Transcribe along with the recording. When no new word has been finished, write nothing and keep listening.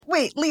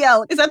Wait,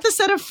 Liel, is that the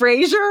set of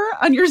Frasier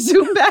on your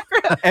Zoom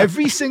background?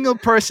 Every single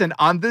person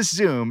on this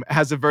Zoom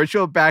has a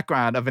virtual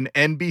background of an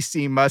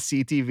NBC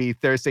must-see TV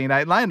Thursday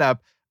night lineup.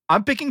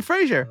 I'm picking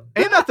Frasier.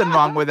 Ain't nothing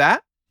wrong with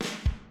that.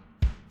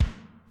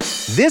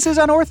 This is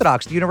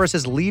Unorthodox, the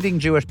universe's leading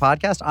Jewish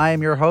podcast. I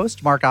am your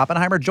host, Mark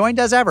Oppenheimer, joined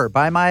as ever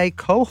by my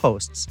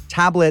co-hosts,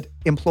 tablet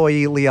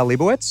employee Liel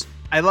Leibowitz.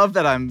 I love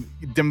that I'm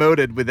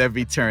demoted with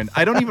every turn.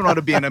 I don't even want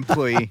to be an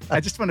employee.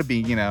 I just want to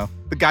be,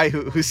 the guy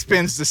who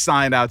spins the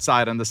sign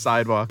outside on the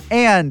sidewalk.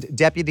 And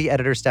deputy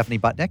editor Stephanie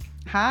Butnick.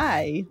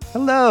 Hi.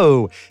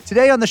 Hello.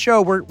 Today on the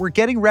show, we're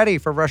getting ready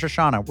for Rosh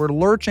Hashanah. We're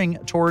lurching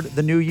toward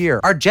the new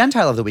year. Our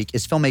Gentile of the week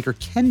is filmmaker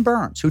Ken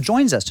Burns, who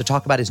joins us to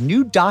talk about his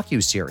new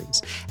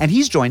docuseries. And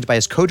he's joined by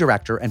his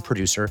co-director and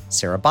producer,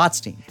 Sarah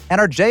Botstein.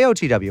 And our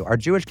JOTW, our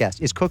Jewish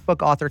guest, is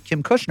cookbook author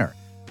Kim Kushner,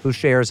 who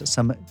shares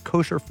some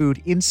kosher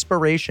food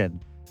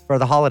inspiration for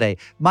the holiday.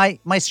 My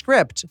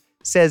script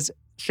says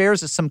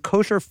shares some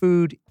kosher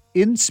food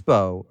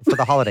inspo for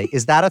the holiday.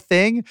 Is that a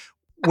thing?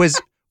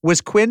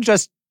 Was Quinn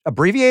just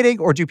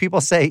abbreviating, or do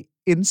people say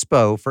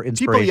inspo for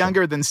inspiration? People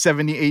younger than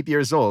 78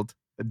 years old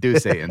do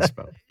say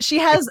inspo. She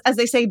has, as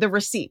they say, the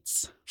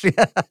receipts.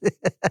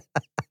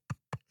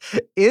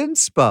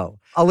 Inspo.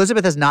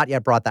 Elizabeth has not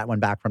yet brought that one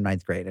back from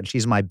 9th grade, and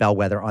she's my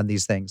bellwether on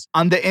these things.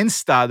 On the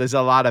Insta, there's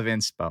a lot of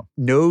inspo.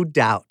 No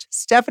doubt.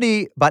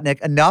 Stephanie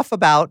Butnick, enough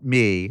about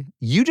me.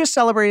 You just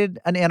celebrated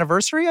an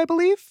anniversary, I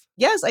believe?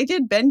 Yes, I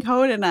did. Ben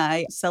Cohen and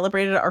I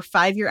celebrated our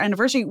 5-year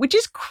anniversary, which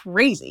is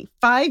crazy.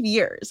 5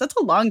 years. That's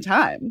a long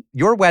time.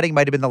 Your wedding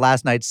might have been the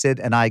last night Sid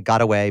and I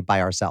got away by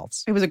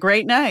ourselves. It was a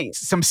great night.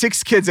 Some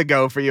 6 kids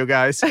ago for you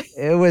guys.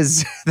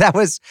 That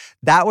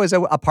was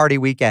a party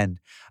weekend.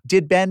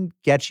 Did Ben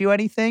get you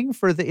anything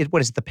for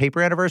the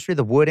paper anniversary,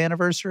 the wood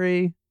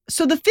anniversary?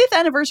 So the 5th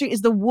anniversary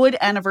is the wood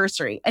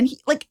anniversary. And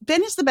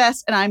Ben is the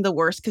best and I'm the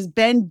worst because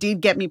Ben did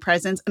get me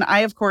presents. And I,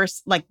 of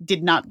course,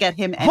 did not get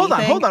him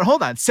anything.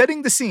 Hold on.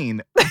 Setting the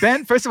scene.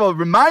 Ben, first of all,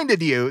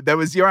 reminded you that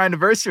was your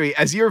anniversary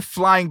as you're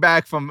flying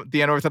back from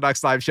the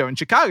Unorthodox Live show in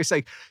Chicago. It's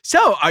like,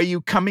 so are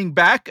you coming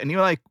back? And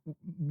you're like,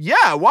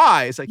 yeah,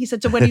 why? It's like, he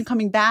said, so when are you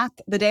coming back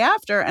the day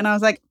after? And I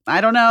was like,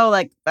 I don't know.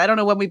 I don't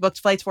know when we booked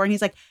flights for. And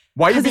he's like,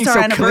 why are you being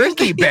so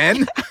clingy,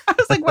 Ben? I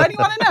was like, why do you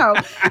want to know?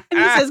 And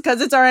he says, because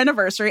it's our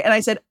anniversary. And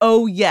I said,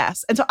 oh,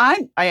 yes. And so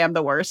I am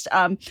the worst.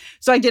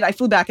 So I did. I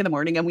flew back in the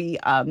morning and we,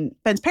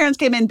 Ben's parents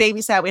came in,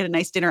 babysat. We had a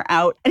nice dinner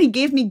out and he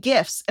gave me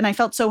gifts. And I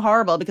felt so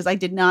horrible because I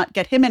did not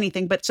get him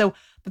anything. But so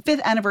the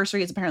 5th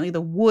anniversary is apparently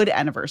the wood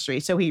anniversary.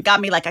 So he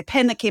got me a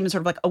pen that came in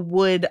sort of a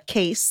wood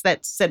case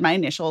that said my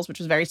initials, which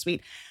was very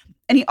sweet.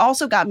 And he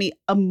also got me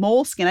a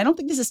moleskin. I don't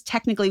think this is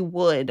technically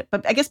wood,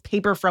 but I guess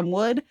paper from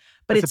wood.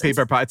 But it's a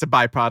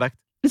byproduct.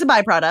 It's a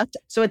byproduct.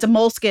 So it's a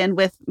moleskin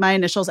with my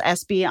initials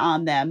SB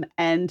on them.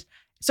 And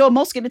so a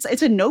moleskin,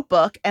 it's a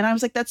notebook. And I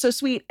was like, that's so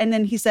sweet. And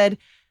then he said,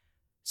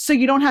 so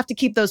you don't have to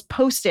keep those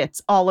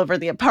Post-its all over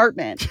the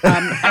apartment.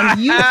 And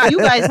you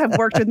guys have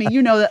worked with me.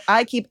 You know that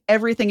I keep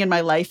everything in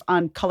my life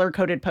on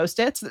color-coded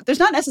Post-its. There's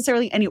not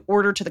necessarily any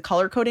order to the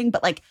color coding,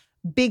 but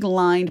big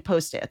lined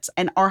Post-its.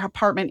 And our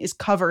apartment is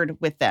covered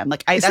with them.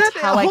 That's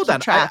how I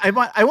keep track.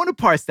 I want to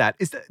parse that.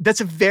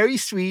 That's a very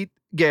sweet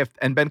gift,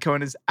 and Ben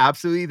Cohen is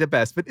absolutely the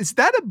best. But is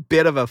that a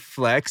bit of a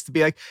flex to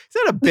be like, is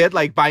that a bit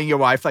like buying your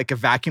wife a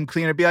vacuum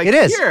cleaner? Be like, it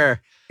is.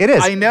 Here. It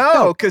is. I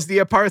know, because the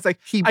apartment's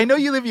I know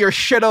you leave your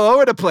shit all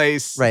over the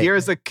place. Right.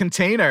 Here's a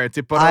container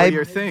to put all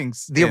your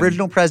things. The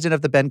original president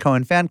of the Ben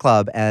Cohen fan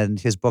club, and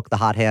his book, The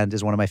Hot Hand,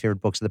 is one of my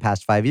favorite books of the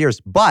past 5 years.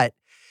 But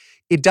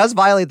it does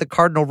violate the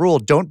cardinal rule.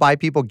 Don't buy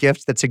people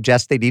gifts that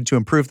suggest they need to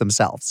improve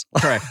themselves.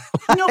 Correct.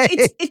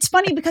 It's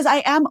funny because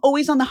I am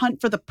always on the hunt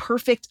for the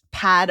perfect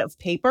pad of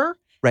paper.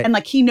 Right. And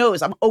he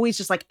knows I'm always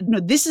just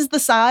this is the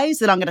size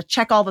that I'm going to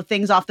check all the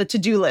things off the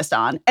to-do list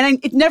on. And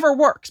it never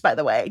works, by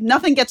the way.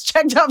 Nothing gets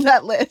checked off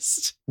that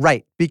list.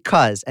 Right.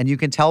 Because, and you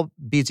can tell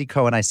BZ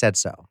Cohen I said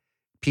so,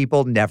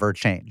 people never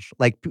change.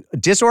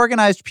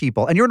 Disorganized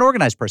people, and you're an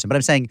organized person, but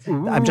I'm saying,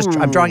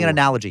 I'm drawing an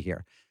analogy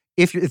here.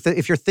 If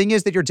your thing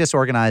is that you're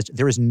disorganized,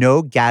 there is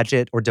no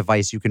gadget or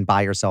device you can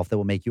buy yourself that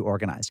will make you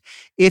organized.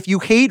 If you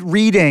hate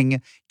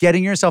reading,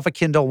 getting yourself a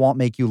Kindle won't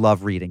make you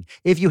love reading.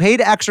 If you hate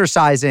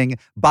exercising,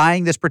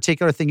 buying this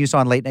particular thing you saw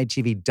on late night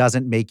TV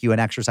doesn't make you an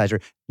exerciser.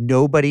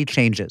 Nobody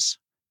changes.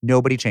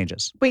 Nobody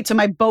changes. Wait, so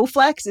my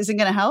Bowflex isn't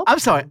going to help? I'm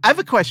sorry. I have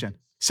a question.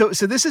 So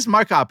this is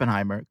Mark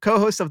Oppenheimer,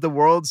 co-host of the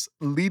world's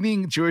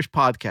leading Jewish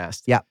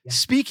podcast. Yeah.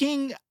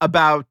 Speaking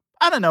about,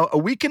 a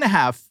week and a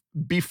half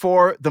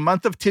before the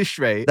month of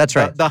Tishrei. That's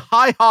right. The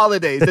high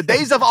holidays, the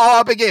days of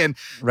awe begin.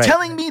 Right.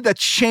 Telling me that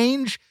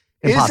change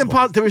is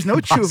impossible. There is no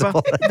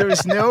tshuva. There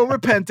is no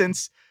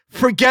repentance.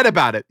 Forget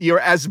about it.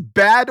 You're as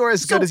bad or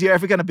as good as you're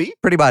ever going to be?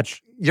 Pretty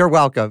much. You're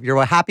welcome. You're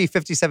a happy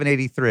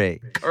 5783.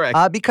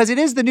 Correct. Because it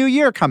is the new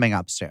year coming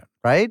up soon,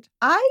 right?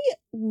 I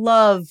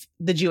love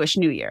the Jewish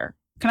New Year.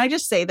 Can I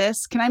just say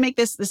this? Can I make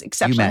this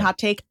exceptionally may. hot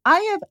take? I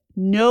have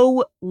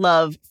no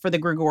love for the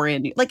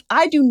Gregorian New. Like,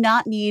 I do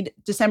not need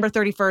December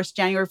 31st,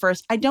 January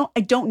 1st. I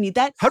don't need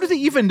that. How do they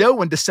even know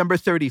when December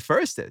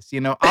 31st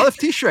is? Aleph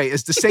Tishrei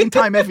is the same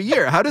time every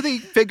year. How do they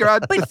figure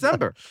out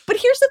December? But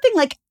here's the thing,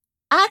 like,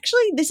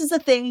 actually, this is the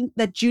thing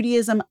that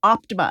Judaism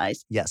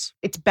optimized. Yes.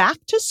 It's back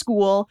to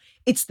school.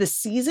 It's the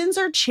seasons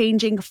are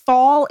changing.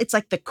 Fall, it's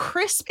like the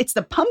crisp, it's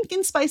the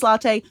pumpkin spice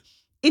latte.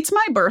 It's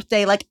my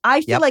birthday. Like, I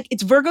feel like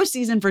it's Virgo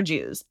season for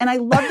Jews. And I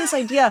love this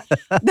idea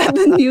that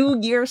the new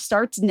year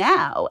starts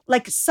now.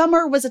 Like,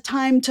 summer was a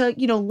time to,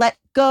 let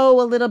go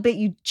a little bit.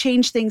 You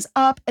change things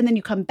up and then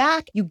you come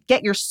back. You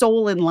get your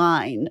soul in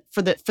line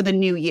for the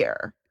new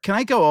year. Can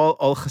I go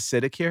all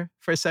Hasidic here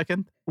for a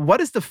second? What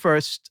is the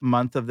first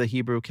month of the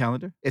Hebrew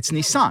calendar? It's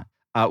Nisan,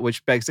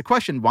 which begs the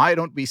question, why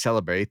don't we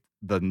celebrate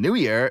the New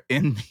Year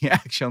in the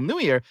actual New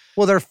Year?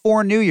 Well, there are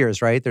 4 New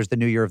Years, right? There's the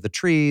New Year of the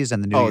trees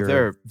and the New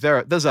Year.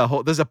 There's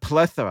a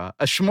plethora,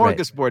 a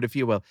smorgasbord, if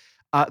you will.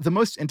 The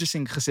most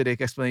interesting Hasidic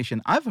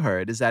explanation I've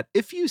heard is that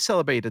if you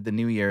celebrated the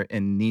New Year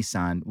in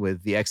Nisan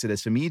with the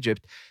Exodus from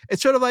Egypt,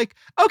 it's sort of like,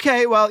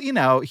 okay, well,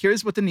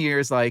 here's what the New Year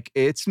is like.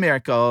 It's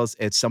miracles.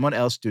 It's someone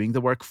else doing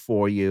the work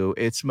for you.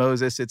 It's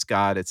Moses. It's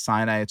God. It's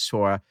Sinai. It's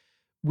Torah.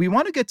 We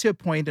want to get to a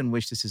point in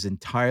which this is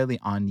entirely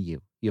on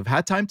you. You've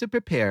had time to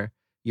prepare.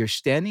 You're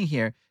standing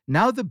here.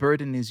 Now the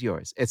burden is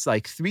yours. It's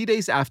like 3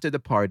 days after the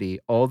party,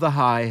 all the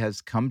high has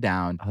come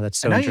down. Oh, that's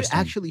so and now interesting.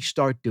 you actually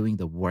start doing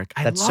the work.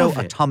 That's love so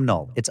it.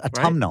 autumnal. It's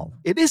autumnal.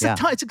 Right? It is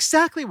it's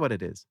exactly what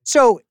it is.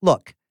 So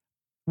look,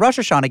 Rosh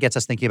Hashanah gets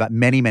us thinking about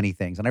many, many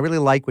things. And I really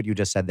like what you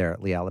just said there,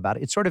 Liel, about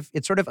it. It's sort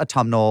of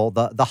autumnal.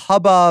 The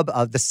hubbub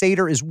of the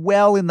Seder is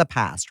well in the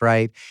past,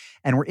 right?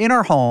 And we're in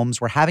our homes.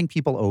 We're having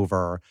people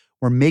over.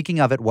 We're making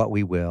of it what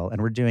we will,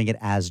 and we're doing it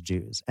as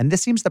Jews. And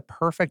this seems the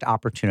perfect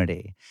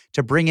opportunity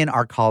to bring in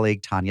our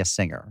colleague, Tanya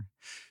Singer,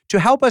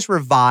 to help us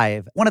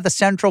revive one of the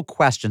central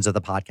questions of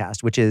the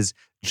podcast, which is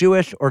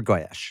Jewish or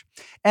Goyish.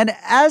 And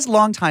as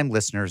longtime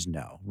listeners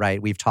know, right,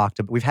 we've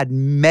had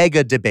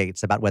mega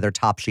debates about whether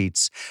top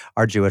sheets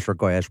are Jewish or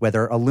Goyish,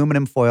 whether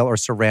aluminum foil or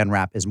saran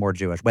wrap is more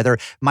Jewish, whether,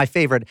 my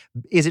favorite,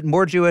 is it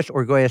more Jewish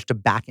or Goyish to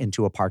back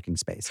into a parking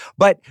space?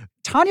 But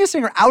Tanya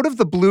Singer, out of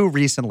the blue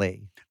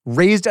recently,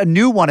 raised a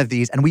new one of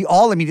these, and we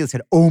all immediately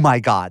said, oh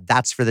my God,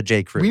 that's for the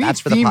J. Crew. That's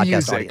for the podcast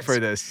music audience. For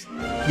this.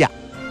 Yeah.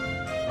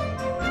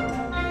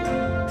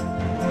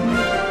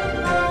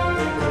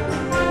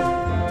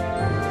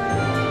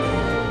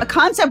 A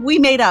concept we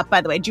made up,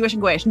 by the way, Jewish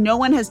and Goyish. No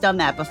one has done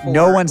that before.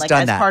 No one's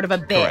done as that. part of a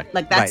bit. Correct.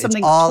 Like, that's Right. something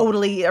It's all-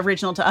 totally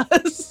original to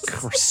us.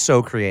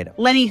 So creative.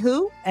 Lenny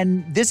who?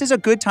 And this is a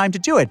good time to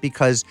do it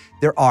because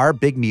there are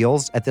big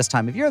meals at this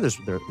time of year.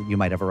 You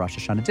might have a Rosh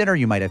Hashanah dinner.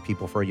 You might have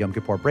people for a Yom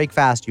Kippur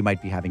breakfast. You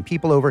might be having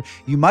people over.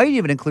 You might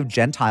even include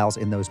Gentiles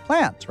in those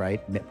plans, right?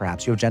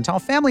 Perhaps you have Gentile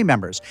family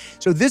members.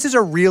 So this is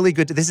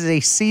a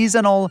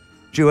seasonal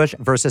Jewish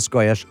versus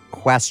Goyish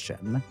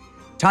question.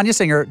 Tanya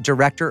Singer,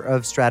 Director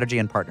of Strategy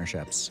and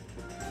Partnerships.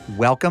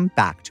 Welcome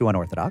back to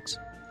Unorthodox.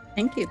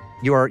 Thank you.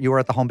 You are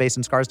at the home base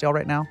in Scarsdale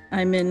right now?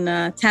 I'm in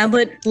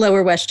Tablet,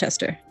 Lower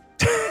Westchester.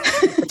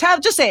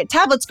 Just say it.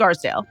 Tablet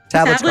Scarsdale.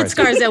 Tablet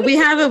Scarsdale.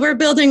 We're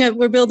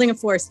building a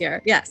force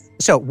here. Yes.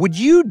 So would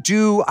you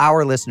do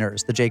our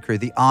listeners, the J. Crew,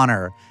 the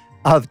honor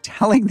of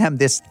telling them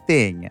this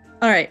thing?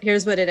 All right,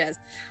 here's what it is.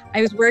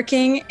 I was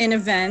working in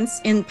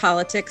events in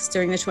politics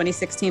during the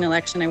 2016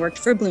 election. I worked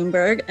for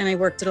Bloomberg and I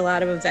worked at a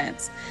lot of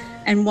events.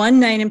 And one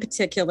night in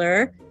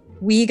particular,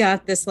 we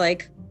got this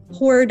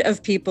horde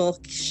of people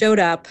showed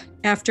up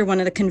after one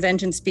of the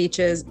convention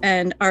speeches,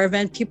 and our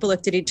event people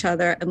looked at each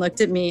other and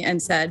looked at me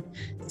and said,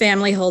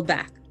 "Family, hold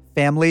back.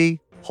 Family,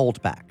 hold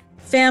back.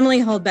 Family,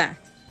 hold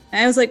back."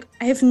 And I was like,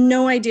 I have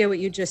no idea what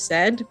you just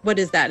said. What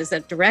is that? Is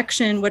that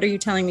direction? What are you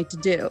telling me to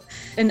do?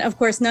 And of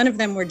course, none of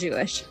them were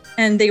Jewish.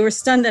 And they were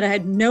stunned that I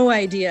had no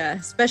idea,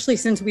 especially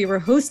since we were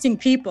hosting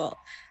people.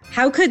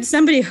 How could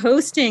somebody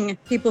hosting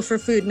people for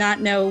food not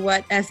know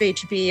what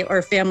FHB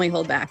or family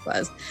holdback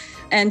was?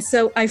 And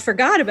so I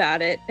forgot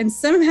about it. And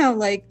somehow,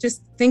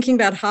 just thinking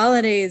about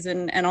holidays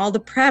and all the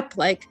prep,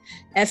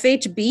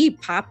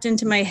 FHB popped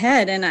into my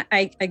head. And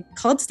I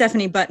called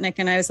Stephanie Butnick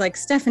and I was like,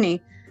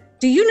 Stephanie,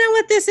 do you know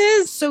what this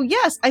is? So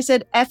yes, I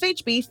said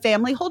FHB,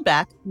 family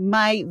holdback.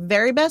 My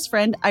very best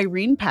friend,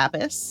 Irene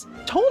Pappas,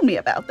 told me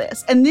about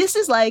this. And this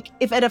is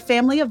if at a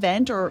family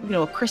event or,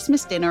 a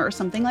Christmas dinner or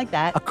something like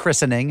that. A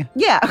christening.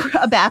 Yeah,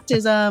 a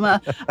baptism,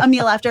 a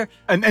meal after.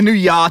 A new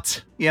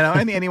yacht,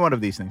 any one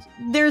of these things.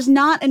 There's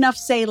not enough,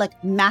 say,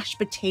 mashed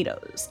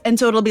potatoes. And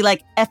so it'll be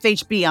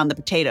FHB on the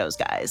potatoes,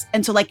 guys.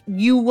 And so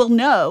you will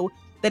know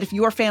that if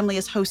your family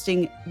is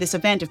hosting this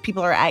event, if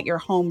people are at your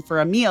home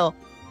for a meal,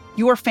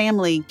 your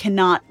family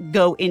cannot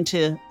go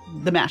into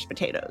the mashed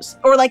potatoes.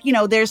 Or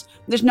there's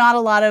not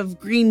a lot of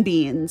green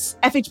beans,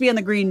 FHB on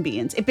the green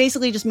beans. It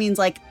basically just means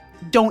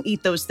don't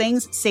eat those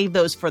things, save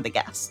those for the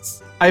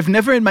guests. I've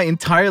never in my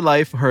entire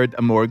life heard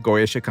a more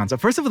Goyish concept.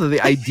 First of all,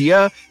 the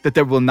idea that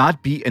there will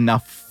not be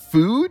enough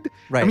food.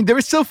 Right. I mean, there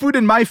was still food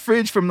in my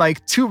fridge from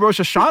like 2 Rosh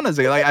Hashanahs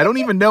ago. Like, I don't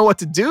even know what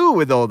to do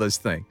with all this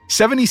thing.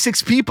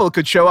 76 people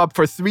could show up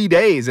for 3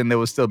 days and there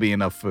will still be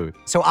enough food.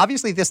 So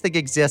obviously this thing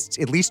exists.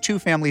 At least 2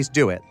 families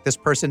do it. This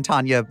person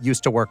Tanya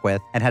used to work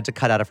with and had to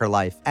cut out of her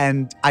life.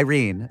 And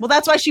Irene. Well,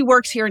 that's why she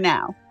works here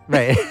now.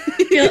 Right.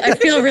 I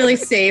feel really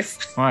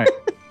safe. All right.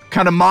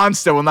 Kind of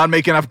monster will not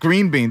make enough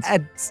green beans.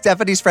 And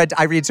Stephanie's friend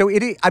Irene. So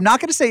I'm not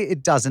going to say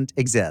it doesn't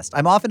exist.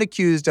 I'm often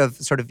accused of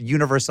sort of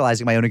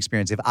universalizing my own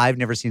experience. If I've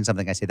never seen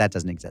something, I say that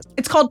doesn't exist.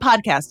 It's called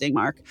podcasting,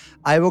 Mark.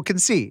 I will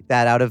concede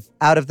that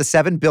out of the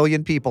 7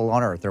 billion people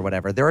on Earth or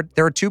whatever, there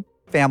are 2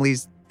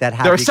 families that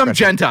have. There are the some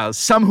expression Gentiles,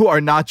 some who are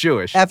not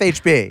Jewish.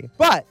 FHB.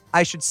 But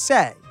I should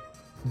say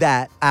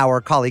that our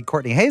colleague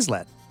Courtney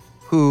Hazlett,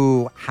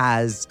 who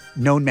has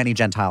known many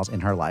Gentiles in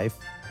her life,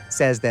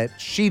 says that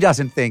she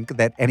doesn't think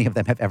that any of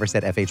them have ever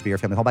said FHB or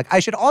family holdback. I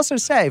should also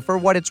say, for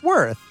what it's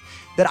worth,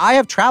 that I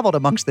have traveled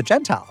amongst the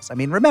Gentiles. I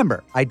mean,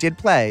 remember, I did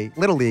play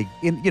Little League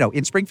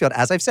in Springfield.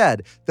 As I've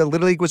said, the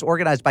Little League was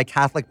organized by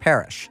Catholic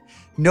parish.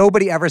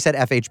 Nobody ever said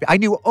FHB. I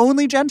knew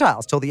only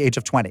Gentiles till the age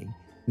of 20.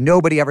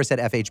 Nobody ever said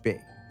FHB.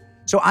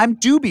 So I'm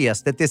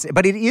dubious that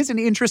but it is an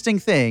interesting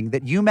thing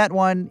that you met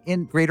one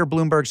in Greater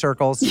Bloomberg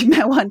circles. You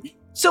met one.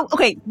 So,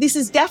 okay, this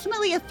is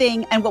definitely a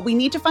thing. And what we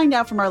need to find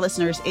out from our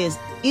listeners is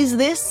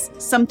this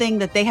something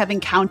that they have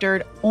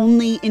encountered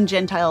only in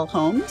Gentile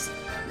homes?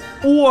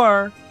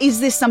 Or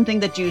is this something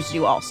that Jews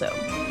do also?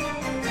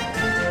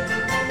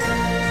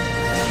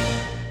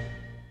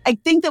 I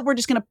think that we're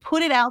just going to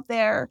put it out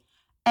there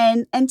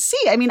and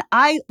see. I mean,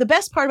 the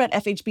best part about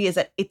FHB is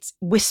that it's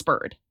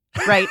whispered,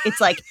 right?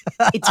 It's like,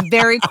 it's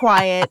very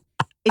quiet.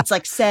 It's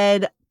like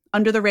said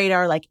under the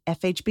radar, like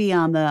FHB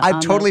on the. I'm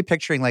totally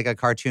picturing like a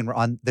cartoon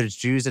where there's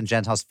Jews and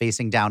Gentiles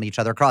facing down each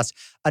other across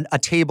a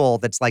table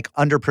that's like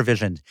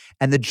under-provisioned.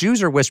 And the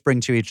Jews are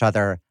whispering to each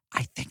other,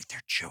 I think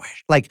they're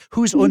Jewish. Like,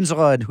 who's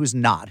unsere and who's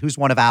not? Who's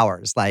one of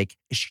ours? Like,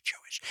 is she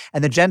Jewish?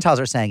 And the Gentiles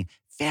are saying,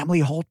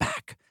 family hold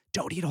back.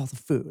 Don't eat all the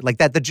food. Like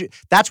that.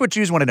 That's what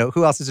Jews want to know.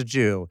 Who else is a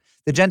Jew?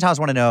 The Gentiles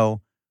want to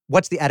know,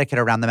 what's the etiquette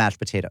around the mashed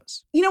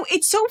potatoes? You know,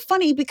 it's so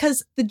funny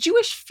because the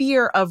Jewish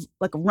fear of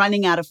like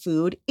running out of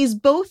food is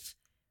both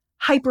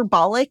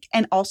hyperbolic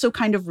and also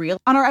kind of real.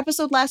 On our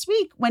episode last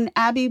week, when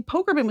Abby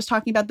Pokerman was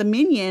talking about the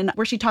minyan,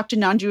 where she talked to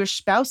non-Jewish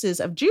spouses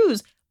of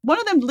Jews, one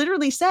of them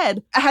literally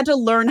said, I had to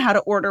learn how to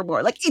order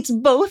more. Like, it's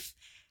both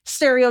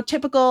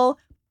stereotypical,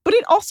 but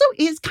it also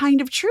is kind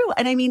of true.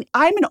 And I mean,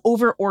 I'm an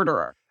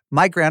over-orderer.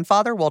 My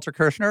grandfather, Walter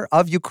Kirshner,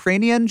 of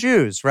Ukrainian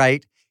Jews,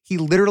 right? He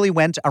literally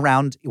went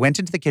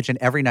into the kitchen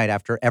every night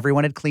after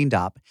everyone had cleaned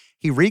up.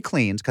 He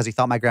re-cleaned because he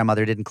thought my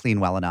grandmother didn't clean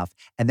well enough.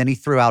 And then he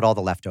threw out all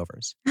the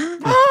leftovers.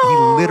 He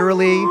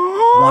literally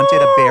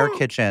wanted a bare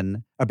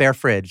kitchen, a bare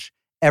fridge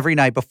every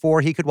night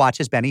before he could watch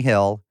his Benny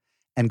Hill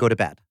and go to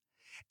bed.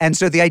 And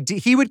so the idea,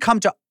 he would come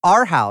to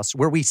our house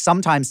where we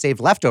sometimes saved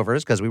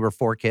leftovers because we were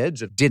 4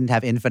 kids, didn't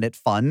have infinite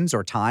funds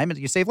or time. And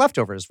you save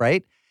leftovers,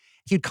 right?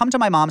 He'd come to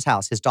my mom's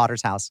house, his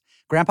daughter's house.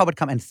 Grandpa would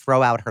come and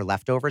throw out her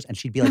leftovers. And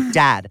she'd be like,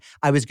 Dad,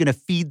 I was going to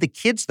feed the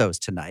kids those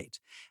tonight.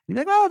 And he'd be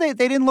like, well, they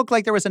didn't look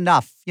like there was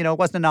enough. You know, it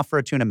wasn't enough for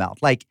a tuna melt.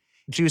 Like,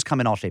 Jews come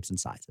in all shapes and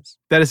sizes.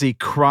 That is a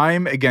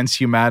crime against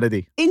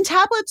humanity. In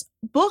Tablet's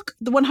book,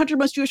 The 100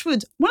 Most Jewish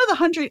Foods, one of the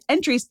 100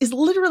 entries is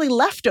literally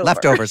leftovers.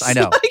 Leftovers, I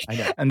know. I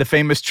know. And the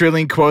famous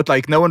Trilling quote,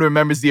 like, no one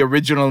remembers the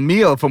original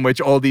meal from which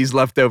all these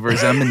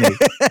leftovers emanate.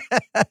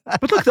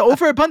 But look, the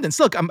overabundance.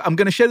 Look, I'm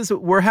going to share this.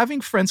 We're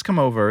having friends come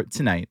over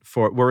tonight.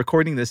 We're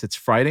recording this. It's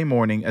Friday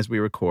morning as we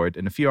record.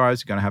 In a few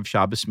hours, we're going to have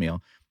Shabbos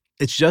meal.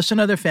 It's just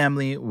another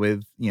family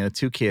with,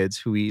 2 kids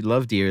who we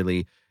love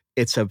dearly.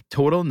 It's a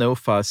total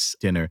no-fuss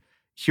dinner.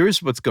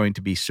 Here's what's going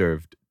to be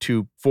served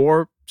to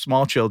 4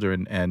 small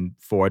children and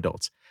 4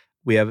 adults.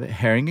 We have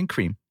herring and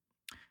cream.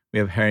 We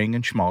have herring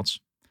and schmaltz.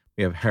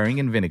 We have herring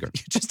and vinegar.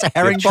 Just a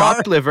herring we have bar?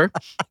 chopped liver.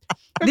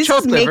 This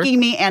is making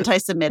me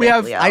anti-Semitic, We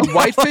have Leo.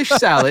 whitefish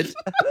salad.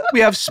 We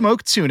have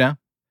smoked tuna.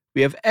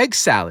 We have egg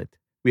salad.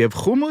 We have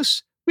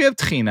hummus. We have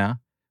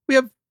trina. We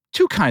have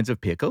 2 kinds of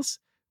pickles.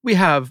 We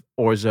have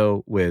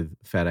orzo with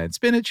feta and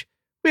spinach.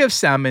 We have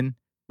salmon.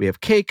 We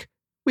have cake.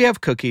 We have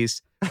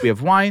cookies. We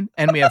have wine,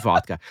 and we have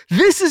vodka.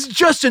 This is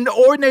just an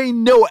ordinary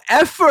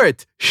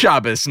no-effort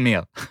Shabbos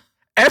meal.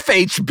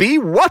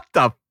 FHB? What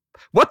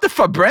the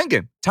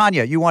Farbrengen?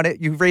 Tanya,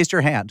 you raised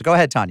your hand. Go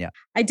ahead, Tanya.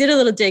 I did a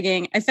little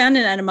digging. I found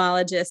an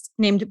etymologist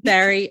named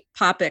Barry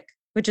Popik,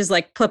 which is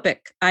like Pupik,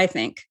 I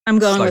think. I'm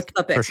going with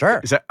Pupik. For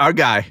sure. Is that our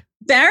guy?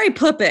 Barry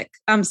Pupik,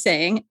 I'm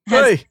saying,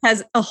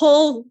 has a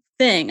whole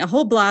thing, a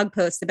whole blog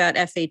post about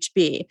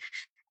FHB.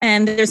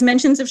 And there's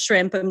mentions of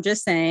shrimp, I'm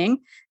just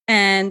saying.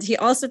 And he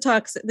also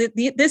talks,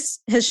 this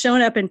has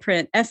shown up in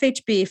print.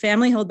 FHB,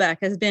 Family Holdback,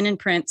 has been in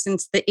print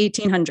since the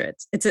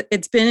 1800s.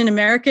 It's been in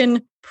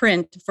American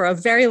print for a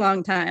very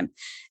long time.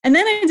 And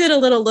then I did a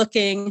little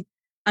looking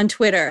on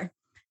Twitter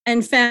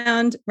and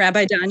found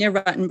Rabbi Danya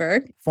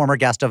Ruttenberg, former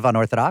guest of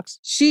Unorthodox.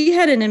 She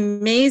had an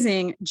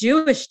amazing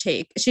Jewish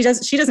take. She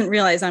doesn't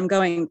realize I'm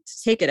going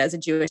to take it as a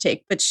Jewish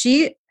take, but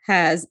she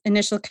has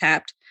initial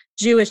capped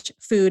Jewish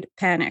food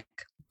panic.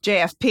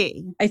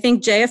 JFP. I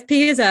think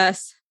JFP is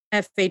us.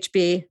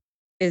 FHB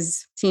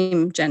is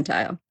Team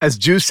Gentile. As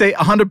Jews say,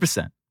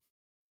 100%.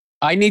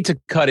 I need to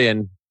cut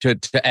in to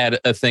add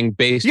a thing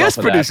based Yes,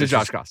 off of producer that.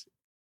 Josh Cross.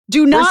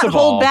 Do not of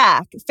hold all-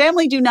 back.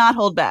 Family, do not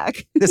hold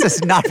back. This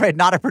is not right.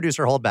 Not a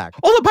producer holdback.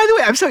 Although, by the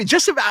way, I'm sorry,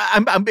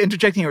 I'm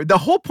interjecting here. The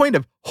whole point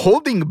of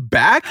holding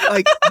back,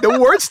 like the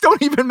words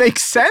don't even make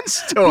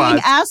sense to Being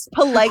us. asked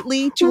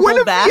politely to When hold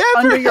have back we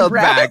ever under your held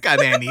breath. back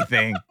on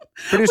anything?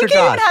 Producer We can't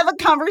Josh. even have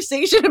a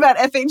conversation about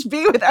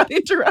FHB without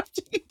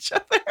interrupting each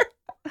other.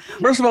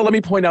 First of all, let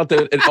me point out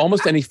that at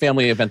almost any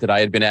family event that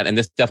I had been at, and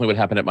this definitely would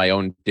happen at my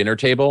own dinner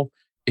table,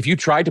 if you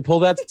tried to pull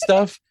that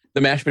stuff, the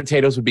mashed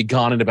potatoes would be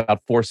gone in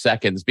about 4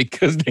 seconds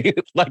because they,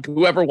 like,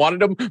 whoever wanted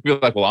them would be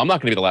like, well, I'm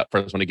not going to be the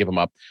first one to give them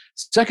up.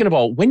 Second of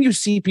all, when you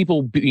see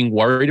people being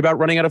worried about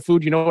running out of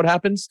food, you know what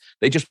happens?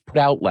 They just put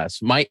out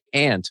less. My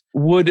aunt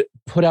would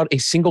put out a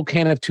single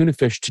can of tuna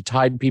fish to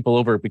tide people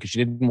over because she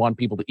didn't want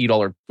people to eat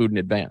all her food in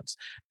advance.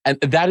 And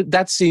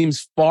that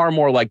seems far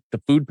more like the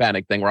food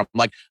panic thing where I'm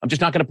like, I'm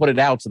just not going to put it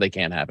out so they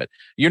can't have it.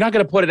 You're not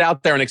going to put it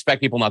out there and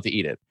expect people not to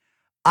eat it.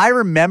 I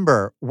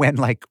remember when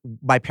like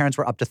my parents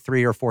were up to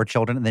 3 or 4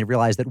 children and they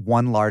realized that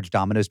one large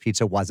Domino's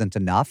pizza wasn't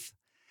enough,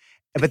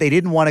 but they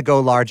didn't want to go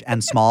large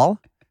and small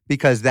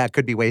because that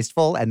could be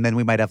wasteful and then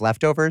we might have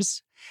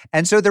leftovers.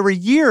 And so there were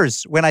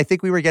years when I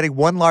think we were getting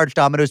one large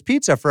Domino's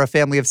pizza for a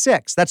family of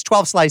 6. That's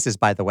 12 slices,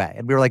 by the way.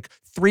 And we were like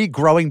 3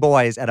 growing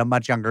boys and a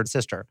much younger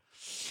sister.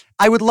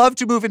 I would love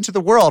to move into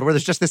the world where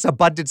there's just this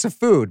abundance of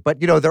food, but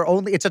they're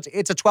only it's a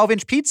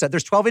 12-inch pizza.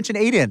 There's 12-inch and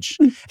 8-inch,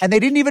 and they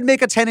didn't even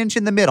make a 10-inch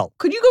in the middle.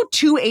 Could you go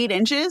 2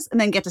 8-inches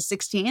and then get to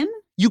 16?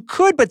 You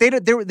could, but they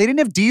didn't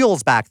have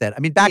deals back then. I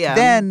mean, back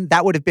then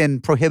that would have been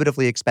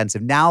prohibitively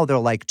expensive. Now they're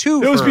like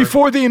 2. It was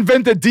before they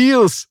invented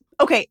deals.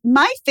 Okay,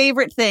 my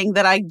favorite thing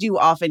that I do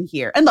often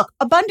hear, and look,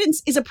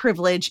 abundance is a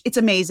privilege. It's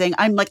amazing.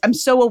 I'm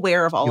so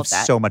aware of all You of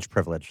have that. so much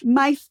privilege.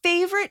 My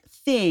favorite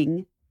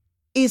thing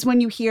is when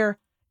you hear,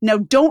 now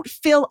don't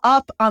fill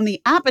up on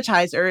the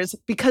appetizers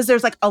because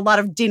there's like a lot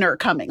of dinner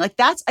coming. Like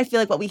that's, I feel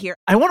like what we hear.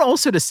 I want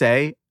also to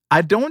say,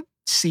 I don't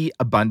see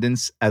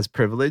abundance as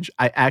privilege.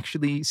 I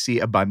actually see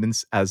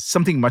abundance as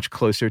something much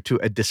closer to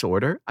a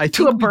disorder. I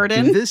To think a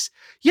burden? We do this.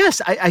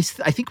 Yes, I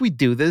think we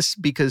do this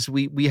because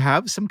we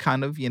have some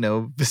kind of,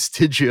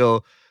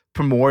 vestigial,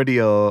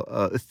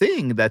 primordial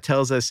thing that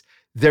tells us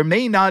there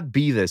may not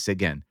be this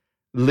again.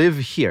 Live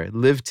here,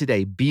 live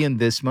today, be in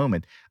this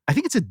moment. I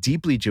think it's a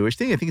deeply Jewish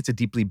thing. I think it's a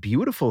deeply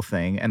beautiful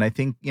thing. And I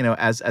think,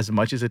 as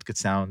much as it could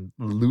sound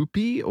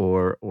loopy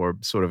or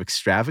sort of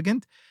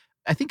extravagant,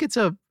 I think it's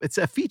a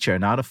feature,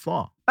 not a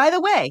flaw. By the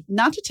way,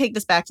 not to take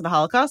this back to the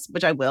Holocaust,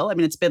 which I will. I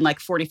mean, it's been like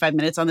 45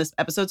 minutes on this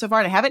episode so far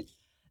and I haven't.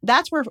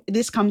 That's where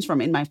this comes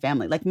from in my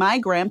family. Like my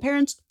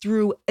grandparents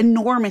threw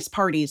enormous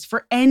parties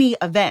for any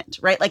event,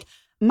 right? Like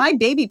my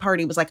baby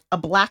party was like a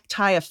black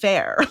tie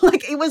affair.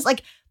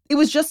 It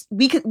was just,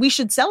 we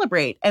should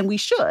celebrate and we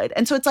should.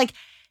 And so it's like,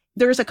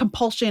 there's a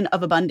compulsion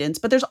of abundance,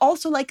 but there's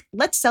also like,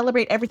 let's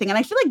celebrate everything. And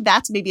I feel like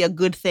that's maybe a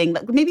good thing.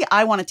 Like maybe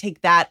I want to take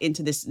that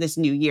into this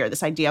new year,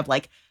 this idea of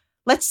like,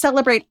 let's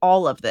celebrate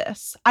all of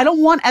this. I don't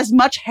want as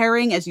much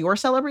herring as your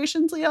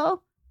celebrations,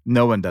 Leo.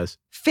 No one does.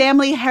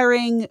 Family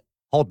herring,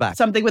 Hold back.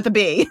 something with a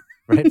B.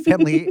 Right?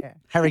 Family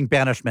herring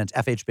banishment,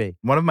 FHB.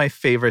 One of my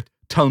favorite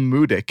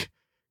Talmudic,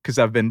 because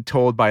I've been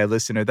told by a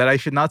listener that I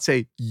should not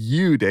say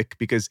Yudic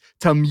because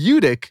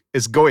Talmudic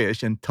is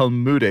Goyish and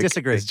Talmudic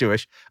Disagree. is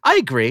Jewish. I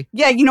agree.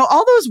 Yeah,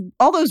 all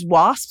those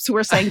wasps who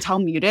are saying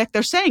Talmudic,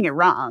 they're saying it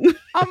wrong.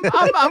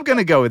 I'm going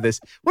to go with this.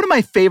 One of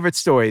my favorite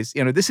stories,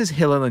 this is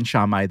Hillel and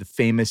Shammai, the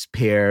famous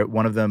pair.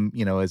 One of them,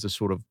 is a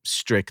sort of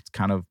strict,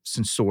 kind of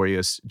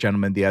censorious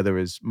gentleman. The other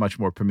is much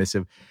more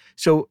permissive.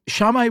 So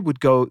Shammai would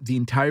go the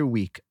entire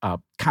week,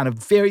 kind of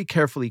very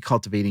carefully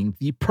cultivating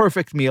the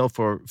perfect meal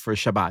for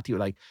Shabbat. He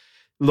would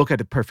look at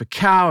the perfect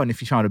cow, and if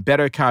he found a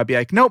better cow, I'd be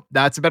like, nope,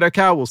 that's a better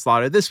cow. We'll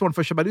slaughter this one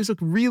for Shabbat. He was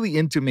really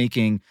into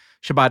making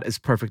Shabbat as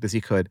perfect as he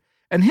could.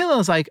 And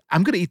Hillel is like,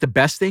 I'm going to eat the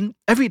best thing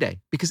every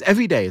day because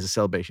every day is a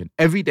celebration.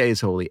 Every day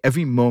is holy.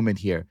 Every moment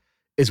here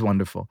is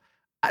wonderful.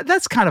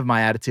 That's kind of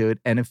my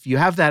attitude. And if you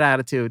have that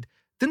attitude,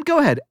 then go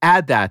ahead,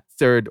 add that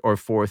 3rd or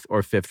 4th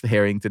or 5th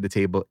herring to the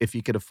table if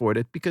you could afford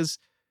it, because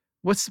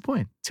what's the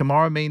point?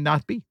 Tomorrow may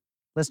not be.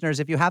 Listeners,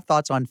 if you have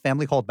thoughts on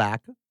family holdback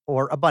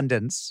or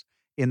abundance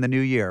in the new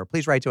year,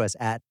 please write to us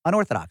at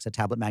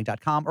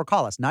unorthodox@tabletmag.com or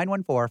call us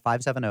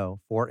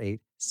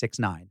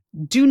 914-570-4869.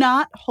 Do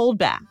not hold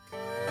back.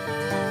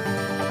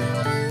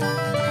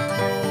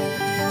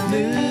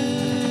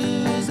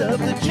 News of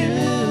the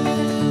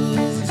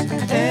Jews.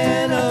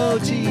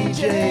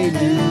 NOTJ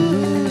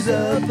News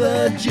of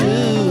the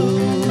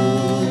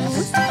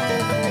Jews.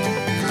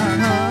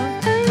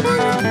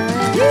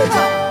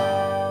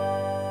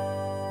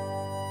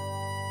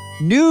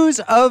 News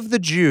of the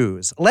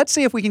Jews. Let's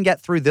see if we can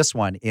get through this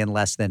one in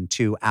less than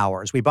 2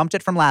 hours. We bumped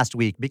it from last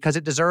week because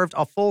it deserved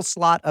a full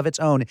slot of its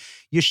own.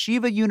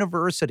 Yeshiva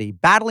University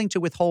battling to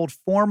withhold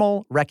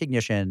formal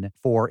recognition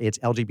for its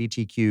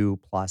LGBTQ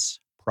plus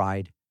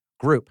pride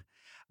group.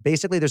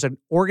 Basically, there's an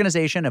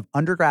organization of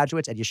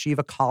undergraduates at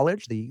Yeshiva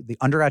College, the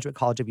undergraduate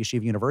college of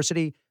Yeshiva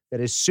University, that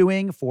is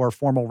suing for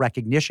formal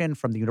recognition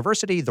from the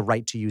university, the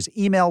right to use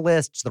email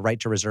lists, the right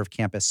to reserve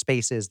campus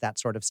spaces, that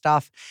sort of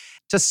stuff.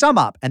 To sum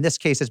up, and this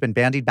case has been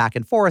bandied back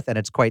and forth and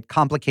it's quite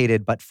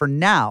complicated, but for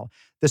now,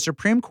 the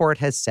Supreme Court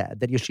has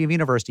said that Yeshiva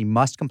University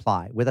must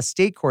comply with a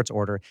state court's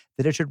order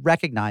that it should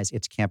recognize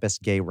its campus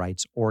gay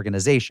rights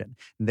organization.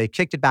 And they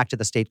kicked it back to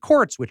the state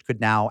courts, which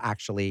could now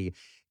actually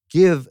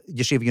give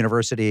Yeshiva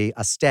University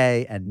a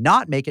stay and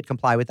not make it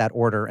comply with that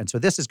order. And so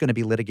this is going to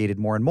be litigated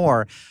more and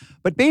more.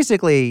 But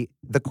basically,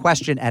 the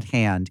question at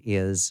hand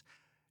is,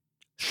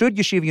 should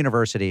Yeshiva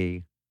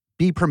University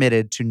be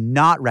permitted to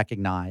not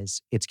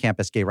recognize its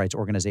campus gay rights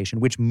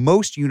organization, which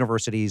most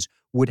universities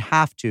would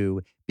have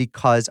to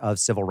because of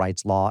civil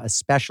rights law,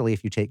 especially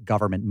if you take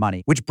government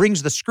money, which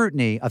brings the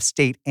scrutiny of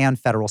state and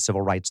federal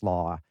civil rights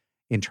law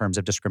in terms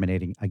of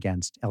discriminating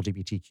against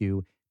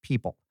LGBTQ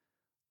people.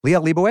 Leah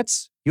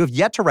Leibowitz, you have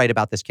yet to write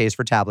about this case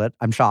for Tablet.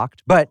 I'm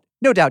shocked, but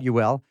no doubt you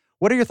will.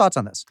 What are your thoughts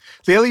on this?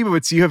 Leah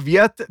Leibowitz, you have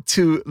yet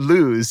to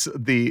lose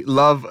the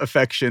love,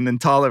 affection, and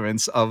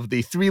tolerance of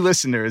the 3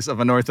 listeners of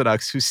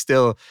Unorthodox who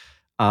still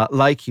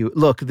like you.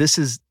 Look, this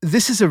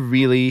is a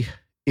really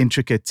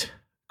intricate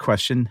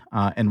question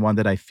and one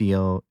that I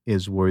feel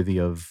is worthy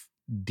of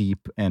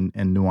deep and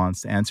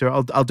nuanced answer.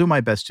 I'll do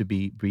my best to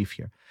be brief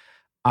here.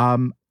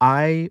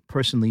 I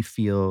personally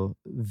feel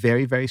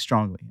very, very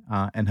strongly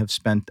and have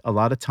spent a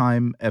lot of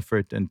time,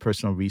 effort, and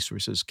personal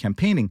resources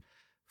campaigning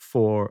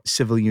for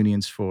civil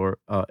unions for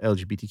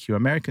LGBTQ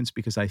Americans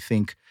because I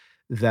think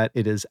that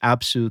it is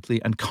absolutely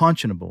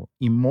unconscionable,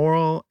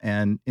 immoral,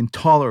 and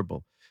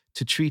intolerable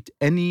to treat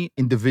any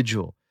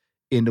individual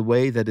in a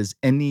way that is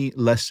any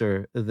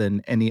lesser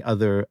than any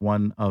other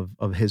one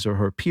of his or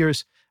her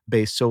peers,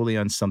 based solely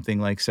on something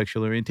like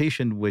sexual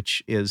orientation,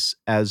 which is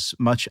as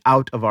much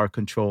out of our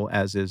control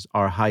as is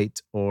our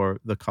height or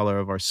the color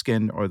of our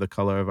skin or the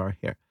color of our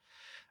hair.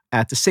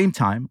 At the same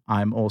time,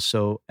 I'm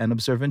also an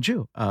observant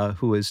Jew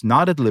who is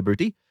not at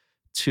liberty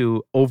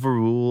to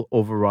overrule,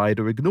 override,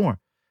 or ignore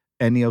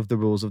any of the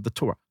rules of the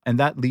Torah. And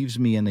that leaves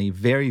me in a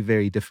very,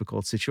 very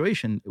difficult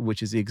situation,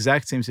 which is the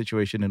exact same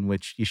situation in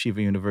which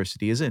Yeshiva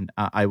University is in.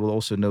 I will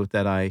also note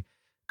that I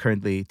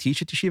currently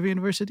teach at Yeshiva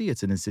University.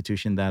 It's an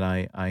institution that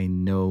I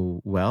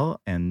know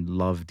well and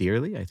love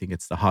dearly. I think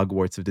it's the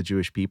Hogwarts of the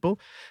Jewish people.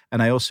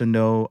 And I also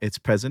know its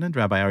president,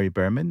 Rabbi Ari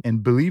Berman,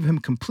 and believe him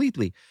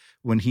completely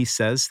when he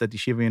says that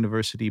Yeshiva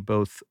University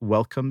both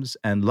welcomes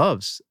and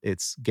loves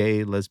its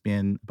gay,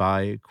 lesbian,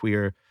 bi,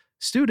 queer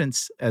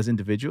students as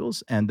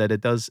individuals, and that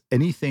it does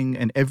anything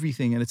and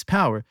everything in its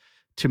power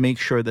to make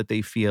sure that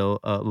they feel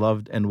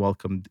loved and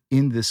welcomed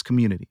in this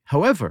community.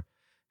 However,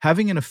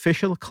 having an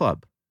official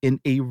club in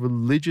a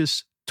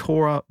religious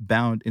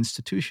Torah-bound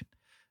institution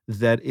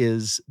that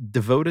is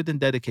devoted and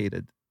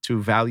dedicated to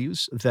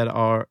values that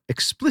are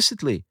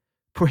explicitly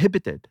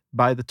prohibited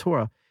by the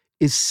Torah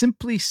is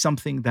simply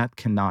something that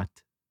cannot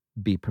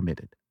be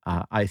permitted.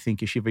 I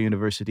think Yeshiva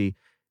University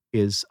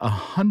is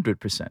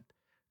 100%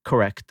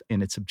 correct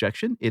in its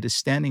objection. It is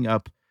standing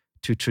up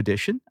to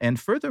tradition. And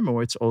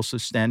furthermore, it's also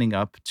standing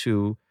up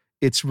to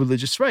its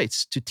religious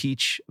rights to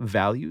teach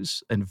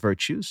values and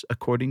virtues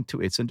according to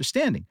its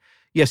understanding.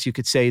 Yes, you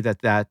could say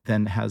that that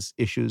then has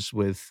issues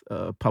with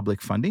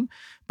public funding,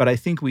 but I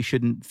think we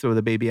shouldn't throw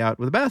the baby out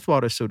with the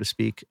bathwater, so to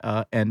speak,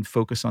 and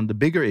focus on the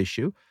bigger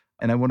issue.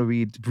 And I want to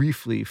read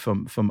briefly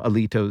from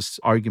Alito's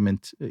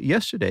argument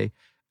yesterday.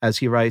 As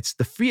he writes,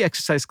 the Free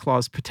Exercise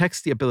Clause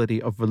protects the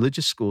ability of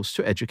religious schools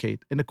to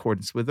educate in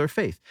accordance with their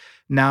faith.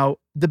 Now,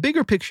 the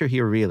bigger picture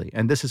here really,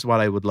 and this is what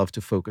I would love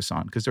to focus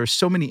on, because there are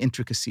so many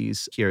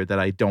intricacies here that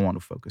I don't want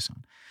to focus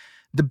on.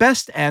 The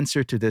best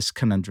answer to this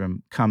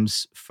conundrum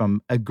comes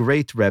from a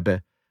great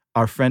Rebbe,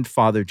 our friend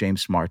Father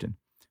James Martin,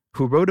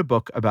 who wrote a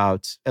book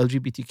about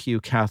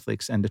LGBTQ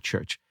Catholics and the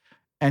church.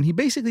 And he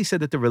basically said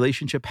that the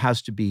relationship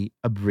has to be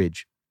a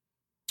bridge,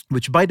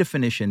 which by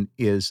definition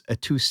is a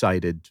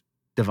two-sided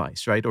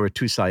device, right? Or a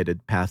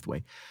two-sided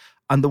pathway.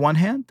 On the one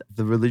hand,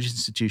 the religious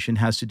institution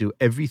has to do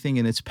everything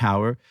in its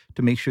power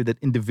to make sure that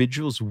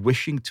individuals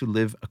wishing to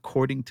live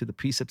according to the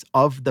precepts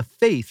of the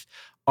faith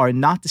are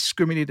not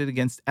discriminated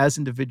against as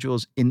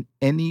individuals in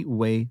any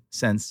way,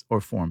 sense, or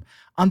form.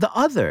 On the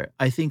other,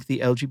 I think the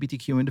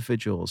LGBTQ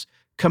individuals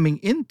coming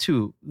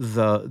into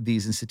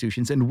these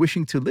institutions and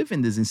wishing to live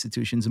in these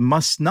institutions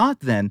must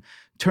not then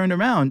turn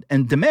around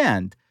and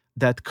demand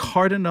that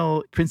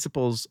cardinal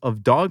principles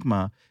of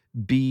dogma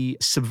be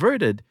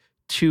subverted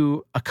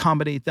to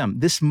accommodate them.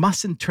 This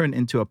mustn't turn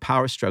into a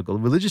power struggle.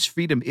 Religious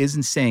freedom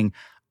isn't saying,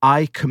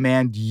 I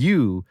command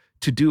you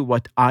to do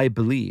what I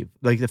believe,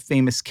 like the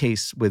famous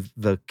case with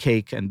the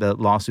cake and the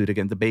lawsuit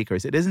against the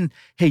bakers. It isn't,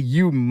 hey,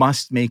 you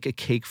must make a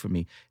cake for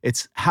me.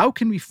 It's how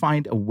can we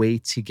find a way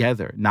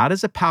together, not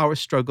as a power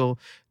struggle,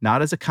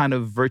 not as a kind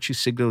of virtue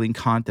signaling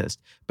contest,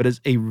 but as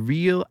a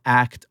real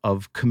act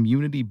of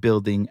community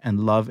building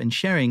and love and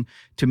sharing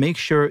to make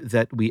sure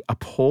that we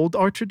uphold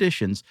our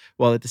traditions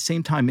while at the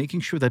same time making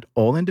sure that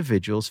all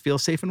individuals feel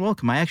safe and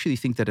welcome. I actually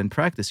think that in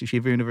practice,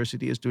 Yeshiva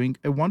University is doing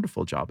a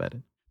wonderful job at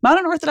it.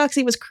 Modern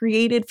Orthodoxy was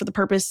created for the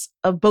purpose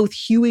of both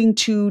hewing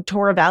to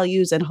Torah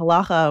values and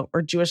halacha,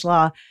 or Jewish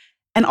law,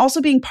 and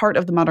also being part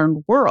of the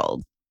modern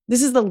world.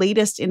 This is the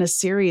latest in a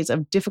series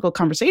of difficult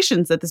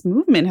conversations that this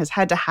movement has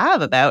had to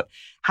have about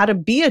how to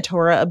be a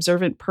Torah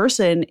observant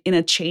person in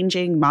a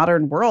changing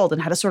modern world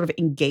and how to sort of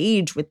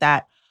engage with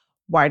that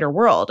wider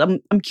world.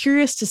 I'm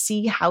curious to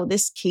see how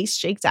this case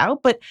shakes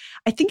out, but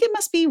I think it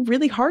must be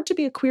really hard to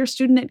be a queer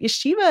student at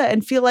yeshiva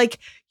and feel like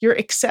you're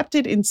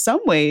accepted in some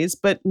ways,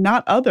 but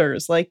not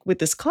others, like with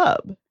this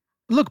club.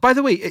 Look, by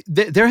the way,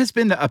 there has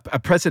been a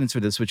precedence for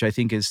this, which I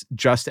think is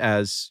just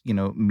as,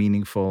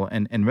 meaningful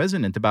and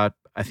resonant. About,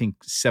 I think,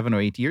 7 or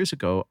 8 years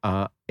ago,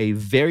 a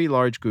very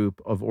large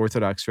group of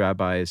Orthodox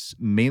rabbis,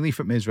 mainly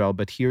from Israel,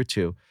 but here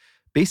too,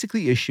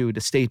 basically issued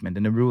a statement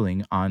and a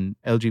ruling on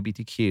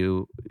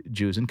LGBTQ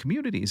Jews and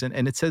communities.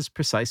 And it says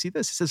precisely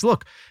this. It says,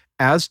 look,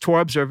 as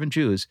Torah observant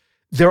Jews,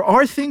 there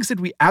are things that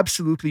we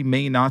absolutely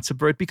may not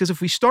subvert, because if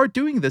we start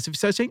doing this, if we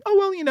start saying, oh,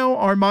 well,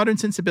 our modern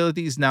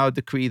sensibilities now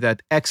decree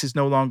that X is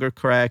no longer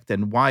correct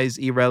and Y is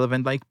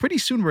irrelevant, like pretty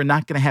soon we're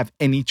not going to have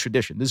any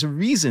tradition. There's a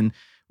reason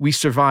we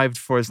survived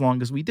for as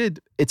long as we did.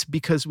 It's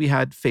because we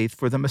had faith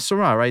for the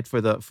Masorah, right? For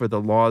the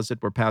laws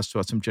that were passed to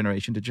us from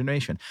generation to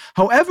generation.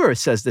 However,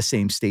 says the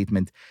same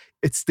statement,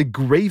 it's the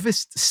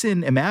gravest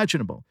sin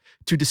imaginable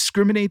to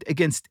discriminate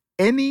against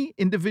any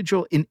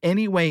individual in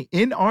any way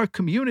in our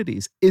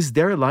communities. Is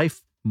their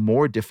life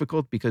more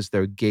difficult because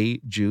they're gay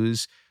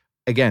Jews?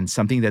 Again,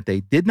 something that they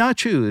did not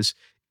choose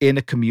in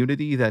a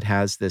community that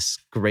has this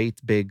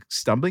great big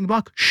stumbling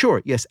block?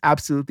 Sure, yes,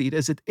 absolutely it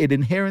is. It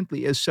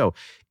inherently is so.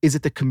 Is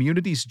it the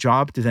community's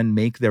job to then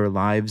make their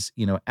lives,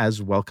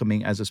 as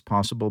welcoming as is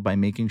possible by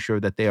making sure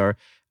that they are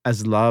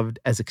as loved,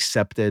 as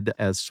accepted,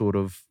 as sort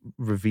of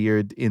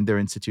revered in their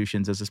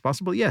institutions as is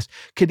possible? Yes.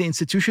 Can the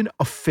institution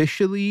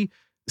officially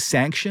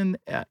sanction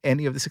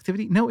any of this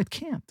activity? No, it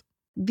can't.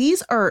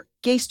 These are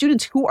gay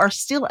students who are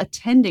still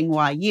attending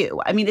YU.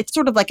 I mean, it's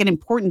sort of like an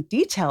important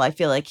detail, I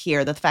feel like,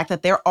 here, the fact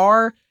that there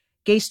are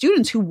gay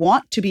students who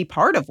want to be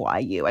part of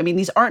YU. I mean,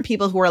 these aren't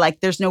people who are like,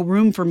 there's no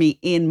room for me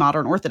in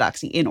modern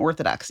Orthodoxy, in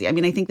Orthodoxy. I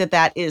mean, I think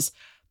that is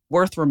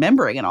worth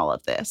remembering in all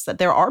of this, that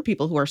there are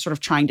people who are sort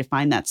of trying to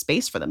find that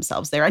space for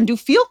themselves there and do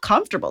feel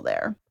comfortable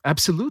there.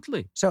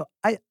 Absolutely. So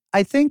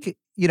I think,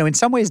 in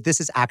some ways,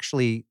 this is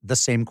actually the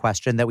same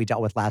question that we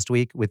dealt with last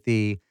week with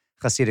the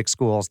Hasidic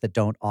schools that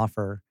don't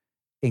offer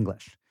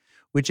English,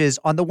 which is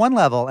on the one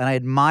level, and I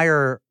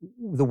admire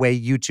the way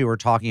you two are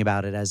talking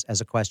about it as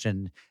a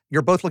question.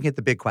 You're both looking at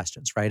the big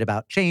questions, right?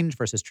 About change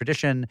versus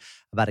tradition,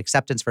 about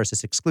acceptance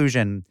versus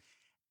exclusion.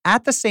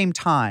 At the same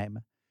time,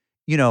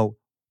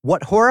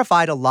 what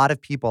horrified a lot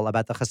of people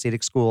about the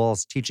Hasidic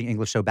schools teaching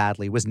English so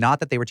badly was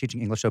not that they were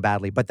teaching English so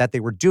badly, but that they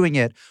were doing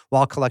it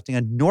while collecting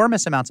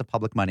enormous amounts of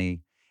public money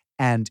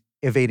and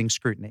evading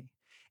scrutiny.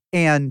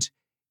 And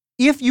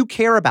if you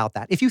care about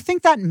that, if you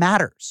think that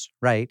matters,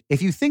 right?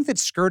 If you think that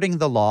skirting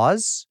the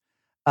laws,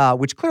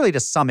 which clearly to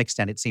some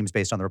extent it seems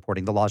based on the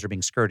reporting, the laws are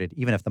being skirted,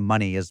 even if the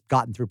money is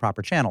gotten through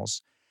proper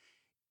channels.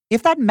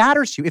 If that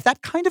matters to you, if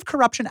that kind of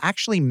corruption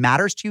actually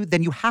matters to you,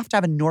 then you have to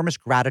have enormous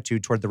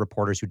gratitude toward the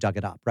reporters who dug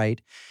it up,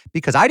 right?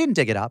 Because I didn't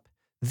dig it up,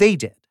 they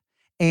did.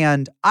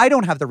 And I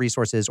don't have the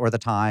resources or the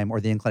time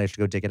or the inclination to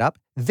go dig it up.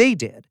 They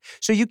did.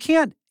 So you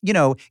can't,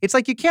 it's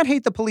like you can't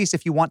hate the police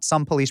if you want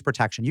some police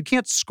protection. You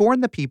can't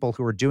scorn the people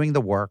who are doing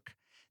the work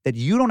that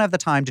you don't have the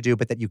time to do,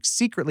 but that you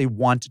secretly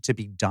want to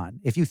be done.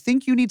 If you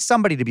think you need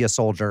somebody to be a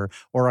soldier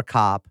or a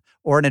cop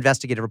or an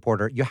investigative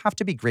reporter, you have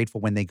to be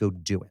grateful when they go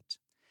do it.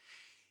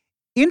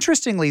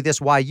 Interestingly, this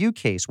YU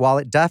case, while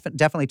it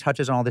definitely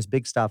touches on all this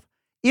big stuff,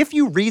 if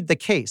you read the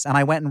case, and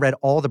I went and read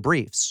all the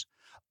briefs,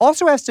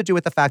 also has to do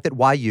with the fact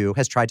that YU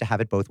has tried to have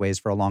it both ways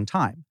for a long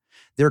time.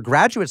 Their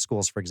graduate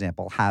schools, for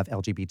example, have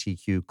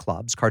LGBTQ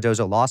clubs.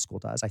 Cardozo Law School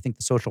does. I think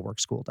the Social Work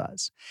School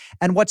does.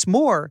 And what's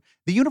more,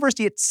 the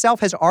university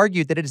itself has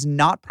argued that it is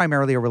not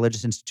primarily a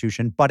religious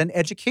institution, but an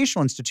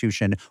educational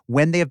institution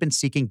when they have been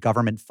seeking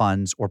government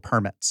funds or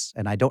permits.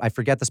 And I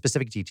forget the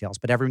specific details,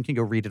 but everyone can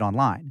go read it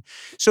online.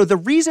 So the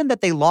reason that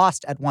they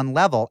lost at one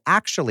level,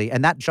 actually,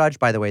 and that judge,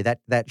 by the way,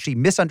 that she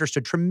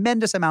misunderstood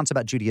tremendous amounts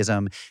about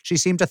Judaism. She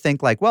seemed to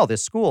think like, well,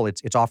 this school,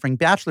 it's offering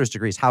bachelor's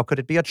degrees. How could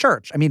it be a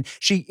church? I mean,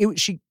 she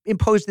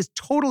imposed this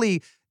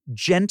totally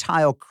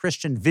Gentile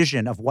Christian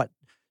vision of what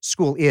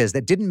school is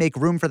that didn't make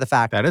room for the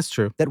fact that is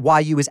true, that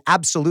YU is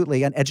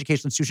absolutely an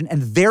educational institution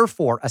and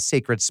therefore a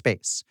sacred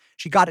space.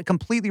 She got it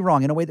completely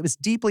wrong in a way that was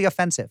deeply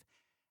offensive.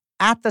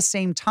 At the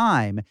same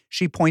time,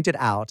 she pointed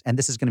out, and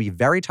this is going to be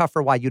very tough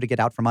for YU to get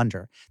out from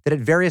under, that at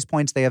various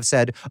points they have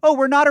said, oh,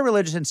 we're not a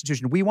religious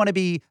institution. We want to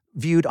be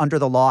viewed under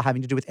the law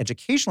having to do with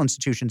educational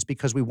institutions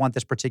because we want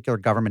this particular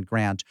government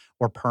grant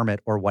or permit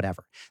or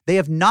whatever. They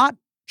have not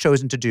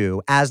chosen to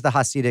do, as the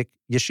Hasidic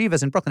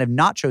yeshivas in Brooklyn have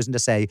not chosen to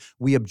say,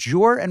 we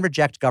abjure and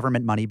reject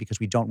government money because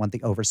we don't want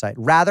the oversight.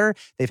 Rather,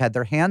 they've had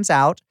their hands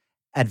out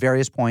at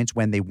various points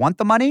when they want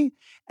the money.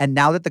 And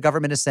now that the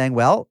government is saying,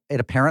 well,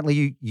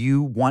 apparently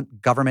you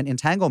want government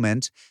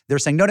entanglement, they're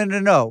saying,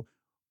 no,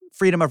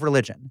 freedom of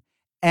religion.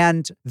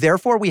 And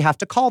therefore, we have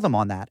to call them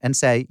on that and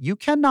say, you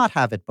cannot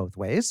have it both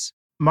ways.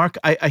 Mark,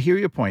 I hear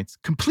your points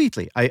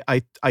completely.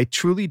 I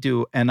truly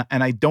do. And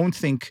I don't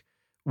think,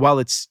 while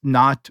it's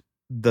not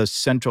the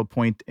central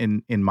point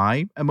in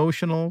my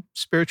emotional,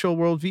 spiritual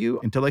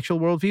worldview, intellectual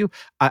worldview,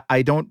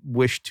 I don't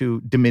wish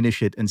to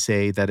diminish it and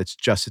say that it's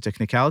just a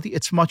technicality.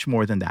 It's much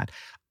more than that.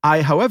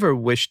 I, however,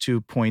 wish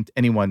to point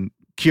anyone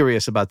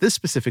curious about this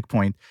specific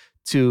point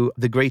to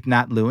the great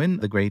Nat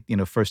Lewin, the great,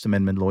 First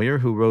Amendment lawyer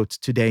who wrote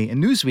today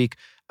in Newsweek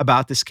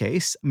about this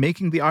case,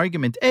 making the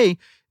argument,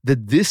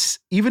 that this,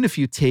 even if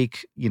you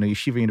take,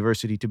 Yeshiva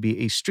University to be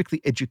a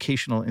strictly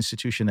educational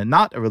institution and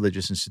not a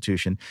religious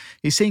institution,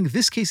 he's saying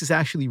this case is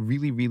actually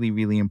really, really,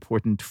 really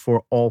important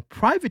for all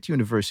private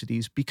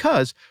universities,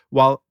 because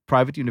while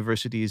private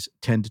universities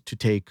tend to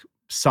take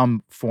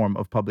some form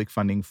of public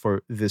funding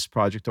for this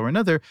project or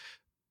another,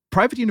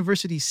 private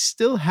universities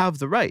still have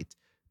the right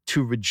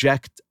to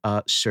reject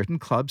certain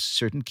clubs,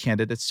 certain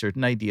candidates,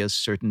 certain ideas,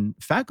 certain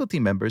faculty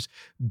members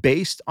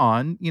based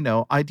on,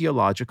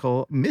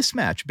 ideological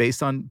mismatch,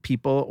 based on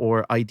people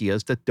or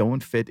ideas that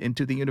don't fit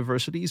into the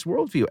university's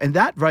worldview. And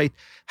that right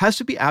has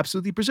to be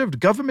absolutely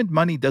preserved. Government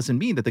money doesn't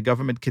mean that the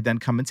government could then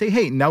come and say,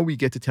 hey, now we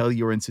get to tell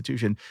your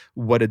institution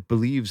what it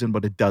believes and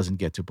what it doesn't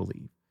get to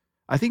believe.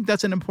 I think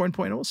that's an important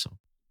point also.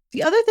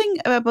 The other thing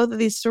about both of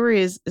these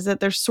stories is that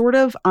they're sort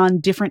of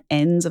on different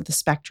ends of the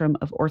spectrum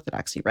of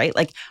orthodoxy, right?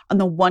 Like on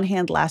the one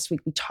hand, last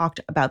week we talked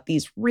about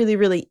these really,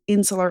 really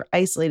insular,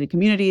 isolated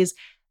communities.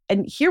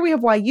 And here we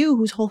have YU,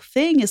 whose whole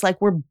thing is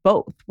like, we're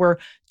both. We're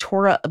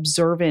Torah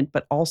observant,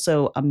 but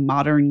also a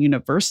modern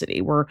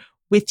university. We're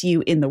with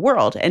you in the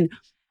world. And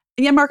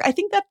yeah, Mark, I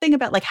think that thing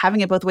about like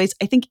having it both ways,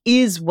 I think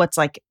is what's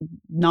like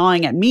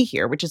gnawing at me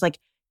here, which is like,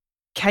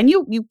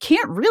 you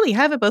can't really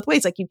have it both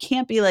ways. Like you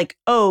can't be like,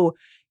 oh,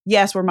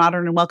 yes, we're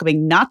modern and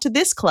welcoming, not to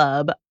this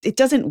club. It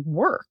doesn't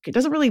work. It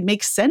doesn't really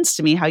make sense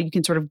to me how you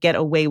can sort of get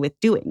away with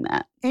doing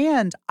that.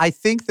 And I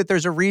think that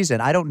there's a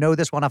reason. I don't know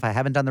this one off. I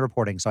haven't done the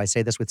reporting, so I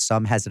say this with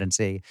some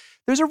hesitancy.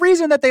 There's a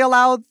reason that they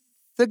allow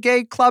the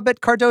gay club at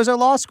Cardozo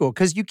Law School,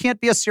 because you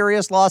can't be a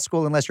serious law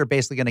school unless you're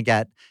basically going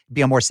to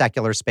be a more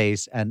secular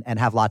space and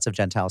have lots of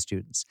Gentile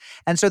students.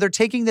 And so they're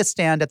taking this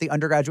stand at the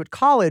undergraduate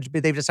college,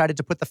 but they've decided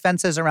to put the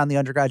fences around the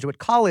undergraduate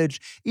college,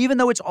 even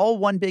though it's all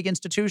one big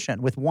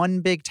institution with one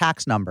big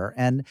tax number.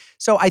 And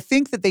so I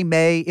think that they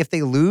may, if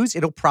they lose,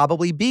 it'll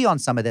probably be on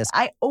some of this.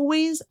 I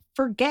always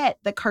forget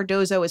that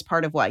Cardozo is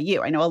part of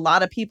YU. I know a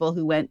lot of people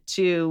who went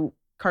to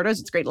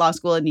Cardozo, it's a great law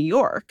school in New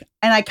York.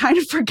 And I kind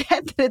of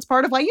forget that it's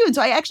part of YU. And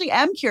so I actually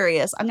am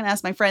curious. I'm going to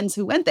ask my friends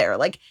who went there.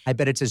 Like, I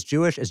bet it's as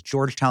Jewish as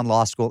Georgetown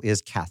Law School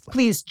is Catholic.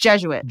 Please,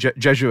 Jesuit.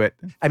 Jesuit.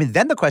 I mean,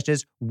 then the question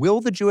is,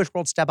 will the Jewish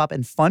world step up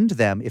and fund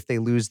them if they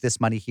lose this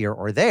money here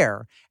or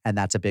there? And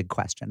that's a big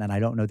question. And I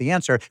don't know the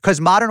answer,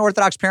 because modern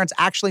Orthodox parents,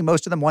 actually,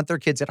 most of them want their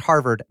kids at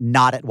Harvard,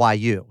 not at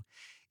YU.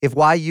 If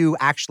YU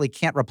actually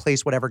can't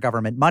replace whatever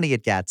government money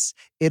it gets,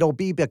 it'll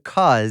be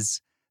because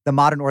the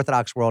modern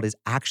Orthodox world is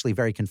actually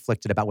very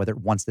conflicted about whether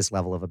it wants this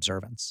level of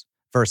observance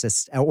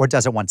versus, or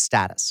does it want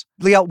status.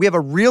 Liel, we have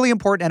a really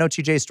important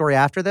NOTJ story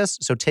after this,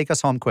 so take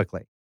us home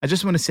quickly. I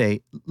just want to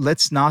say,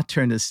 let's not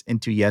turn this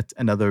into yet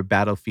another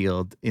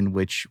battlefield in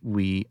which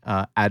we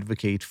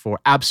advocate for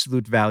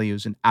absolute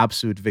values and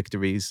absolute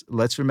victories.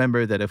 Let's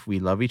remember that if we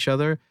love each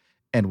other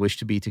and wish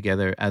to be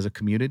together as a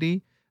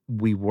community,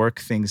 we work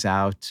things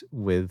out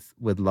with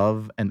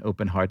love and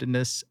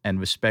open-heartedness and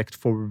respect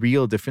for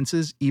real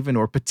differences, even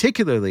or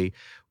particularly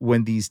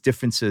when these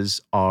differences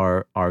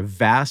are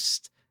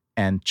vast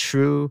and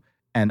true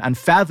and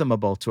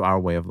unfathomable to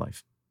our way of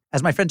life.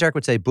 As my friend Derek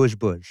would say, bush,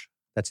 bush.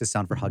 That's his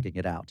sound for hugging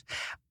it out.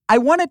 I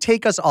want to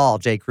take us all,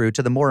 J. Crew,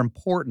 to the more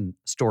important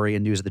story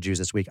in News of the Jews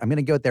this week. I'm going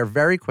to go there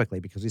very quickly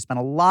because we spent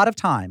a lot of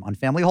time on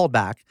family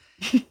holdback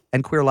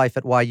and queer life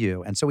at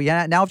YU. And so we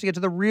now have to get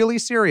to the really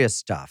serious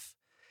stuff.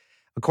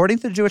 According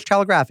to the Jewish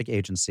Telegraphic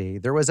Agency,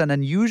 there was an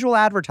unusual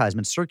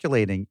advertisement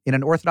circulating in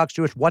an Orthodox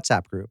Jewish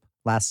WhatsApp group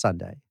last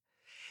Sunday.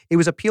 It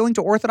was appealing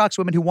to Orthodox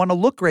women who want to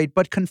look great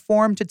but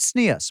conform to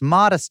tznius,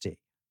 modesty.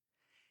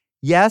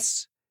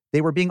 Yes,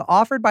 they were being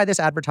offered by this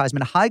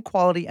advertisement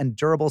high-quality and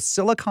durable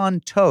silicone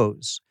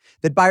toes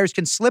that buyers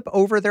can slip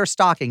over their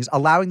stockings,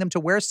 allowing them to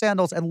wear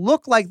sandals and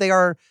look like they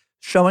are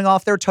showing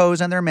off their toes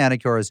and their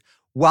manicures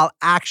while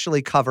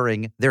actually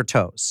covering their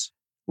toes.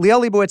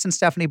 Liel Leibowitz and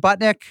Stephanie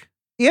Butnick,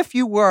 if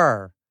you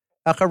were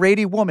a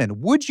Haredi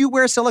woman, would you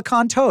wear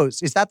silicone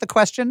toes? Is that the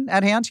question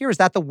at hand here? Is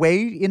that the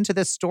way into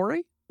this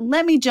story?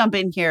 Let me jump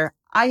in here.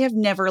 I have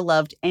never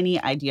loved any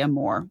idea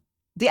more.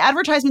 The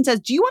advertisement says,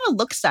 do you want to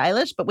look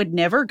stylish but would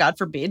never, God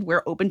forbid,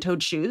 wear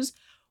open-toed shoes?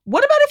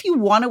 What about if you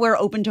want to wear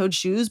open-toed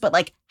shoes but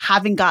like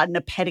haven't gotten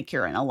a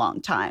pedicure in a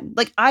long time?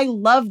 Like, I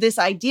love this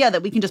idea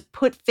that we can just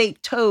put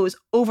fake toes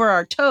over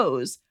our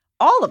toes,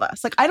 all of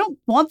us. Like, I don't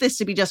want this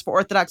to be just for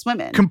Orthodox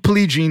women.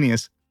 Complete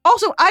genius.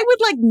 Also, I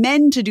would like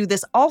men to do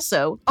this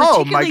also,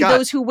 particularly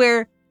those who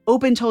wear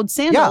open-toed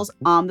sandals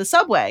on the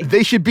subway.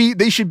 They should be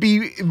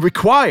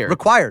required.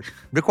 Required.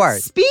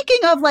 Speaking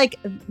of like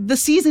the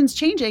seasons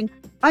changing,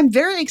 I'm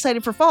very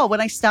excited for fall when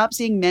I stop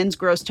seeing men's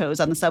gross toes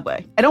on the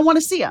subway. I don't want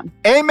to see them.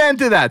 Amen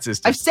to that,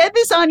 sister. I've said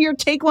this on your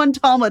Take One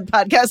Talmud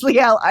podcast,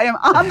 Liel. I am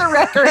on the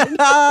record.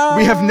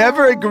 We have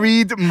never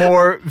agreed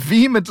more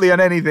vehemently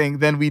on anything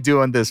than we do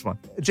on this one.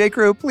 J.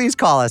 Crew, please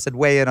call us and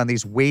weigh in on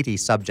these weighty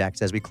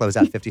subjects as we close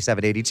out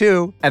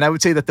 5782. And I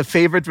would say that the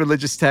favorite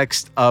religious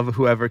text of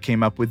whoever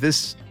came up with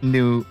this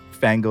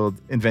newfangled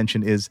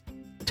invention is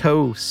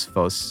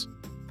Tosfos.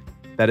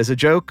 That is a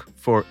joke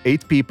for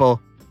 8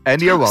 people,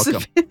 and you're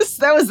welcome.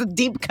 That was a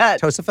deep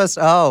cut. Tosafos.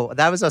 Oh,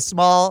 that was a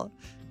small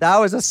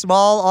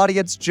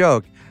audience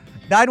joke.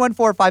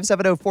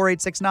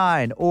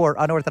 914-570-4869 or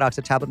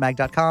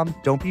unorthodox@tabletmag.com.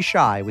 Don't be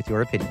shy with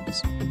your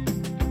opinions.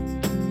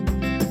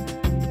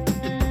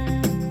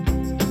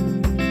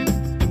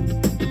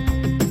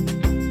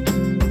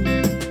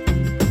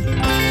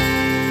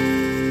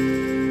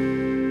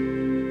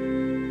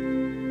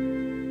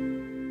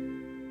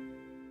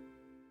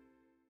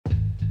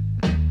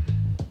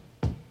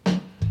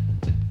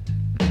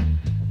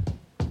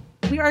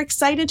 We are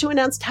excited to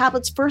announce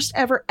Tablet's first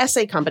ever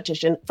essay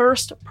competition,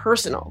 First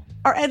Personal.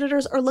 Our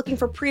editors are looking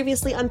for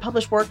previously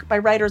unpublished work by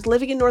writers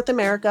living in North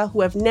America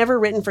who have never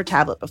written for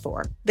Tablet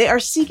before. They are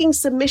seeking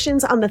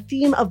submissions on the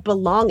theme of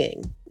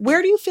belonging.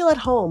 Where do you feel at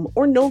home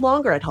or no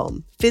longer at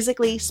home,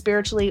 physically,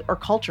 spiritually, or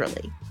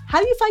culturally? How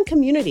do you find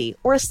community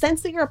or a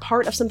sense that you're a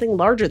part of something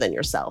larger than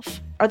yourself?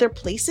 Are there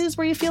places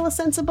where you feel a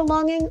sense of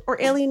belonging or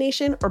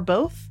alienation or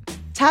both?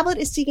 Tablet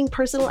is seeking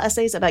personal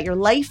essays about your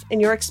life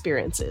and your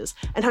experiences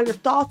and how your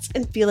thoughts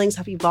and feelings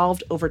have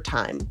evolved over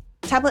time.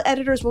 Tablet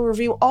editors will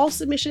review all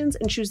submissions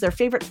and choose their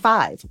favorite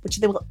 5, which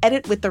they will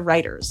edit with the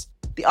writers.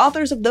 The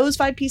authors of those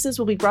 5 pieces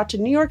will be brought to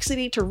New York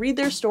City to read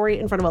their story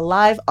in front of a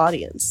live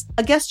audience.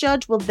 A guest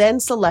judge will then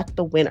select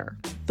the winner.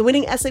 The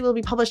winning essay will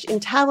be published in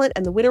Tablet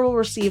and the winner will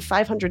receive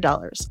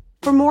 $500.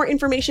 For more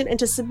information and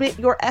to submit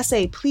your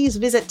essay, please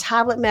visit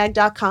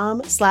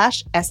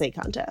tabletmag.com/essay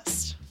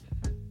contest.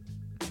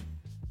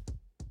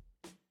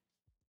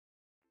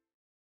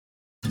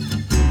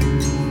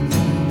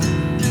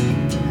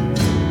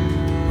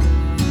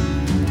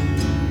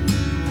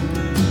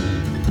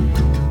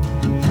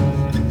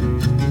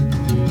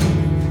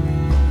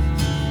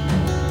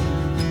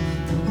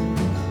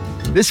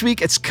 This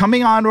week, it's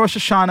coming on Rosh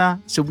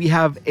Hashanah, so we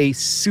have a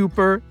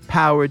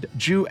super-powered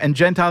Jew and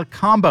Gentile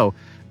combo.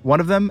 One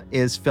of them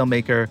is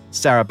filmmaker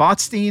Sarah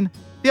Botstein.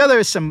 The other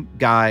is some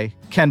guy,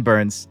 Ken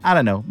Burns. I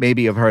don't know,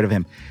 maybe you've heard of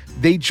him.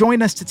 They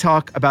join us to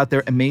talk about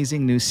their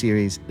amazing new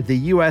series, The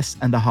U.S.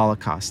 and the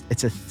Holocaust.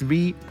 It's a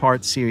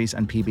 3-part series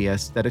on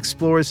PBS that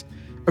explores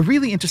a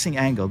really interesting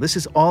angle. This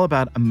is all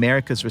about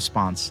America's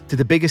response to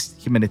the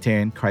biggest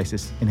humanitarian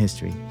crisis in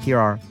history. Here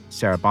are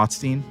Sarah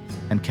Botstein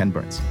and Ken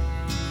Burns.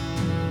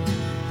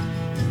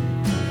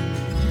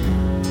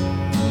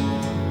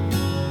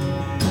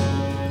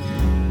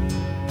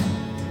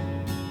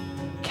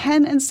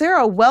 Ken and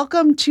Sarah,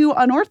 welcome to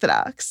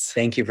Unorthodox.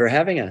 Thank you for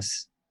having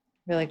us.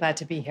 Really glad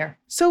to be here.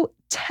 So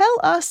tell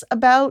us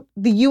about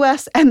The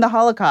U.S. and the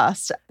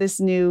Holocaust, this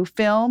new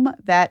film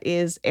that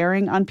is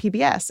airing on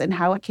PBS and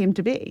how it came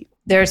to be.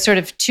 There are sort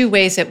of 2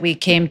 ways that we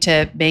came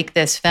to make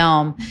this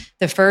film.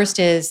 The first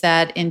is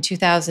that in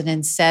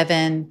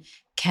 2007,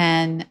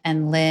 Ken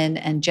and Lynn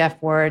and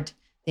Jeff Ward,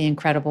 the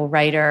incredible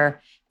writer,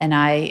 and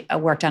I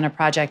worked on a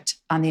project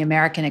on the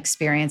American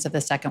experience of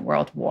the Second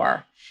World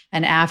War.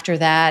 And after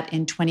that,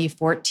 in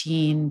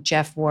 2014,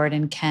 Jeff Ward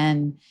and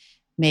Ken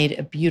made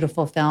a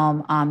beautiful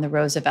film on the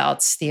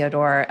Roosevelts,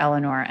 Theodore,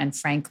 Eleanor, and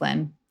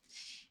Franklin.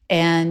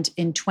 And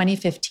in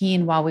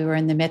 2015, while we were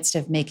in the midst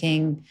of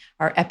making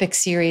our epic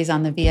series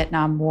on the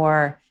Vietnam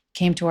War,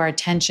 came to our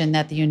attention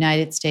that the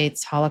United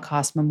States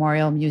Holocaust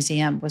Memorial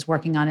Museum was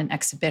working on an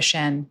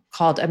exhibition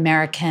called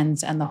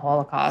Americans and the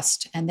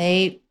Holocaust. And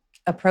they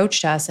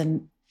approached us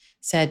and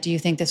said, do you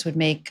think this would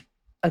make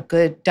a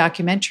good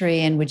documentary,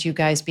 and would you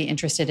guys be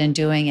interested in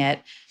doing it?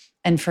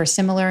 And for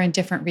similar and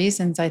different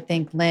reasons, I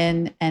think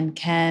Lynn and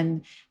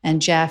Ken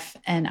and Jeff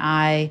and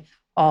I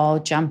all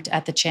jumped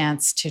at the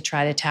chance to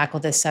try to tackle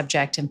this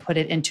subject and put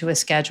it into a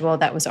schedule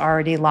that was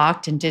already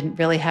locked and didn't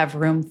really have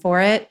room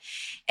for it,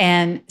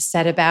 and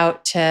set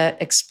about to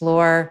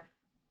explore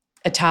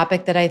a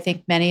topic that I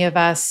think many of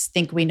us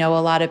think we know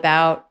a lot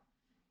about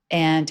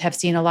and have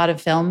seen a lot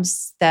of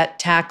films that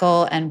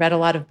tackle and read a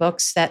lot of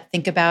books that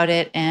think about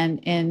it.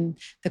 And in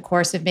the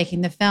course of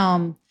making the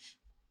film,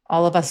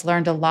 all of us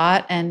learned a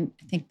lot. And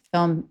I think the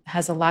film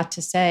has a lot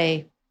to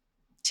say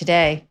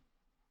today.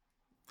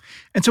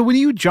 And so when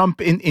you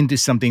jump into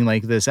something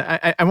like this,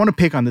 I want to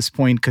pick on this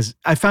point because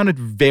I found it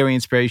very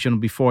inspirational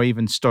before I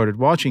even started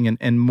watching,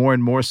 and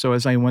more so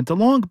as I went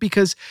along,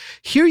 because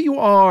here you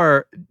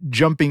are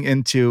jumping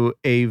into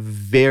a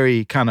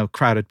very kind of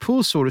crowded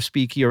pool, so to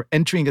speak. You're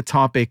entering a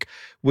topic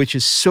which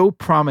is so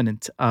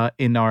prominent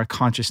in our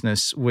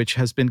consciousness, which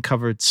has been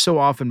covered so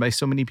often by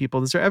so many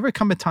people. Does there ever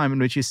come a time in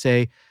which you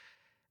say,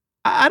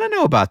 I don't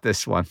know about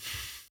this one?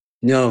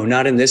 No,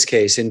 not in this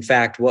case. In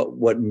fact,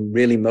 what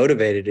really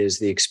motivated is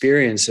the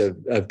experience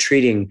of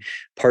treating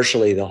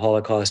partially the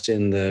Holocaust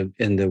in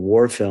the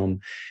war film,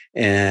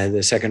 and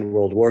the Second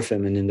World War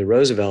film and in the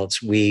Roosevelts,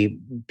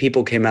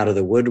 people came out of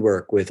the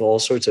woodwork with all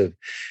sorts of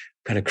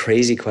kind of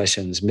crazy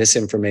questions,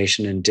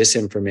 misinformation and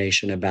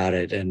disinformation about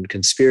it, and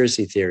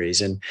conspiracy theories.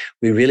 And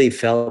we really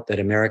felt that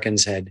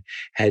Americans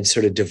had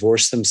sort of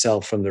divorced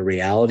themselves from the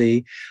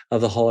reality of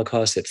the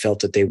Holocaust. It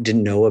felt that they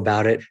didn't know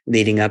about it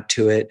leading up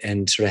to it,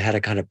 and sort of had a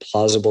kind of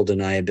plausible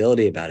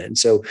deniability about it. And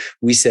so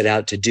we set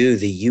out to do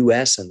the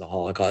U.S. and the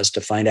Holocaust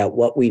to find out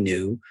what we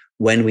knew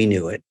when we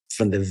knew it.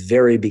 From the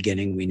very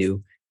beginning, we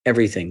knew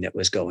everything that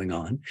was going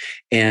on,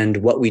 and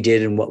what we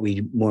did, and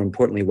more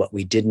importantly, what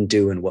we didn't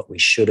do and what we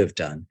should have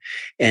done.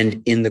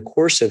 And in the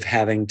course of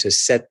having to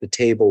set the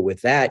table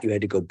with that, you had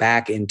to go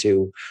back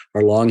into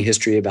our long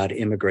history about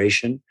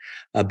immigration,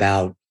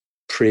 about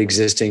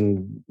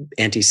pre-existing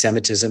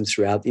anti-Semitism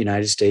throughout the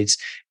United States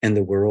and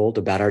the world,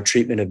 about our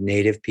treatment of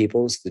native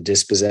peoples, the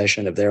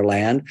dispossession of their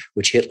land,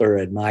 which Hitler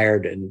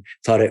admired and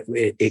thought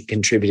it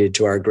contributed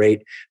to our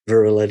great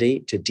virility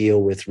to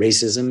deal with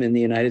racism in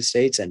the United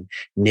States, and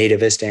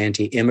nativist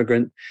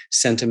anti-immigrant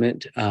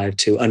sentiment,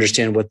 to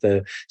understand what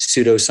the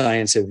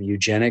pseudoscience of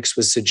eugenics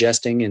was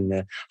suggesting in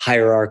the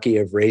hierarchy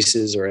of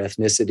races or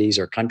ethnicities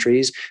or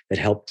countries that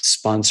helped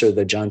sponsor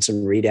the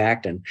Johnson-Reed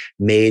Act and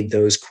made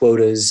those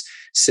quotas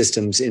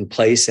systems in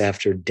place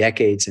after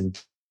decades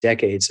and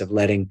decades of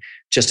letting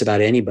just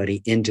about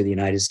anybody into the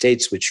United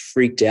States, which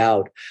freaked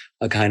out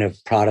a kind of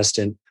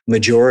Protestant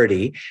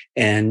majority,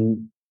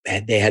 and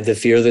they had the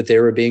fear that they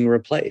were being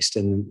replaced.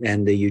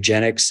 And the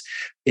eugenics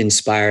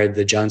inspired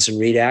the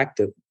Johnson-Reed Act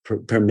that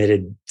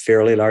permitted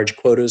fairly large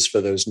quotas for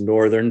those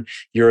Northern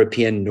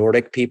European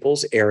Nordic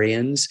peoples,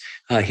 Aryans,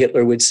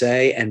 Hitler would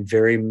say, and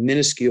very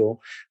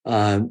minuscule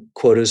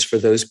quotas for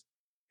those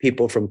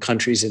people from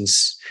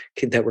countries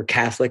that were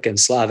Catholic and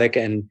Slavic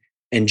and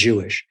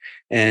Jewish.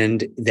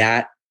 And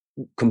that,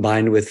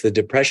 combined with the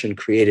Depression,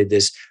 created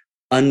this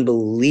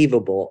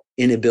unbelievable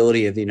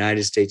inability of the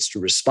United States to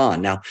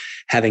respond. Now,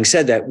 having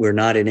said that, we're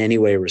not in any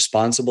way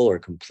responsible or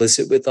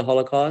complicit with the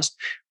Holocaust.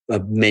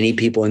 Many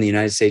people in the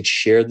United States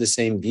shared the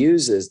same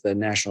views as the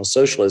National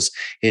Socialists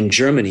in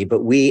Germany,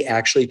 but we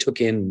actually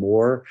took in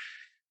more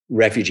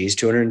refugees,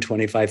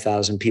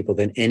 225,000 people,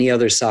 than any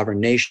other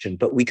sovereign nation,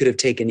 but we could have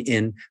taken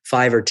in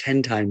 5 or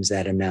 10 times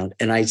that amount.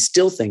 And I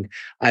still think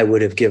I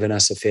would have given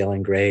us a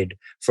failing grade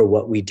for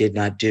what we did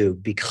not do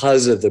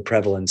because of the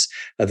prevalence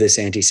of this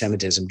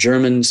anti-Semitism.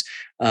 Germans,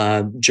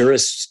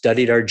 jurists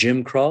studied our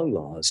Jim Crow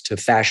laws to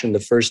fashion the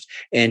first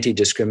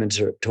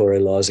anti-discriminatory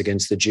laws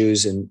against the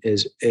Jews in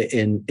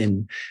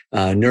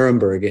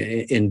Nuremberg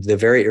in the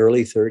very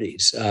early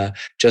 30s,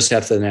 just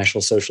after the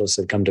National Socialists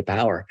had come to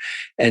power.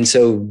 And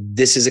so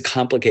this is a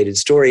complicated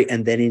story.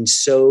 And then in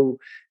so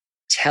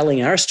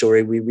telling our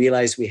story, we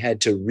realized we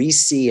had to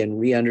re-see and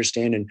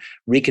re-understand and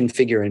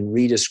reconfigure and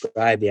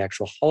re-describe the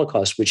actual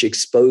Holocaust, which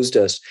exposed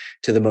us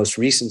to the most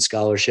recent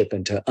scholarship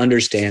and to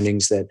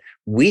understandings that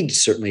we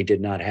certainly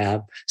did not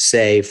have.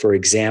 Say, for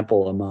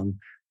example, among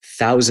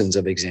thousands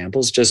of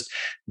examples, just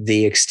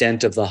the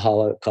extent of the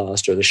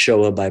Holocaust or the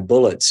Shoah by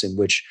bullets, in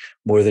which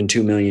more than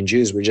 2 million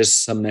Jews were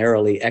just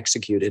summarily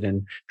executed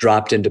and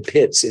dropped into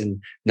pits in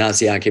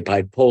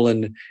Nazi-occupied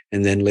Poland,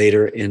 and then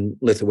later in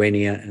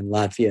Lithuania and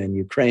Latvia and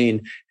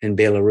Ukraine and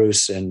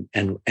Belarus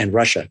and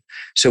Russia.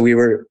 So we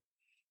were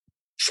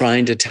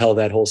trying to tell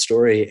that whole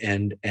story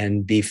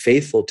and be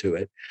faithful to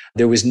it.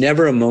 There was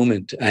never a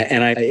moment,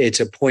 and it's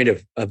a point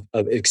of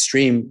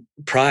extreme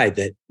pride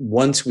that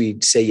once we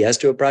say yes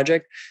to a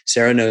project,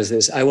 Sarah knows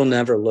this, I will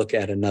never look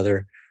at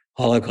another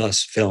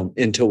Holocaust film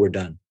until we're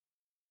done.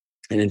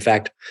 And in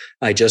fact,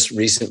 I just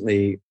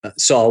recently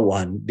saw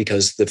one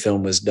because the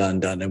film was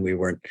done, and we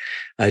weren't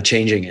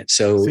changing it.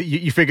 So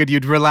you figured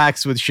you'd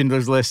relax with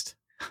Schindler's List?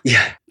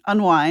 Yeah.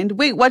 Unwind.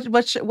 Wait, what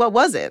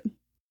was it?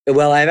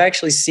 Well, I've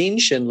actually seen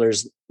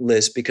Schindler's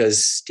List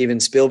because Steven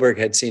Spielberg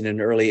had seen an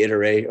early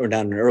iteration, or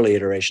not an early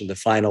iteration, the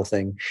final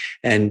thing,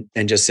 and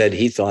just said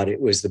he thought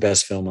it was the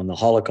best film on the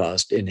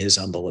Holocaust, in his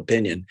humble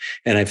opinion.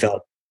 And I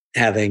felt,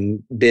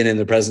 having been in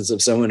the presence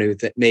of someone who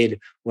made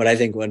what I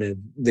think one of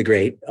the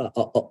great,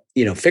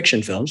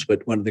 fiction films,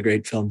 but one of the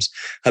great films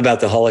about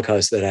the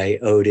Holocaust, that I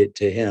owed it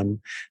to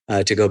him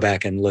to go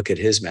back and look at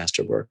his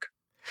masterwork.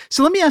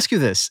 So let me ask you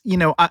this.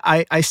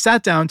 I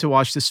sat down to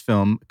watch this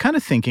film kind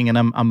of thinking, and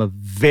I'm a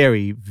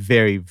very,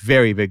 very,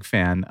 very big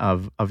fan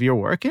of your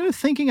work, and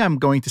thinking I'm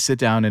going to sit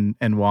down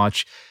and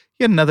watch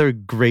yet another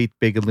great,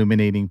 big,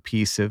 illuminating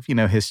piece of,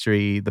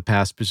 history, the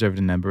past preserved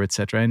in number, et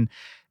cetera.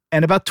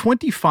 And about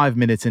 25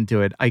 minutes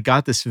into it, I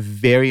got this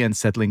very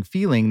unsettling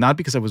feeling, not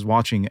because I was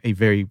watching a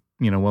very,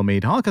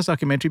 well-made Holocaust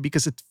documentary,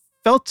 because it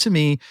felt to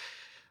me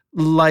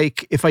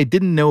like if I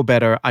didn't know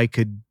better, I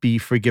could be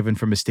forgiven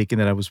for mistaking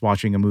that I was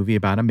watching a movie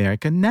about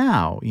America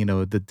now.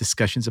 The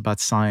discussions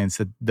about science,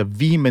 the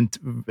vehement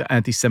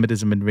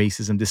anti-Semitism and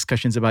racism,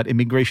 discussions about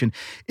immigration.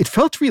 It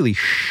felt really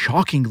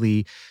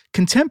shockingly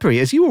contemporary.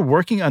 As you were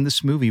working on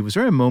this movie, was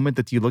there a moment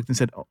that you looked and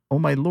said, oh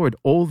my Lord,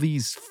 all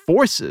these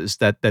forces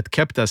that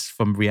kept us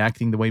from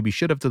reacting the way we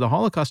should have to the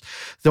Holocaust,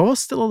 they're all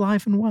still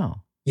alive and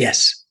well?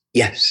 Yes.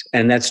 Yes.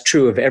 And that's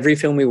true of every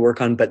film we work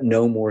on, but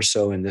no more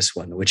so in this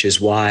one, which is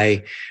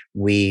why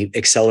we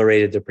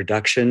accelerated the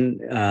production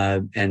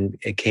and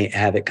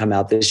have it come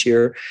out this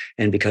year.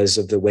 And because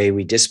of the way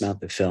we dismount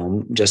the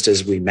film, just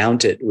as we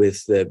mount it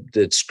with the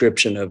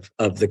description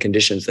of the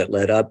conditions that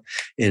led up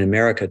in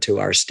America to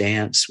our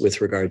stance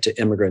with regard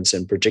to immigrants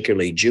and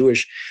particularly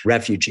Jewish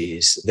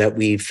refugees, that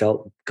we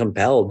felt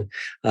compelled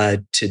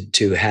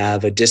to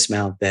have a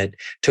dismount that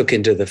took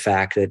into the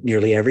fact that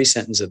nearly every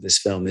sentence of this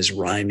film is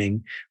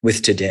rhyming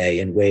with today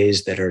in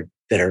ways that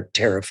are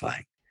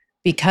terrifying.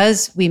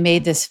 Because we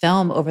made this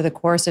film over the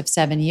course of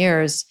 7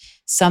 years,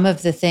 some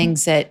of the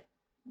things that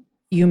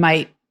you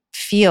might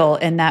feel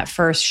in that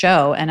first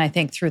show, and I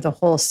think through the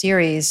whole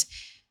series,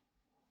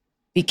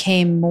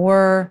 became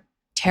more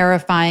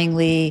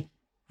terrifyingly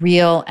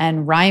real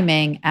and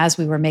rhyming as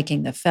we were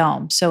making the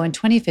film. So in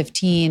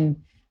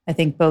 2015, I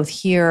think both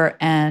here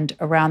and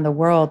around the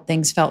world,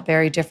 things felt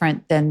very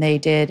different than they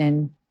did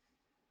in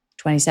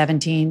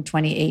 2017,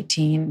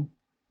 2018,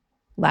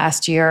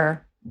 last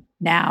year.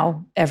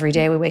 Now, every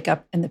day we wake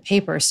up in the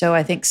paper. So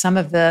I think some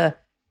of the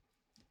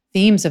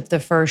themes of the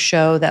first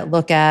show that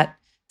look at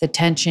the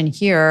tension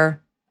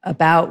here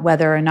about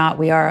whether or not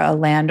we are a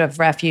land of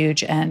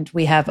refuge and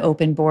we have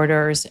open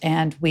borders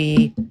and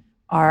we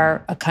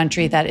are a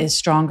country that is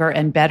stronger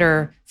and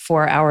better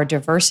for our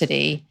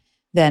diversity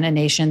than a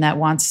nation that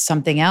wants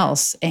something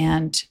else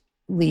and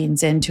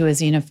leans into a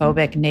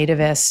xenophobic,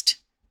 nativist,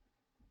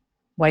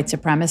 white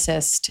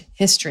supremacist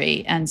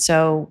history. And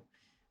so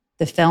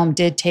the film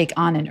did take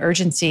on an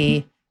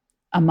urgency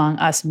among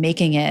us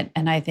making it,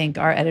 and I think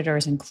our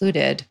editors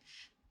included,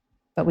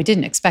 but we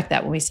didn't expect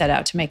that when we set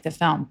out to make the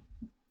film.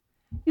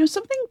 You know,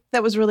 something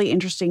that was really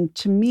interesting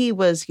to me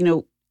was, you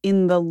know,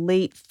 in the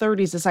late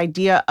 30s, this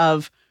idea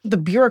of the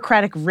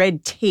bureaucratic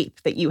red tape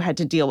that you had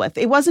to deal with.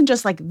 It wasn't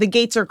just like the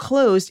gates are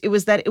closed. It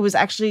was that it was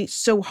actually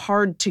so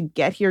hard to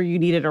get here. You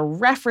needed a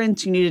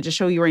reference. You needed to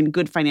show you were in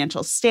good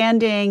financial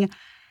standing.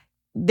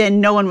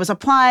 Then no one was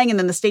applying. And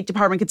then the State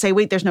Department could say,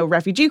 wait, there's no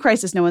refugee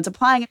crisis. No one's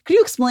applying. Could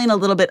you explain a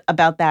little bit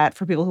about that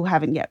for people who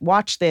haven't yet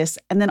watched this?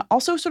 And then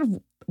also sort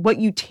of what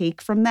you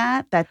take from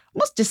that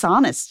almost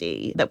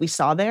dishonesty that we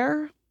saw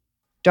there?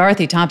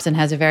 Dorothy Thompson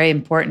has a very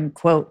important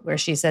quote where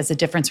she says the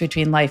difference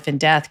between life and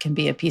death can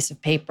be a piece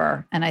of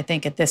paper. And I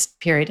think at this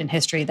period in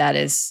history, that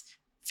is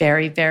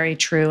very, very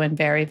true and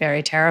very,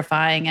 very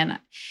terrifying. And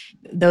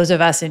those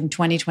of us in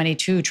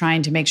 2022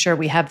 trying to make sure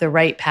we have the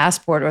right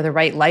passport or the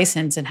right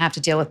license and have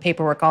to deal with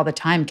paperwork all the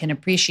time can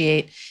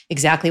appreciate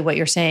exactly what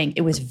you're saying.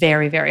 It was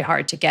very, very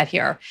hard to get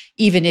here.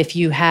 Even if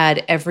you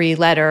had every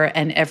letter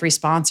and every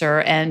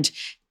sponsor and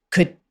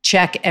could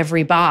check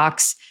every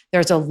box,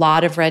 there's a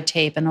lot of red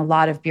tape and a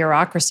lot of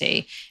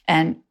bureaucracy.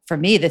 And for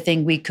me, the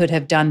thing we could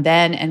have done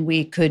then and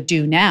we could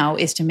do now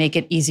is to make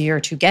it easier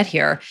to get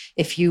here.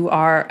 If you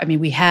are,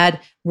 we had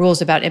rules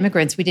about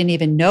immigrants. We didn't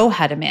even know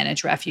how to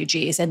manage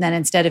refugees. And then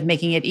instead of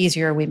making it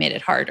easier, we made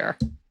it harder.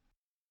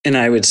 And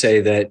I would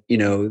say that,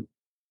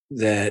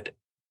 that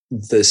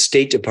the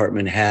State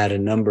Department had a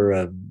number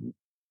of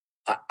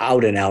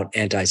out and out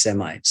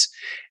anti-Semites,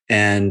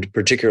 and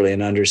particularly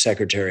an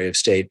Undersecretary of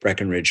State,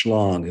 Breckinridge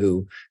Long,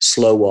 who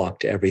slow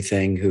walked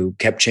everything, who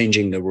kept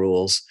changing the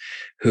rules,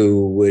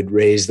 who would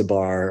raise the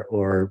bar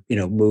or,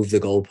 move the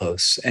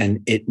goalposts.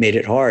 And it made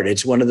it hard.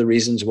 It's one of the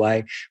reasons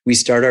why we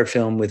start our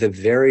film with a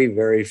very,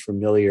 very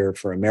familiar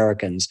for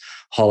Americans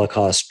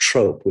Holocaust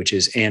trope, which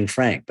is Anne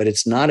Frank. But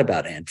it's not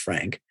about Anne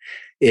Frank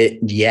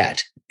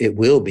yet. It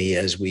will be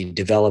as we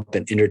develop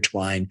and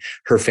intertwine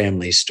her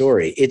family's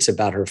story. It's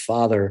about her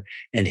father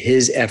and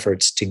his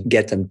efforts to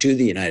get them to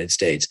the United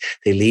States.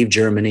 They leave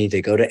Germany,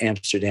 they go to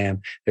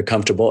Amsterdam, they're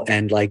comfortable.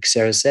 And like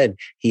Sarah said,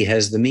 he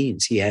has the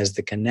means, he has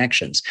the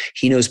connections.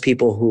 He knows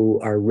people who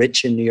are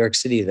rich in New York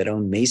City that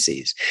own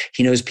Macy's.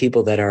 He knows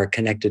people that are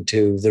connected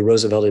to the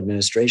Roosevelt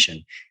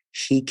administration.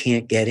 He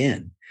can't get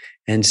in.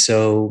 And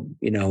so,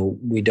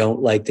 we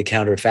don't like the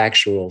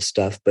counterfactual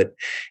stuff, but,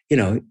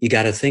 you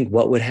got to think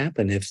what would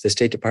happen if the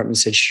State Department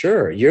said,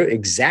 sure, you're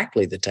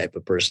exactly the type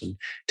of person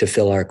to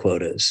fill our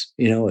quotas,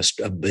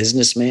 a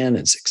businessman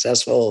and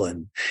successful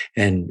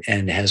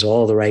and has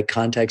all the right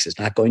contacts. It's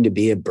not going to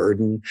be a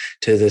burden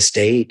to the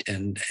state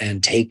and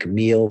take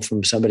meal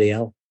from somebody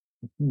else.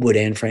 Would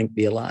Anne Frank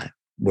be alive?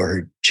 Where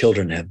her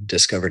children have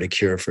discovered a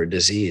cure for a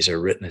disease or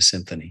written a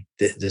symphony.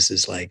 This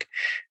is like,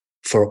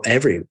 for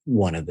every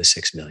one of the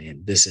 6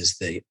 million, this is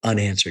the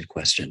unanswered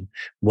question.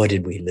 What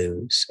did we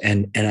lose?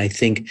 And I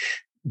think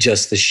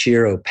just the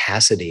sheer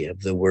opacity of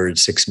the word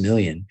 6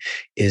 million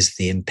is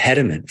the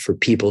impediment for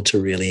people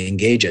to really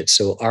engage it.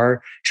 So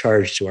our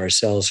charge to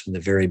ourselves from the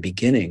very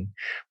beginning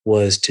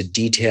was to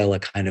detail a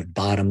kind of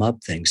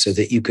bottom-up thing so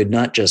that you could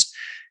not just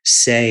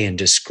say and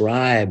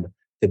describe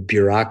the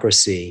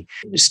bureaucracy,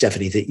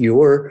 Stephanie, that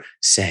you're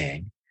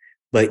saying,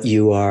 but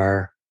you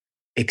are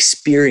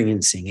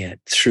experiencing it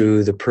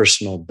through the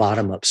personal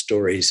bottom-up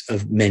stories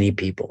of many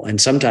people. And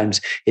sometimes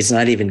it's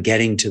not even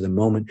getting to the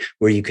moment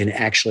where you can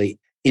actually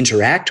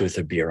interact with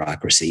the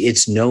bureaucracy.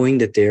 It's knowing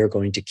that they're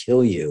going to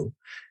kill you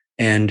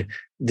And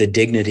the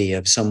dignity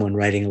of someone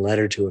writing a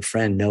letter to a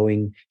friend,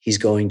 knowing he's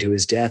going to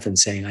his death and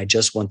saying, I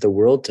just want the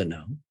world to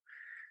know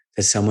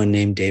that someone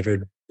named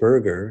David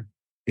Berger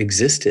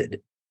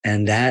existed.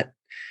 And that,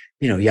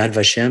 Yad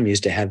Vashem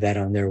used to have that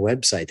on their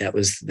website.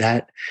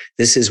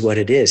 This is what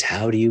it is.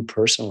 How do you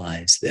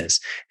personalize this?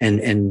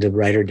 And the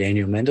writer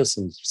Daniel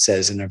Mendelsohn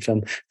says in our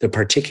film, the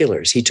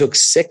particulars. He took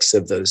 6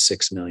 of those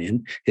 6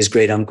 million, his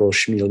great uncle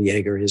Shmuel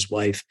Yeager, his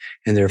wife,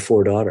 and their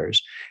 4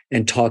 daughters,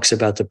 and talks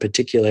about the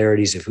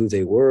particularities of who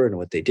they were and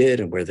what they did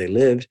and where they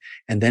lived,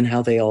 and then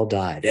how they all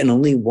died. And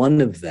only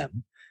one of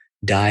them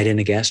died in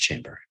a gas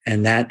chamber.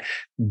 And that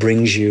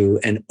brings you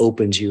and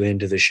opens you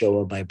into the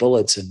Shoah by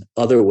bullets and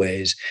other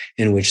ways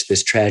in which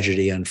this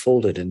tragedy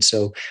unfolded. And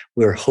so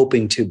we're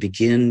hoping to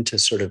begin to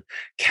sort of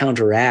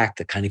counteract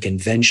the kind of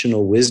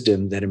conventional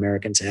wisdom that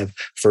Americans have.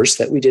 First,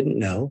 that we didn't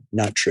know,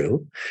 not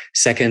true.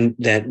 Second,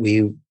 that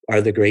we are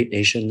the great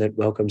nation that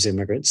welcomes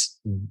immigrants.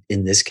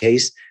 In this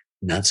case,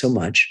 not so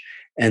much.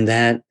 And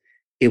that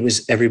it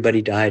was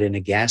everybody died in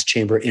a gas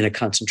chamber in a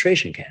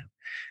concentration camp.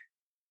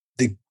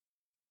 The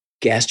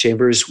gas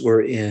chambers were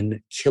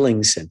in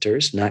killing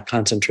centers, not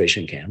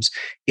concentration camps,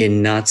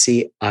 in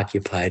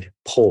Nazi-occupied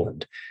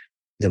Poland,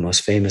 the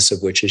most famous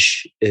of which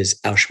is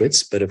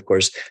Auschwitz. But of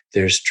course,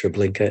 there's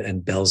Treblinka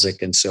and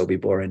Belzec and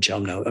Sobibor and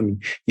Chelmno. I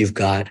mean, you've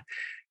got,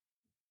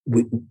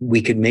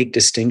 we could make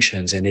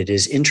distinctions. And it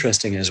is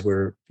interesting as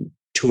we're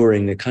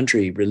touring the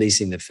country,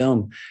 releasing the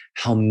film,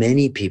 how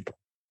many people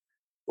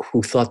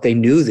who thought they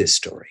knew this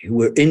story, who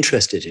were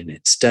interested in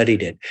it,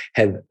 studied it,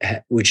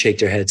 would shake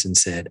their heads and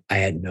said, I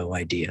had no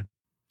idea.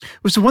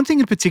 Was there one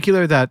thing in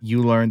particular that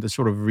you learned that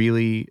sort of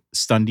really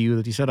stunned you,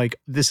 that you said, like,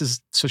 this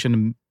is such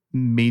a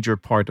major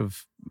part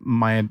of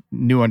my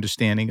new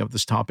understanding of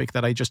this topic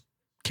that I just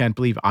can't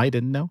believe I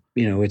didn't know?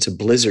 It's a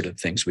blizzard of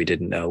things we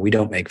didn't know. We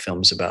don't make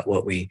films about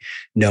what we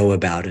know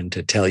about and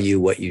to tell you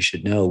what you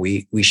should know.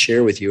 We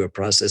share with you a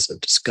process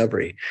of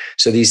discovery.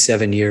 So these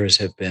 7 years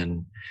have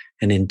been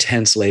an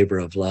intense labor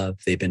of love.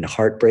 They've been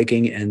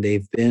heartbreaking, and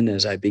they've been,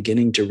 as I'm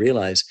beginning to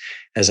realize,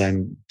 as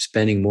I'm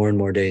spending more and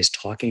more days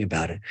talking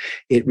about it,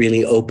 it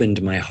really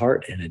opened my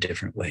heart in a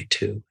different way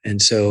too.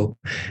 And so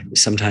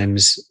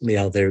sometimes,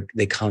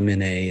 they come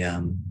in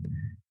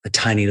a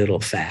tiny little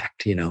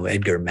fact.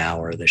 Edgar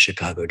Maurer, the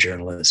Chicago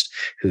journalist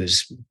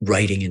who's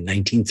writing in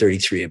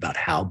 1933 about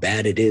how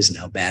bad it is and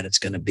how bad it's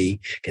going to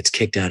be, gets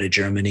kicked out of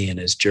Germany, and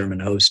his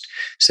German host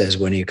says,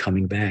 when are you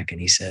coming back?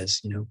 And he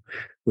says,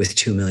 with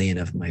 2 million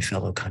of my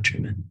fellow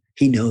countrymen.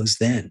 He knows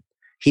then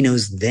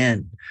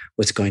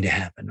what's going to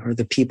happen. Or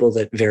the people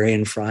that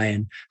Varian Fry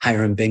and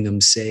Hiram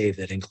Bingham save,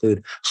 that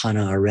include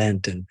Hannah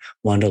Arendt and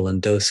Wanda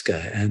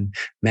Landowska and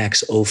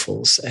Max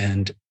Ophüls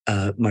and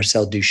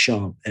Marcel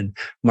Duchamp and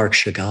Marc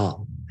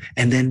Chagall.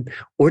 And then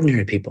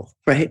ordinary people,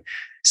 right?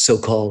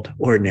 So-called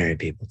ordinary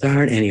people. There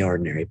aren't any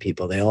ordinary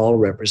people. They all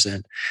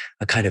represent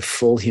a kind of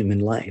full human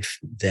life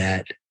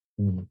that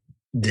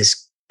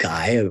this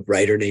guy, a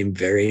writer named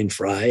Varian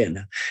Fry,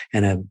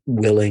 and a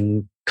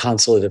willing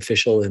consulate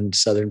official in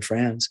southern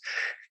France,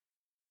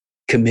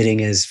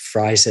 committing, as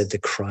Fry said, the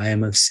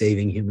crime of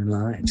saving human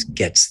lives,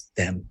 gets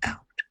them out.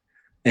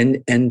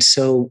 And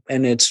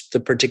it's the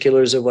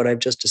particulars of what I've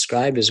just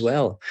described as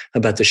well,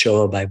 about the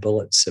Shoah by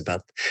bullets,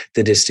 about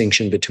the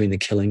distinction between the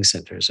killing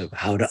centers, of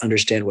how to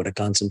understand what a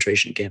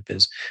concentration camp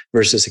is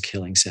versus a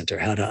killing center,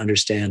 how to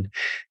understand,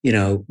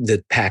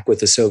 the pact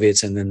with the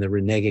Soviets and then the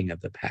reneging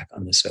of the pact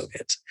on the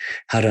Soviets,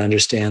 how to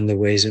understand the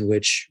ways in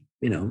which,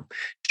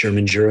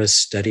 German jurists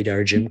studied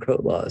our Jim Crow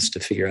laws to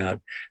figure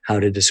out how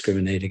to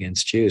discriminate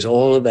against Jews.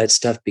 All of that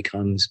stuff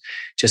becomes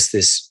just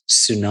this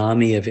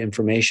tsunami of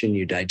information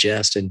you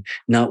digest, and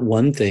not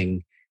one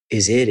thing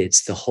is it.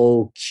 It's the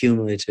whole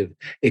cumulative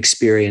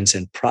experience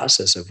and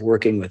process of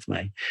working with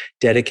my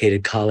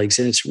dedicated colleagues.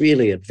 And it's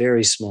really a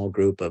very small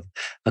group of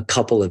a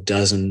couple of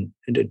dozen,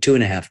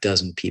 2.5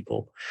 dozen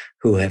people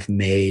who have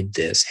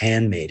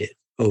handmade it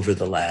over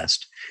the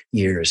last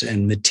years,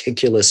 and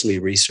meticulously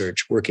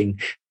researched, working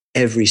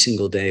every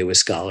single day with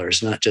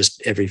scholars, not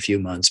just every few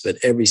months, but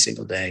every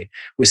single day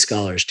with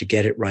scholars to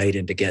get it right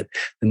and to get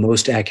the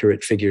most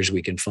accurate figures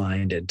we can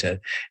find and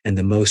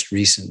the most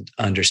recent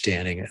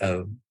understanding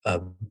of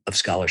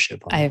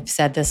scholarship. I've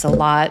said this a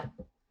lot,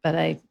 but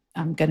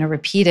I'm going to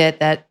repeat it,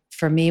 that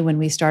for me, when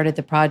we started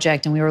the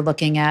project and we were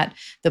looking at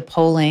the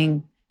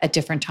polling at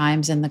different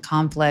times in the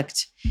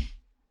conflict,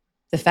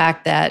 the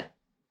fact that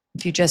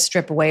if you just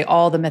strip away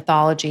all the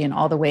mythology and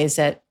all the ways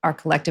that our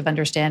collective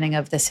understanding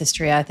of this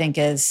history, I think,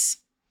 is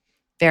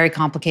very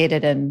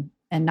complicated and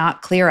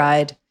not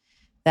clear-eyed,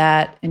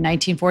 that in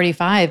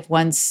 1945,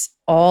 once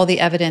all the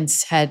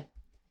evidence had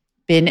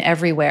been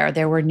everywhere,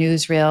 there were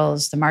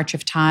newsreels, the March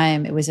of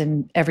Time, it was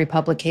in every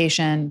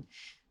publication,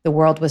 the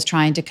world was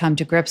trying to come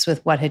to grips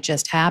with what had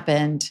just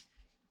happened,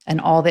 and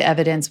all the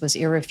evidence was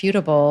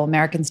irrefutable,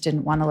 Americans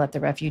didn't want to let the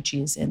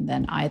refugees in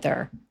then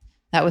either.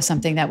 That was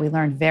something that we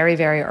learned very,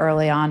 very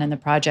early on in the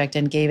project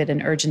and gave it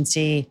an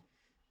urgency,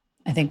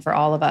 I think, for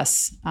all of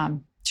us to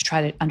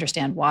try to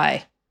understand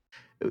why.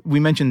 we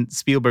mentioned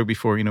Spielberg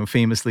before,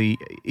 famously,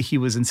 he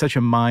was in such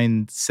a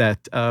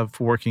mindset of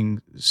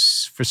working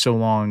for so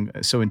long,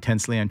 so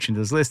intensely on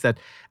Schindler's List that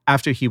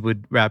after he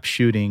would wrap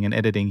shooting and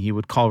editing, he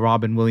would call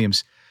Robin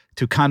Williams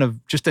to kind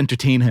of just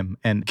entertain him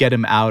and get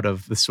him out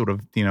of the sort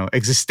of,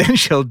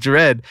 existential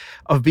dread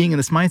of being in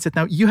this mindset.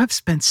 Now, you have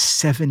spent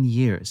 7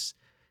 years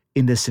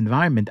in this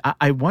environment.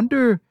 I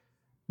wonder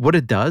what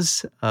it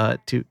does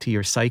to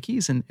your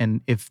psyches,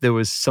 and if there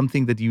was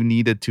something that you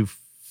needed to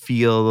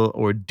feel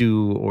or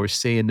do or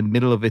say in the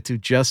middle of it to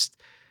just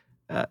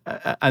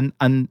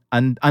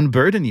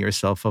unburden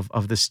yourself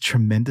of this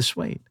tremendous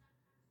weight.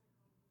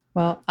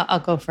 Well, I'll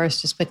go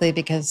first just quickly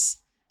because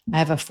I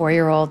have a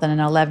 4-year-old and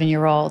an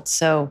 11-year-old.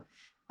 So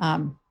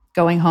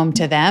going home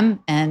to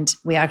them, and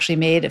we actually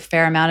made a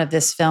fair amount of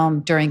this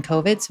film during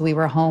COVID. So we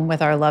were home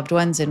with our loved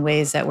ones in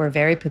ways that were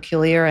very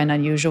peculiar and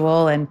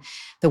unusual. And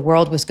the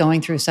world was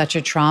going through such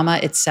a trauma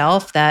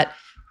itself that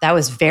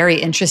was very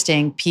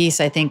interesting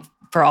piece, I think,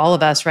 for all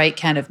of us, right?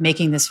 Kind of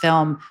making this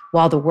film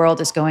while the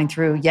world is going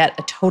through yet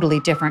a totally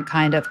different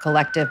kind of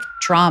collective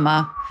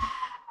trauma.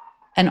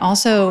 And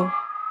also,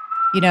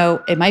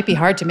 it might be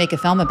hard to make a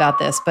film about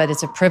this, but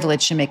it's a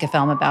privilege to make a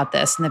film about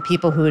this. And the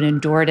people who had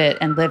endured it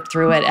and lived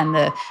through it and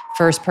the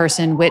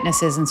first-person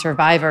witnesses and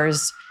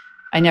survivors,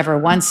 I never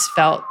once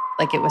felt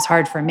like it was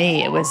hard for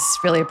me. It was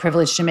really a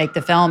privilege to make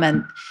the film,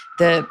 and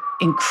the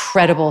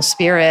incredible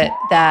spirit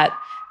that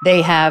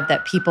they have,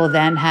 that people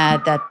then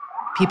had, that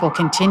people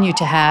continue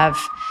to have,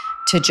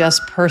 to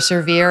just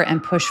persevere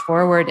and push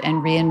forward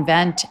and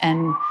reinvent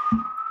and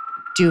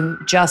do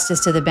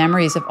justice to the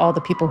memories of all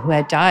the people who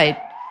had died.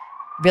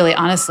 Really,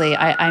 honestly,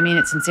 I mean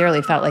it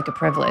sincerely, felt like a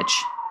privilege.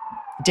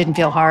 It didn't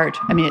feel hard.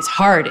 I mean, it's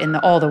hard in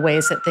all the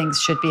ways that things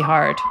should be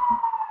hard.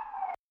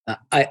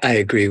 I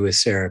agree with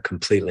Sarah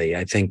completely.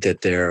 I think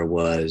that there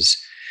was,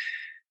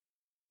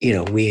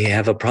 we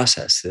have a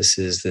process. This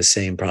is the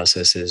same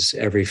process as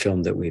every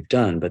film that we've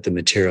done, but the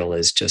material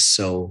is just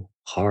so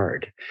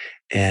hard.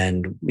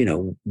 And,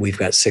 we've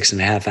got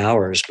 6.5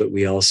 hours, but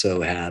we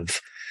also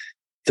have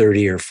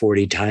 30 or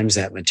 40 times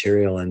that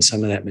material. And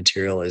some of that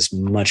material is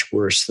much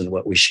worse than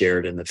what we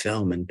shared in the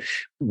film. And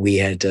we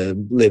had to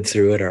live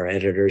through it. Our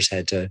editors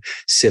had to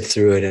sift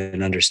through it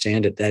and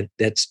understand it.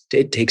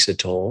 It takes a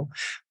toll.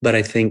 But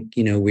I think,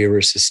 we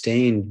were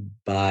sustained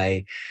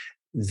by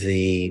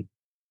the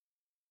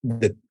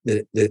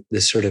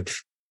sort of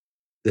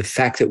the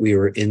fact that we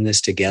were in this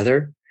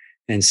together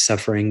and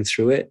suffering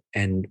through it.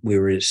 And we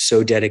were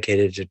so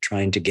dedicated to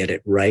trying to get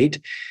it right.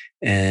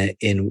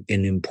 In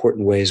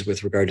important ways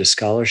with regard to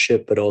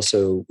scholarship, but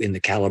also in the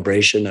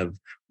calibration of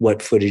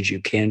what footage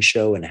you can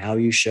show and how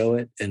you show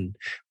it and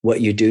what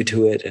you do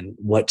to it and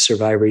what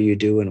survivor you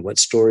do and what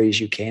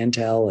stories you can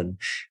tell and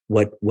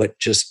what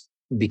just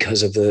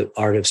because of the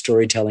art of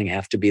storytelling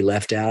have to be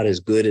left out as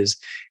good as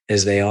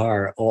they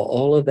are.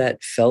 All of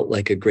that felt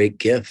like a great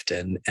gift.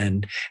 And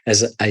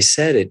as I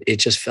said, it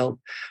just felt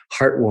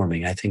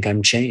heartwarming. I think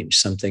I'm changed.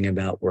 Something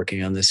about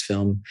working on this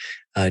film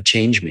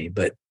changed me.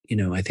 But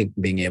I think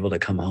being able to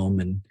come home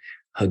and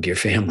hug your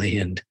family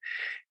and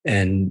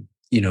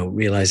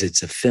realize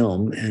it's a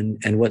film.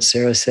 And what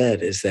Sarah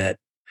said is that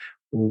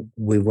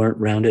we weren't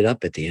rounded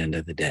up at the end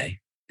of the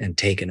day and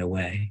taken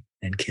away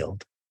and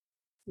killed.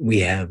 We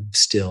have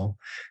still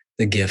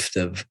the gift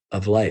of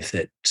life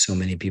that so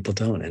many people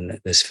don't. And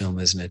this film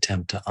is an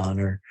attempt to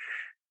honor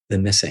the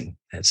missing.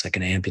 It's like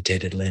an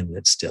amputated limb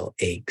that still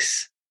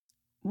aches.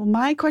 Well,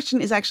 my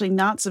question is actually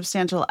not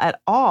substantial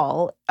at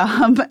all,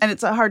 and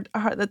it's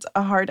that's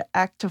a hard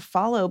act to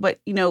follow.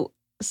 But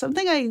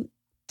something I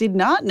did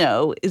not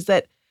know is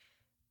that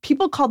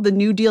people called the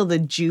New Deal the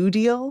Jew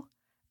Deal,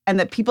 and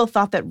that people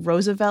thought that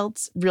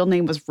Roosevelt's real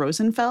name was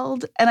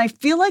Rosenfeld. And I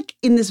feel like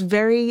in this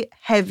very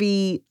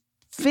heavy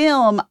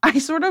film, I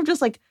sort of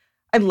just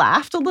I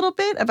laughed a little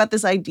bit about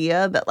this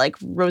idea that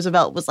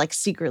Roosevelt was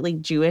secretly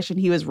Jewish and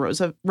he was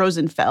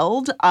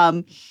Rosenfeld.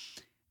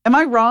 Am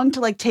I wrong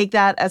to take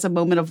that as a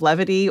moment of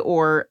levity,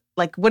 or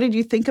what did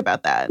you think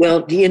about that?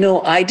 Well,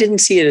 I didn't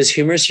see it as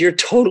humorous. You're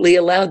totally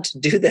allowed to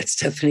do that,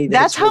 Stephanie.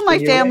 That's how my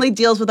family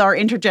deals with our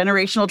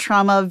intergenerational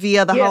trauma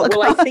via the Holocaust.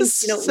 Well, I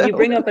think, you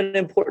bring up an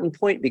important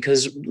point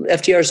because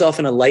FDR is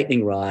often a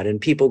lightning rod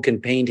and people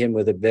can paint him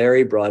with a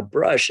very broad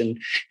brush.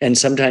 And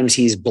sometimes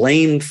he's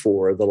blamed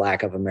for the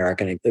lack of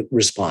American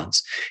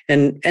response.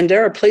 And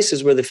there are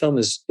places where the film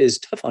is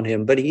tough on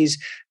him, but he's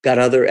got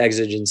other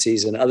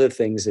exigencies and other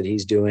things that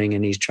he's doing.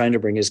 And he's trying to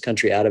bring his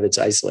country out of its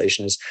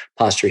isolationist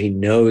posture. He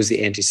knows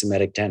the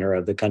anti-Semitic tenor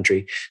of the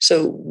country.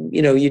 So,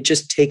 you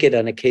just take it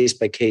on a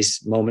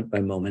case-by-case,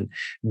 moment-by-moment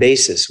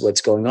basis,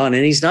 what's going on.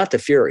 And he's not the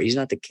Fuhrer. He's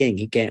not the king.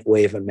 He can't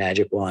wave a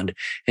magic wand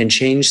and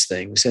change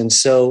things. And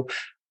so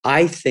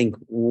I think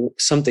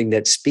something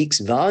that speaks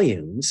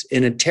volumes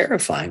in a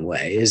terrifying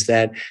way is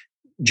that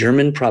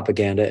German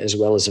propaganda, as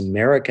well as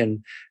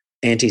American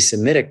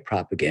anti-Semitic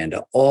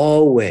propaganda,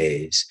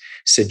 always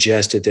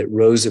suggested that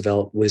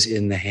Roosevelt was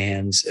in the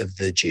hands of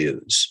the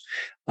Jews.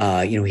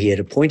 He had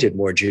appointed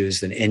more Jews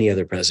than any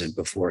other president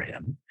before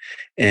him.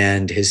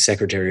 And his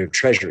Secretary of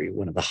Treasury,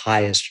 one of the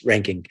highest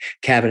ranking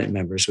cabinet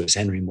members, was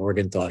Henry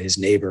Morgenthau, his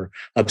neighbor,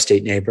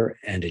 upstate neighbor,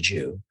 and a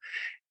Jew.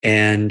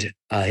 And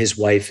his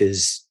wife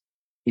is,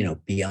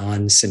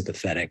 beyond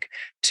sympathetic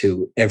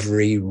to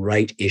every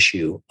right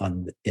issue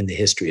in the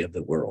history of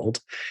the world,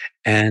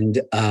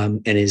 and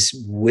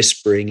is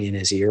whispering in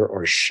his ear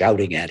or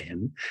shouting at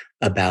him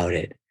about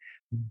it.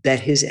 That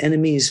his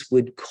enemies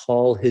would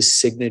call his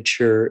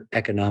signature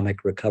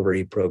economic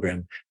recovery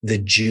program the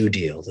Jew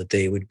deal, that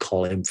they would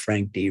call him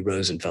Frank D.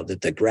 Rosenfeld,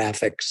 that the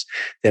graphics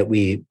that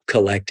we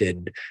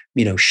collected,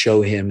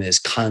 show him as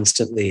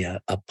constantly a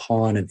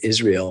pawn of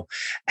Israel,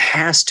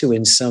 has to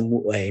in some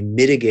way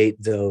mitigate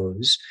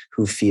those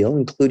who feel,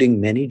 including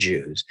many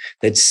Jews,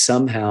 that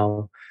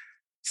somehow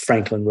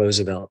Franklin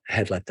Roosevelt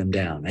had let them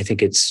down. I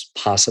think it's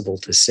possible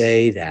to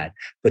say that,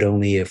 but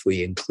only if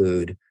we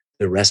include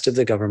the rest of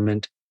the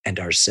government and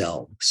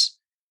ourselves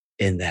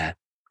in that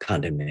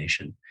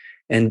condemnation.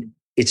 And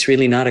it's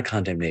really not a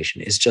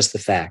condemnation. It's just the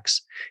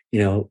facts.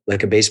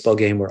 Like a baseball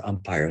game where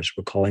umpires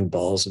were calling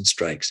balls and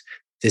strikes.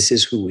 This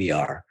is who we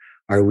are.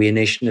 Are we a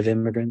nation of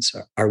immigrants?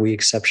 Are we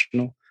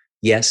exceptional?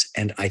 Yes,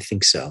 and I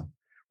think so.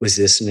 Was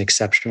this an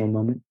exceptional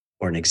moment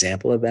or an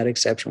example of that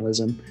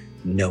exceptionalism?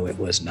 No, it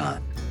was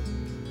not.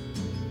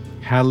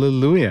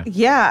 Hallelujah.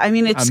 Yeah, I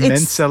mean, Amen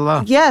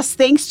Salah. Yes,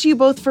 thanks to you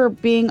both for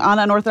being on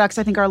Unorthodox.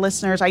 I think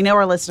I know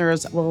our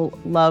listeners will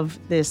love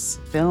this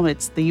film.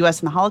 It's The U.S.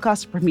 and the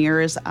Holocaust. It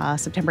premieres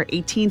September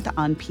 18th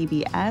on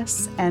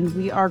PBS. And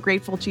we are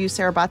grateful to you,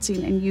 Sarah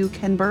Botstein, and you,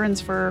 Ken Burns,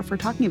 for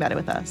talking about it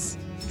with us.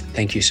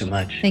 Thank you so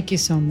much. Thank you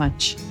so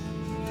much.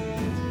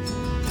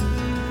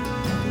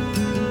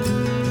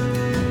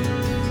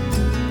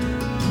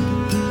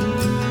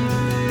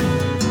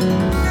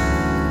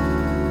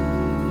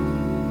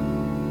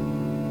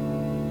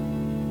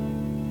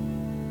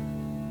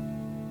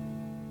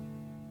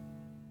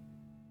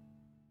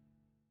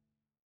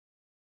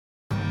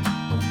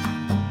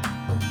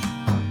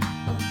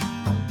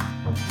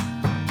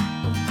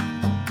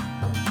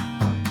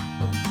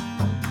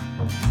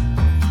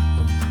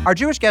 Our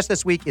Jewish guest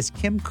this week is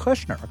Kim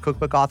Kushner, a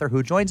cookbook author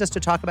who joins us to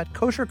talk about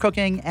kosher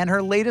cooking and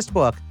her latest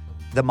book,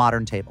 The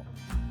Modern Table.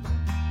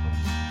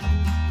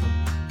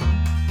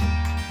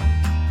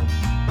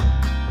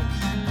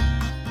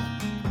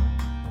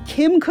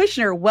 Kim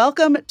Kushner,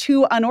 welcome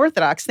to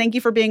Unorthodox. Thank you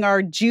for being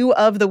our Jew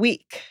of the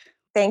Week.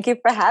 Thank you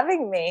for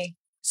having me.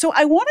 So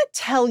I want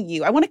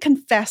to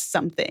confess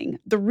something.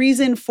 The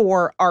reason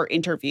for our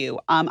interview,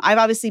 I've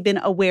obviously been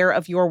aware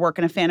of your work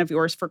and a fan of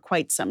yours for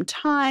quite some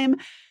time.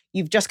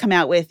 You've just come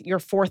out with your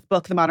fourth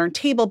book, The Modern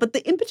Table, but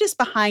the impetus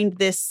behind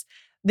this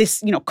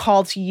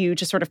call to you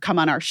to sort of come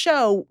on our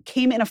show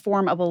came in a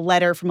form of a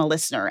letter from a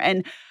listener.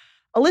 And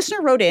a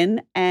listener wrote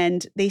in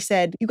and they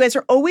said, you guys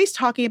are always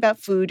talking about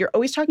food. You're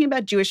always talking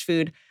about Jewish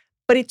food,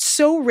 but it's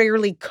so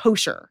rarely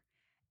kosher.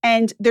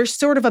 And there's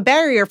sort of a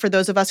barrier for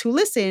those of us who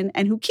listen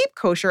and who keep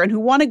kosher and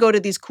who want to go to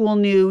these cool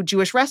new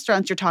Jewish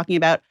restaurants you're talking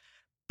about,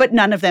 but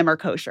none of them are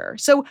kosher.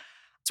 So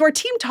our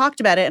team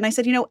talked about it. And I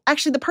said,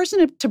 actually the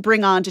person to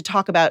bring on to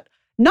talk about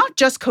not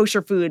just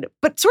kosher food,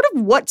 but sort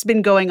of what's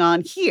been going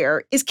on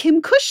here is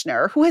Kim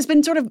Kushner, who has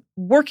been sort of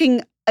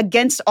working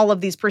against all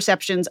of these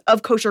perceptions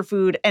of kosher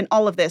food and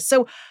all of this.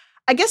 So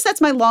I guess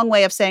that's my long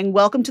way of saying,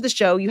 welcome to the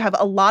show. You have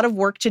a lot of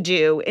work to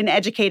do in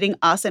educating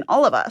us and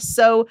all of us.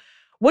 So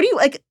what do you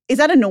like? Is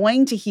that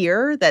annoying to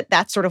hear that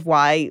that's sort of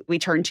why we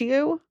turn to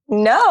you?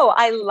 No,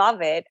 I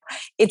love it.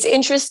 It's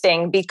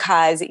interesting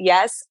because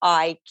yes,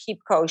 I keep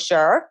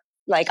kosher.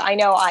 Like I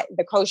know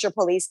the kosher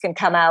police can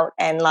come out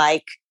and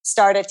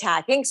start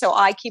attacking. So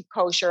I keep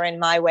kosher in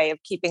my way of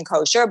keeping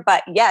kosher.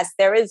 But yes,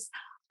 there is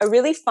a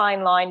really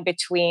fine line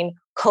between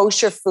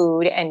kosher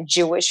food and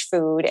Jewish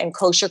food and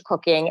kosher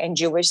cooking and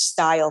Jewish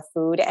style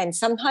food. And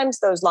sometimes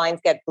those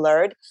lines get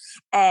blurred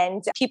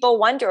and people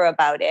wonder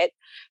about it.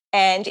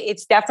 And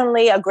it's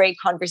definitely a great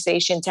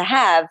conversation to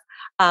have.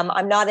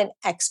 I'm not an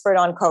expert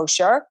on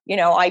kosher.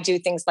 I do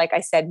things, like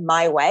I said,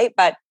 my way,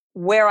 but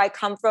where I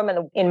come from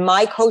and in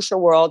my kosher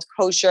world,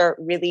 kosher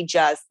really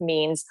just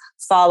means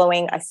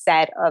following a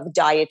set of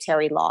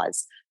dietary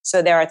laws.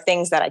 So there are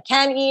things that I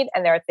can eat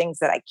and there are things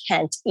that I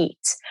can't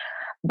eat.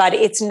 But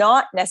it's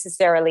not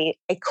necessarily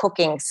a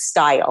cooking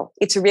style.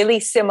 It's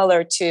really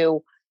similar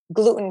to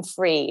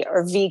gluten-free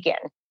or vegan,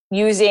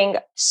 using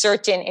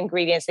certain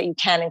ingredients that you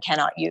can and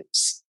cannot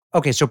use.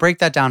 Okay, so break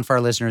that down for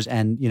our listeners.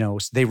 And,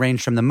 they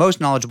range from the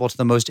most knowledgeable to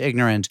the most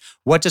ignorant.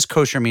 What does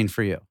kosher mean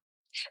for you?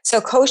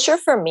 So kosher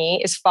for me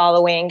is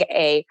following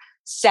a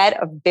set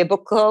of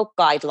biblical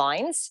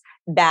guidelines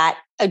that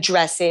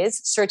addresses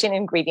certain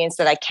ingredients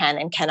that I can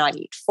and cannot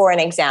eat. For an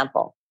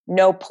example,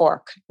 no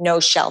pork, no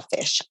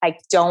shellfish. I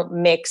don't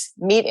mix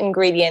meat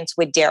ingredients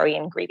with dairy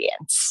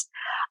ingredients.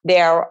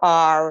 There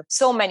are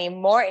so many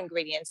more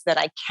ingredients that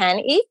I can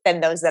eat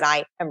than those that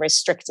I am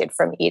restricted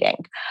from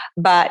eating.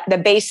 But the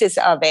basis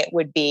of it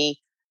would be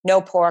no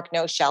pork,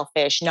 no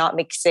shellfish, not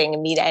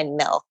mixing meat and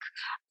milk.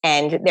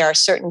 And there are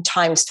certain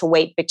times to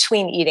wait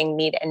between eating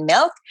meat and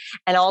milk.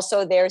 And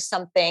also there's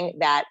something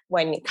that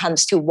when it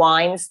comes to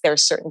wines,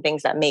 there's certain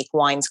things that make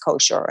wines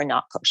kosher or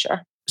not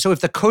kosher. So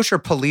if the kosher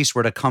police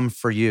were to come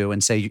for you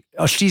and say,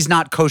 oh, she's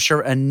not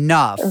kosher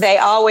enough. They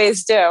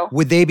always do.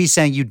 Would they be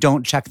saying you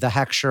don't check the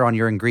hechsher on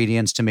your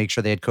ingredients to make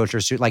sure they had kosher?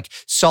 Like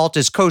salt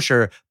is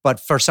kosher, but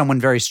for someone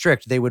very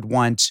strict, they would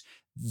want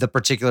the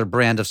particular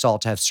brand of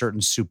salt to have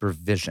certain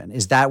supervision.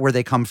 Is that where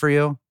they come for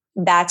you?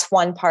 That's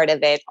one part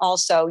of it.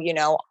 Also,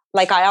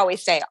 like I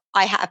always say,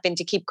 I happen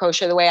to keep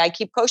kosher the way I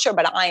keep kosher,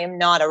 but I am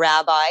not a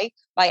rabbi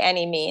by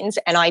any means.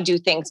 And I do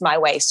things my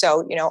way.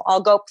 So,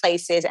 I'll go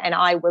places and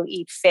I will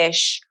eat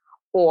fish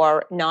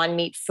or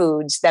non-meat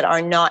foods that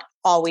are not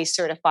always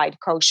certified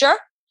kosher.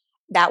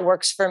 That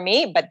works for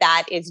me, but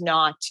that is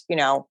not,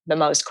 the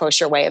most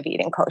kosher way of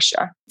eating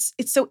kosher.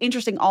 It's so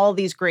interesting, all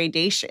these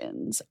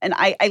gradations. And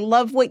I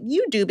love what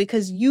you do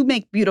because you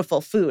make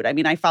beautiful food. I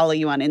mean, I follow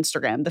you on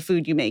Instagram. The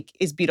food you make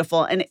is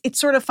beautiful. And it's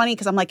sort of funny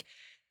because I'm like,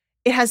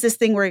 it has this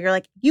thing where you're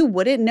like, you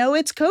wouldn't know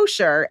it's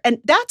kosher. And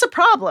that's a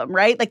problem,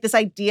 right? Like this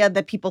idea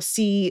that people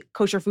see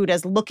kosher food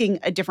as looking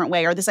a different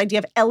way, or this idea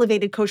of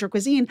elevated kosher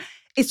cuisine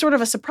is sort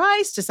of a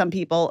surprise to some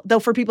people,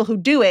 though for people who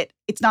do it,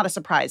 it's not a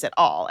surprise at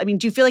all. I mean,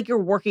 do you feel like you're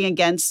working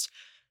against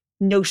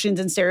notions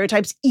and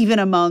stereotypes even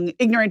among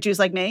ignorant Jews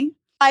like me?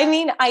 I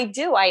mean, I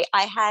do. I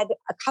had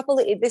a couple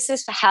of, this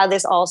is how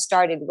this all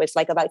started, was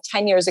like about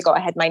 10 years ago. I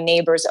had my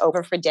neighbors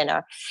over for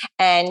dinner,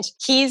 and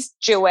he's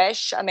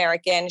Jewish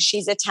American,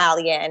 she's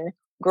Italian,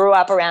 grew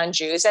up around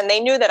Jews, and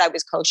they knew that I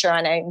was kosher,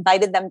 and I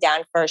invited them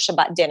down for a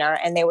Shabbat dinner,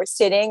 and they were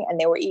sitting and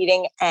they were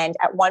eating. And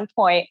at one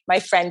point,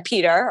 my friend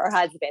Peter, her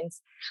husband,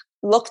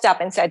 looked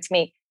up and said to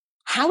me,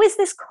 "How is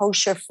this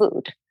kosher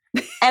food?"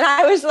 And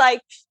I was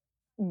like,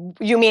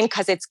 "You mean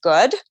because it's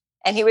good?"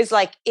 And he was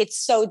like, "It's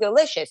so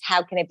delicious.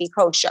 How can it be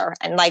kosher?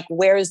 And like,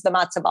 where's the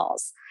matzah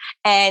balls?"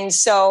 And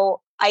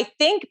so I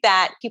think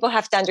that people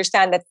have to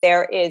understand that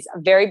there is a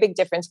very big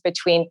difference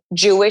between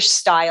Jewish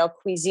style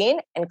cuisine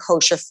and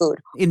kosher food.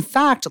 In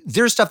fact,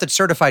 there's stuff that's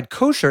certified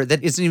kosher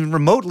that isn't even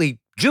remotely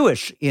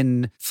Jewish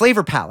in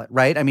flavor palette,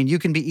 right? I mean, you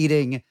can be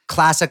eating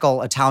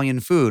classical Italian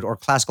food or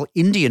classical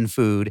Indian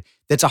food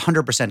that's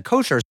 100%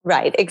 kosher.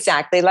 Right,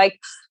 exactly. Like,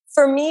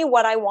 for me,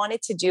 what I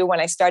wanted to do when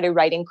I started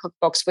writing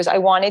cookbooks was I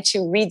wanted to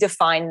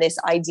redefine this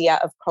idea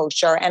of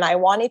kosher, and I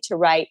wanted to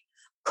write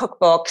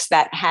cookbooks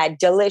that had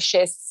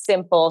delicious,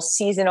 simple,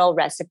 seasonal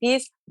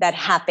recipes that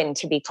happened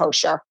to be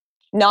kosher,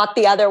 not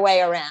the other way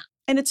around.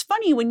 And it's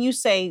funny when you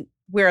say,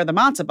 where are the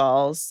matzo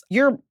balls?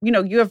 You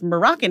have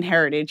Moroccan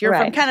heritage. You're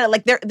Right. from kind of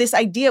like this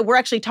idea. We're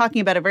actually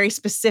talking about a very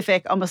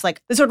specific, almost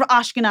like the sort of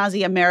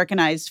Ashkenazi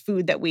Americanized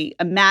food that we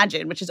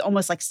imagine, which is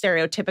almost like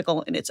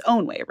stereotypical in its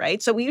own way,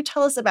 right? So will you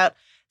tell us about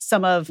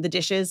some of the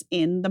dishes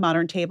in the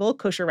modern table,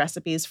 kosher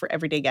recipes for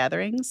everyday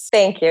gatherings?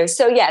 Thank you.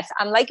 So yes,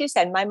 like you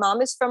said, my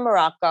mom is from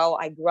Morocco.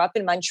 I grew up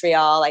in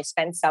Montreal. I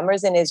spent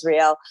summers in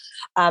Israel.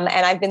 And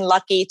I've been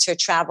lucky to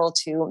travel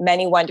to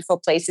many wonderful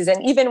places.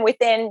 And even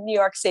within New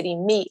York City,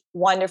 meet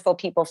wonderful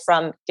people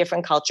from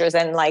different cultures.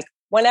 And like,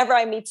 whenever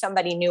I meet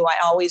somebody new, I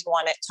always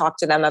want to talk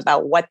to them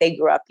about what they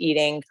grew up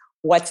eating,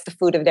 what's the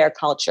food of their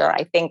culture.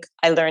 I think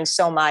I learned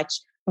so much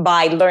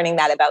by learning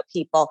that about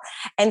people.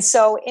 And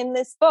so in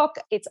this book,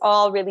 it's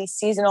all really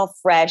seasonal,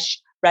 fresh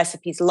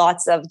recipes,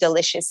 lots of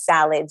delicious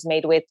salads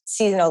made with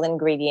seasonal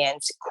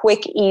ingredients,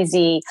 quick,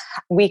 easy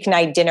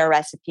weeknight dinner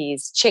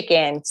recipes,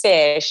 chicken,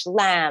 fish,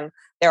 lamb.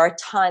 There are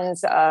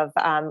tons of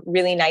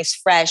really nice,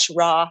 fresh,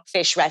 raw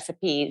fish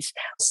recipes,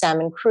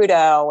 salmon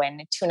crudo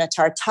and tuna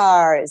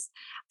tartares.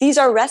 These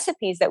are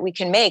recipes that we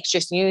can make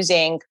just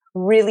using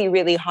really,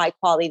 really high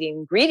quality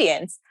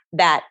ingredients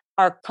that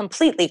are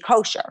completely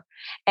kosher.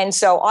 And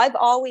so I've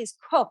always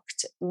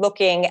cooked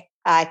looking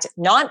at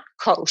not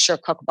kosher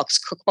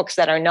cookbooks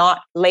that are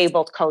not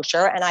labeled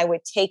kosher. And I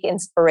would take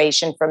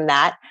inspiration from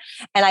that.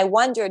 And I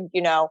wondered,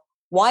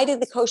 why did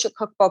the kosher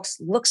cookbooks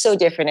look so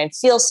different and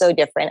feel so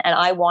different? And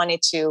I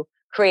wanted to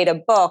create a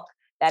book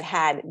that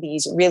had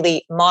these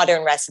really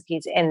modern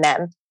recipes in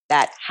them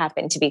that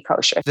happen to be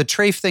kosher. The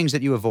treif things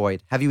that you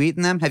avoid, have you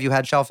eaten them? Have you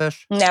had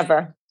shellfish?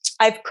 Never.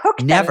 I've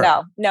cooked Never.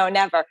 them, though. No,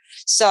 never.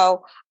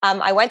 So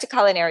I went to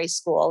culinary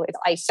school.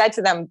 I said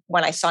to them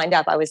when I signed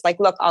up, I was like,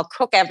 look, I'll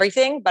cook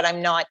everything, but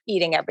I'm not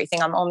eating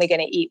everything. I'm only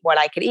going to eat what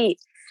I could eat.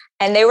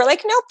 And they were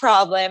like, no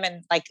problem.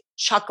 And like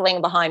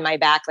chuckling behind my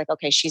back, like,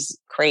 okay, she's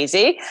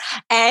crazy.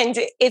 And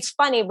it's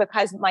funny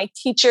because my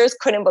teachers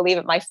couldn't believe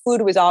it. My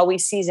food was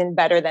always seasoned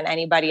better than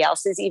anybody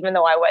else's, even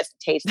though I wasn't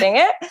tasting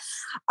it.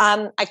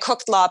 I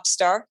cooked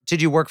lobster.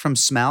 Did you work from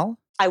smell?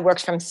 I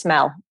worked from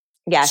smell.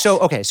 Yes.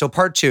 So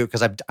part two,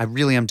 because I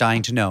really am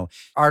dying to know.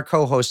 Our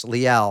co-host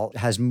Liel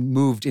has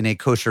moved in a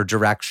kosher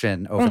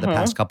direction over the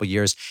past couple of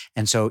years.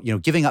 And so,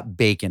 giving up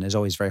bacon is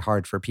always very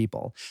hard for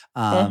people.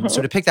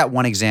 So to pick that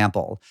one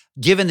example,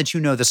 given that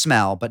you know the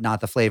smell, but not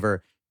the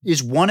flavor,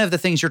 Is one of the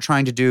things you're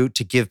trying to do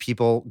to give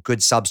people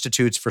good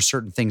substitutes for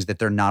certain things that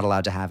they're not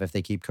allowed to have if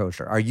they keep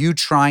kosher? Are you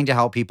trying to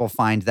help people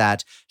find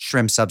that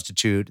shrimp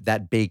substitute,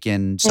 that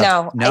bacon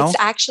substitute? No, it's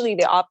actually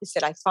the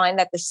opposite. I find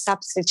that the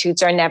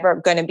substitutes are never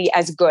going to be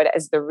as good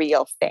as the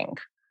real thing.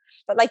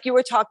 But like you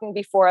were talking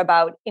before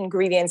about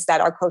ingredients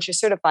that are kosher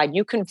certified,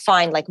 you can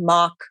find like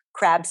mock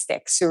crab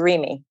stick,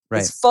 surimi. Right.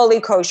 It's fully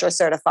kosher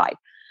certified.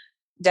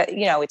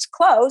 It's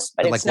close,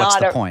 but it's like, what's not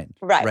the point?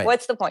 Right.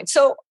 What's the point?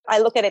 So I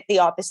look at it the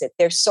opposite.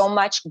 There's so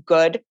much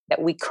good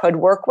that we could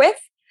work with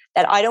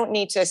that I don't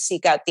need to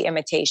seek out the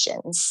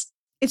imitations.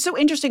 It's so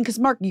interesting because,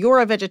 Mark, you're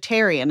a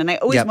vegetarian. And I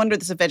always wonder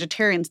this of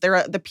vegetarians. There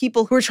are the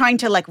people who are trying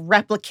to like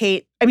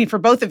replicate, I mean, for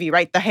both of you,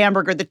 right? The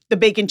hamburger, the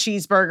bacon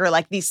cheeseburger,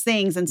 like these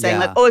things and saying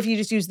like, oh, if you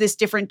just use this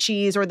different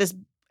cheese or this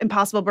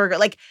Impossible Burger,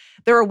 like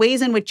there are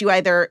ways in which you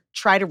either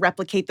try to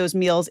replicate those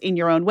meals in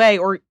your own way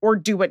or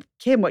do what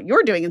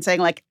you're doing and saying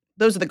like,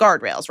 those are the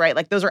guardrails, right?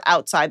 Like those are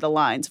outside the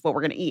lines of what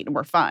we're going to eat and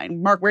we're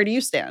fine. Mark, where do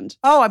you stand?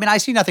 Oh, I mean, I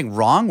see nothing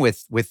wrong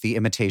with the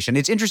imitation.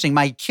 It's interesting.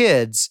 My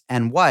kids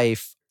and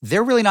wife,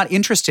 they're really not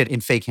interested in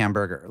fake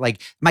hamburger.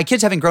 Like my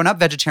kids having grown up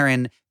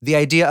vegetarian, the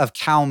idea of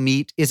cow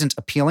meat isn't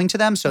appealing to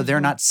them, so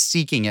they're not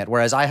seeking it.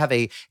 Whereas I have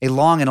a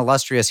long and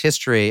illustrious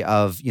history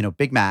of,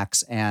 Big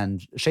Macs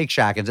and Shake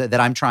Shack and that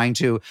I'm trying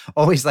to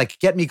always like,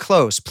 get me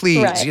close,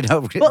 please, Right.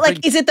 But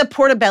like, is it the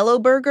Portobello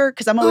burger?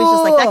 Because I'm always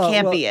just like, that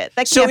can't be it.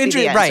 That can't be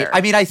the answer. Right.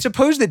 I mean, I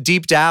suppose that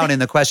deep down in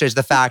the question is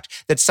the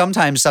fact that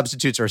sometimes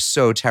substitutes are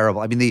so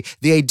terrible. I mean,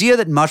 the idea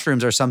that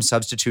mushrooms are some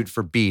substitute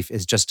for beef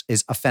is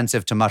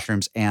offensive to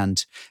mushrooms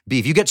and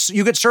beef. You get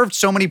served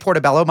so many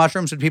portobello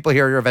mushrooms when people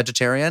hear you're a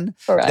vegetarian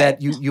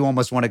that you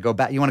almost want to go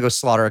back. You want to go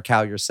slaughter a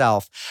cow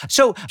yourself.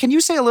 So can you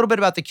say a little bit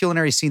about the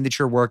culinary scene that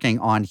you're working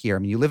on here? I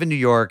mean, you live in New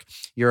York.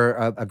 You're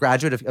a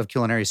graduate of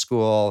culinary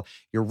school.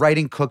 You're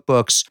writing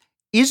cookbooks.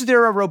 Is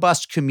there a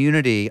robust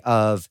community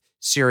of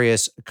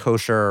serious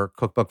kosher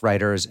cookbook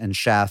writers and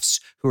chefs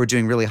who are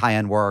doing really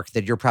high-end work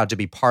that you're proud to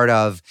be part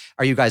of?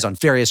 Are you guys on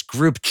various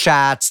group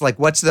chats? Like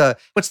what's the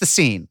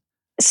scene?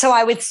 So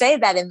I would say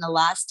that in the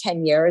last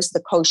 10 years,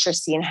 the kosher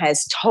scene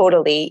has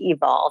totally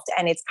evolved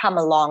and it's come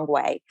a long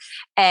way.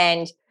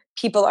 And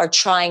people are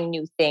trying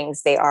new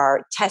things. They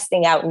are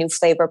testing out new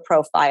flavor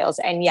profiles.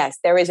 And yes,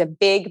 there is a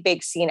big,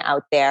 big scene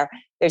out there.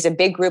 There's a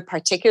big group,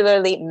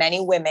 particularly many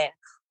women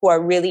who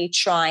are really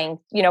trying,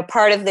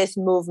 part of this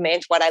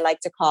movement, what I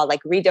like to call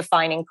like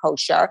redefining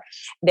kosher.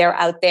 They're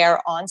out there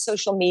on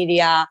social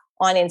media,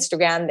 on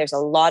Instagram. There's a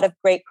lot of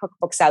great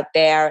cookbooks out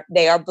there.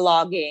 They are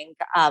blogging.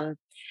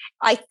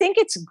 I think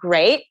it's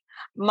great.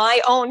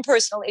 My own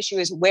personal issue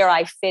is where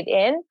I fit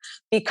in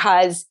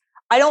because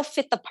I don't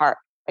fit the part.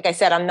 Like I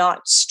said, I'm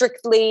not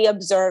strictly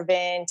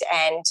observant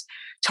and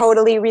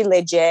totally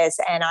religious,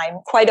 and I'm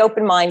quite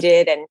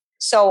open-minded. And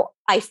so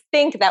I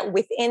think that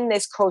within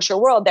this kosher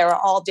world, there are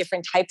all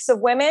different types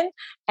of women.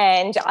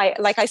 And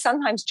I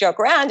sometimes joke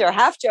around or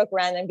half joke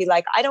around and be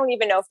like, I don't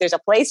even know if there's a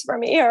place for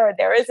me or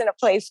there isn't a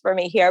place for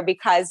me here,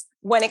 because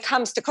when it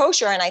comes to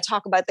kosher, and I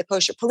talk about the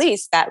kosher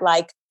police, that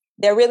like,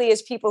 there really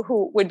is people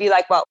who would be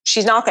like, well,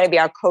 she's not going to be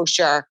our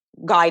kosher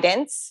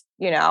guidance,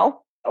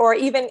 or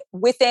even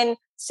within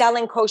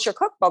selling kosher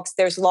cookbooks,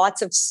 there's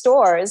lots of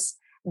stores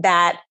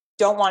that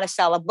don't want to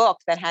sell a book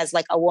that has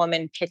like a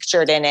woman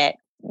pictured in it.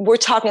 We're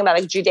talking about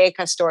like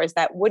Judaica stores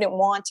that wouldn't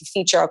want to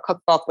feature a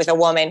cookbook with a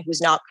woman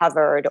who's not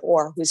covered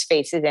or whose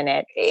face is in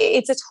it.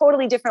 It's a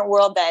totally different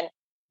world than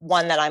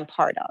one that I'm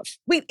part of.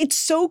 Wait, it's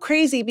so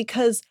crazy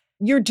because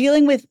you're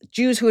dealing with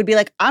Jews who would be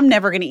like, I'm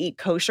never going to eat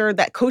kosher.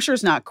 That kosher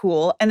is not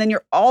cool. And then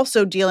you're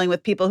also dealing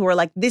with people who are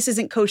like, this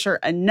isn't kosher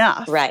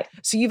enough. Right.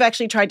 So you've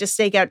actually tried to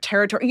stake out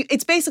territory.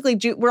 It's basically,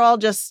 we're all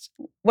just,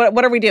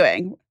 what are we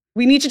doing?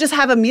 We need to just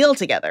have a meal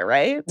together,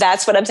 right?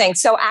 That's what I'm saying.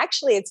 So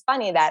actually, it's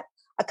funny that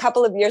a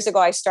couple of years ago,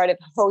 I started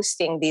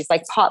hosting these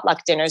like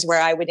potluck dinners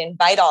where I would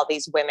invite all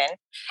these women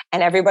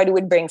and everybody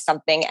would bring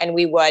something and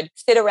we would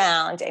sit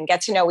around and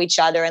get to know each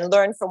other and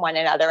learn from one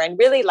another. And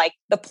really like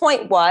the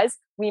point was,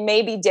 we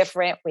may be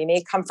different. We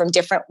may come from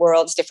different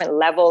worlds, different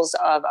levels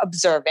of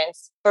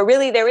observance, but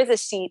really there is a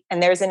seat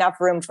and there's enough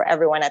room for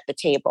everyone at the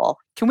table.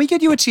 Can we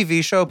get you a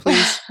TV show,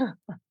 please?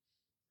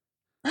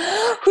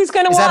 Who's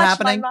going to watch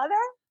my mother?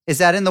 Is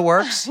that in the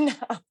works? No.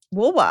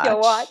 We'll watch. You'll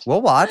watch.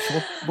 We'll watch.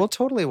 We'll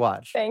totally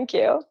watch. Thank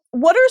you.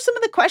 What are some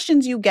of the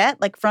questions you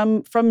get, like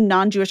from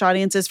non-Jewish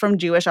audiences, from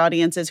Jewish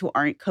audiences who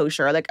aren't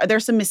kosher? Like, are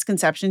there some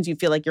misconceptions you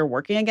feel like you're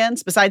working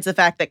against, besides the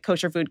fact that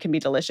kosher food can be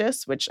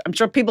delicious, which I'm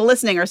sure people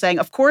listening are saying,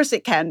 of course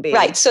it can be.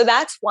 Right. So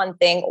that's one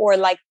thing. Or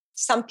like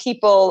some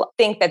people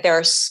think that there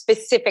are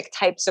specific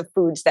types of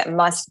foods that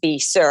must be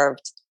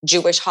served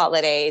Jewish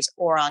holidays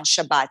or on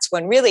Shabbats,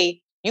 when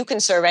really you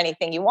can serve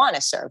anything you want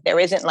to serve. There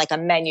isn't like a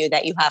menu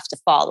that you have to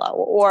follow.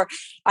 Or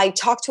I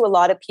talk to a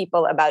lot of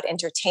people about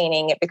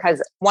entertaining it,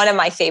 because one of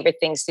my favorite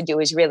things to do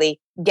is really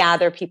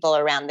gather people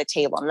around the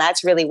table. And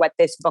that's really what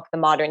this book, The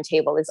Modern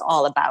Table, is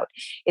all about.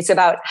 It's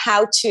about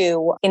how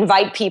to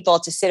invite people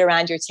to sit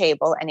around your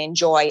table and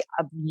enjoy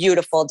a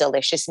beautiful,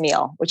 delicious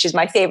meal, which is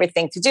my favorite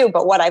thing to do.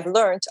 But what I've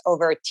learned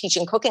over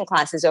teaching cooking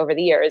classes over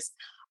the years,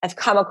 I've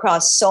come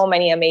across so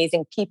many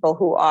amazing people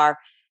who are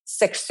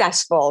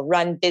successful,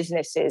 run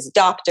businesses,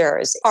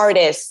 doctors,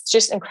 artists,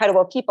 just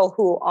incredible people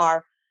who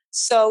are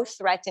so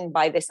threatened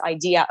by this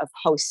idea of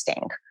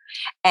hosting.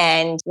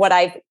 And what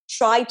I've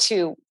tried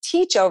to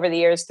teach over the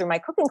years through my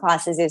cooking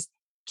classes is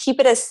keep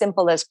it as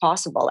simple as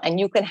possible. And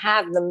you can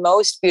have the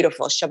most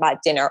beautiful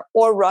Shabbat dinner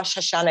or Rosh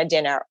Hashanah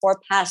dinner or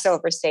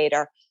Passover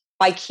Seder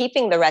by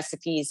keeping the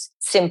recipes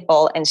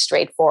simple and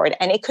straightforward.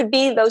 And it could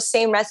be those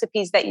same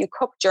recipes that you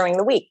cook during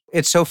the week.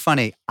 It's so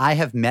funny. I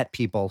have met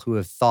people who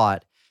have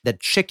thought that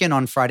chicken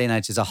on Friday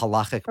nights is a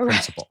halachic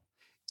principle.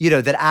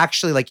 That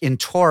actually, like in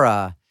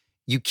Torah,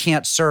 you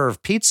can't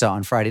serve pizza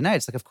on Friday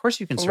nights. Like, of course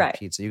you can serve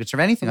pizza. You can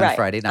serve anything on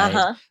Friday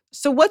night.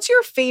 So what's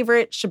your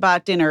favorite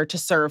Shabbat dinner to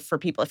serve for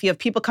people? If you have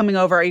people coming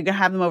over, are you going to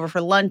have them over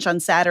for lunch on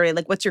Saturday?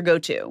 Like, what's your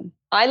go-to?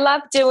 I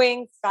love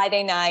doing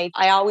Friday night.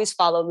 I always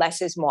follow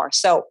less is more.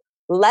 So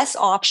less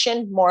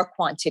option, more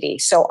quantity.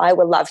 So I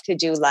would love to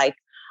do like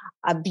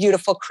a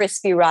beautiful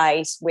crispy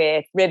rice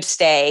with rib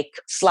steak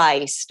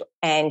sliced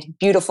and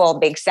beautiful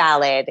big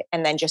salad,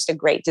 and then just a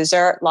great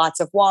dessert, lots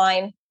of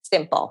wine,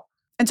 simple.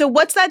 And so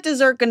what's that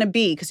dessert going to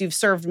be? Because you've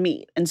served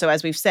meat. And so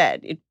as we've said,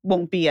 it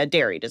won't be a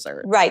dairy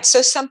dessert. Right.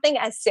 So something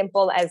as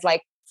simple as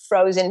like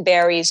frozen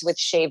berries with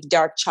shaved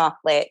dark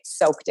chocolate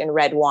soaked in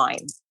red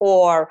wine,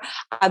 or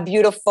a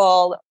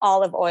beautiful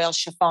olive oil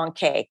chiffon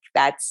cake.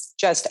 That's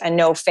just a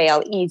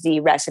no-fail, easy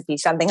recipe,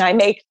 something I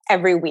make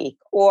every week,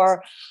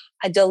 or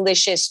a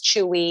delicious,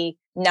 chewy,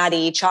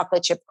 nutty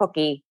chocolate chip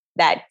cookie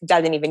that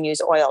doesn't even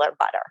use oil or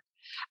butter.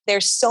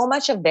 There's so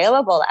much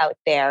available out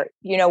there.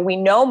 We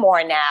know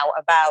more now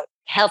about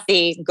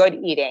healthy, good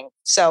eating.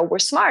 So we're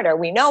smarter.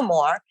 We know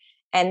more.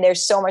 And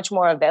there's so much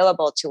more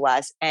available to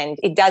us. And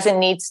it doesn't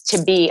need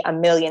to be a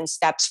million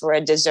steps for a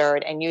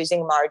dessert and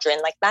using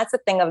margarine. Like, that's a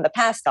thing of the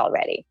past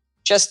already.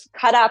 Just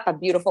cut up a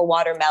beautiful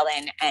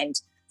watermelon and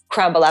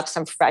crumble up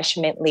some fresh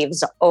mint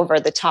leaves over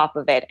the top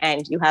of it,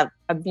 and you have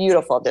a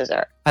beautiful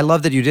dessert. I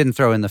love that you didn't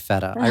throw in the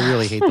feta. I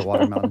really hate the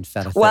watermelon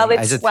feta thing. Well,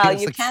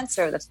 you can't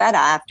serve the feta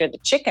after the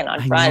chicken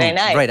on Friday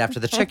night. Right, after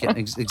the chicken.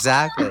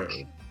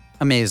 Exactly.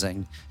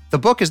 Amazing. The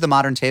book is The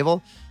Modern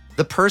Table.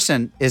 The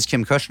person is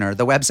Kim Kushner.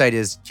 The website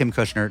is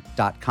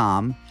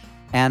kimkushner.com.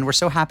 And we're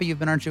so happy you've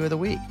been our Jew of the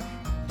Week.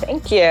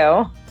 Thank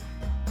you.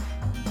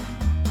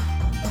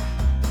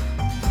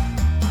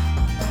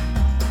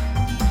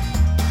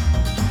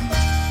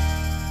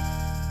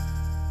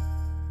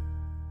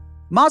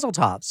 Mazel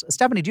tovs.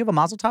 Stephanie, do you have a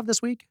mazel tov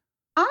this week?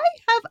 I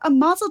have a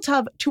mazel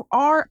tov to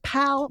our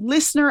pal,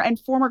 listener, and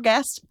former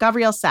guest,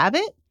 Gavriel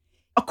Savitt.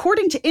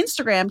 According to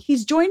Instagram,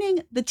 he's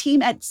joining the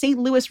team at St.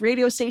 Louis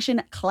radio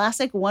station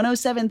Classic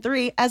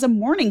 107.3 as a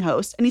morning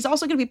host, and he's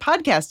also going to be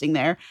podcasting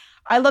there.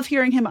 I love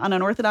hearing him on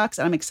Unorthodox,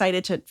 and I'm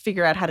excited to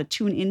figure out how to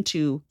tune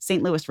into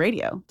St. Louis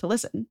radio to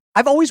listen.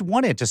 I've always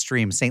wanted to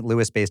stream St.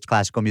 Louis-based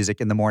classical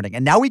music in the morning,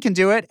 and now we can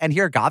do it. And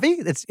here,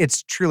 Gavi,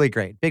 it's truly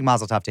great. Big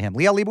mazel tov to him.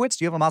 Liel Leibowitz,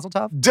 do you have a mazel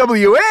tov?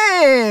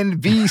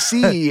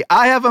 WNBC.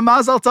 I have a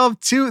mazel tov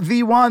to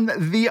the one,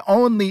 the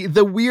only,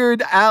 the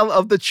Weird Al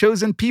of the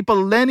Chosen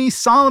People, Lenny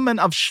Solomon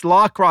of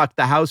Schlock Rock,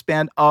 the house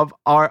band of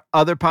our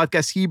other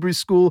podcast, Hebrew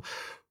School,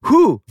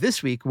 who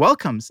this week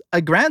welcomes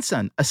a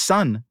grandson, a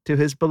son to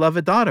his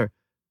beloved daughter.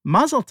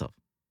 Mazel tov.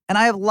 And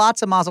I have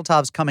lots of mazel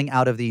tovs coming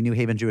out of the New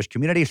Haven Jewish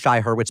community.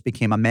 Shai Hurwitz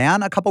became a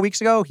man a couple weeks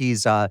ago.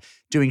 He's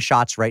doing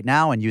shots right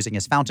now and using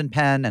his fountain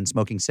pen and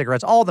smoking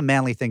cigarettes, all the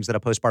manly things that a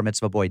post-bar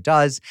mitzvah boy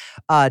does.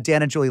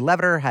 Dan and Julie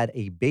Leveter had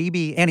a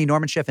baby. Annie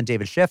Norman Schiff and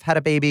David Schiff had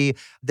a baby.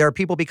 There are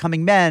people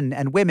becoming men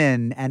and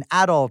women and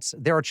adults.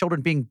 There are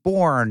children being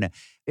born.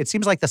 It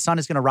seems like the sun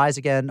is going to rise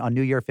again on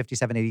New Year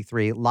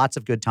 5783. Lots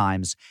of good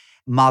times.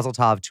 Mazel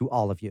tov to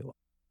all of you.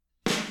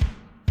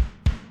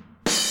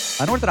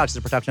 Unorthodox is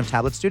a production of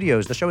Tablet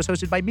Studios. The show is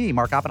hosted by me,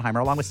 Mark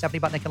Oppenheimer, along with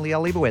Stephanie Butnick and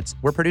Liel Leibowitz.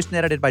 We're produced and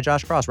edited by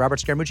Josh Cross, Robert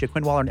Scaramucci,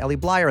 Quinn Waller, and Ellie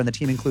Blyer, and the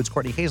team includes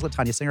Courtney Hazlett,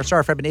 Tanya Singer,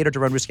 Sarah Fred Benader,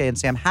 Daron Ruske, and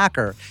Sam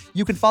Hacker.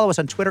 You can follow us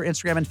on Twitter,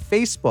 Instagram, and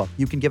Facebook.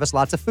 You can give us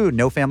lots of food.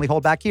 No family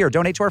hold back here.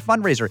 Donate to our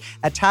fundraiser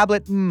at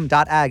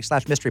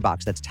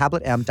tabletm.ag/mysterybox. That's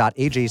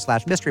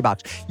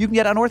tabletm.ag/mysterybox. You can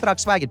get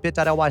Unorthodox swag at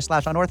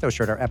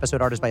bit.ly/unorthoshirt. Our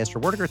episode art is by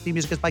Esther Werdiger. Theme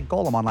music is by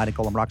Golem, online at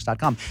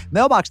golemrocks.com.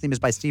 Mailbox theme is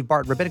by Steve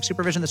Barton. Rabbinic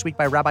supervision this week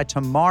by Rabbi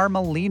Tamar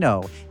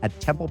Molino at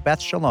Temple Beth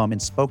Shalom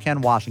in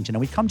Spokane, Washington. And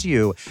we come to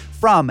you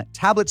from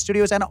Tablet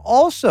Studios and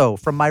also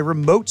from my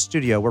remote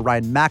studio where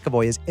Ryan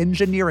McAvoy is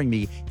engineering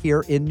me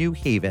here in New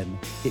Haven.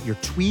 Get your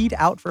tweed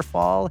out for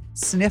fall,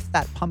 sniff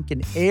that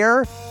pumpkin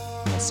air, and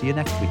we'll see you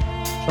next week.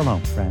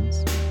 Shalom,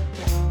 friends.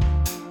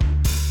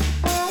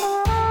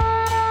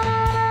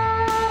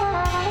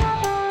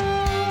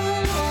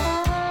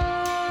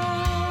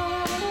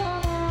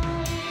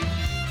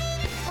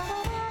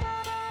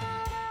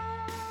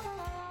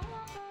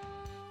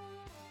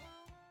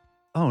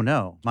 Oh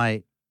no,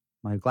 my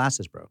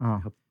glasses broke.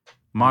 Oh,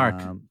 Mark,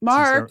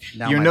 Mark,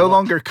 you're no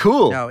longer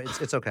cool. No,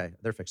 it's okay.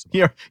 They're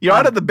fixable. You're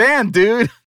out of the band, dude.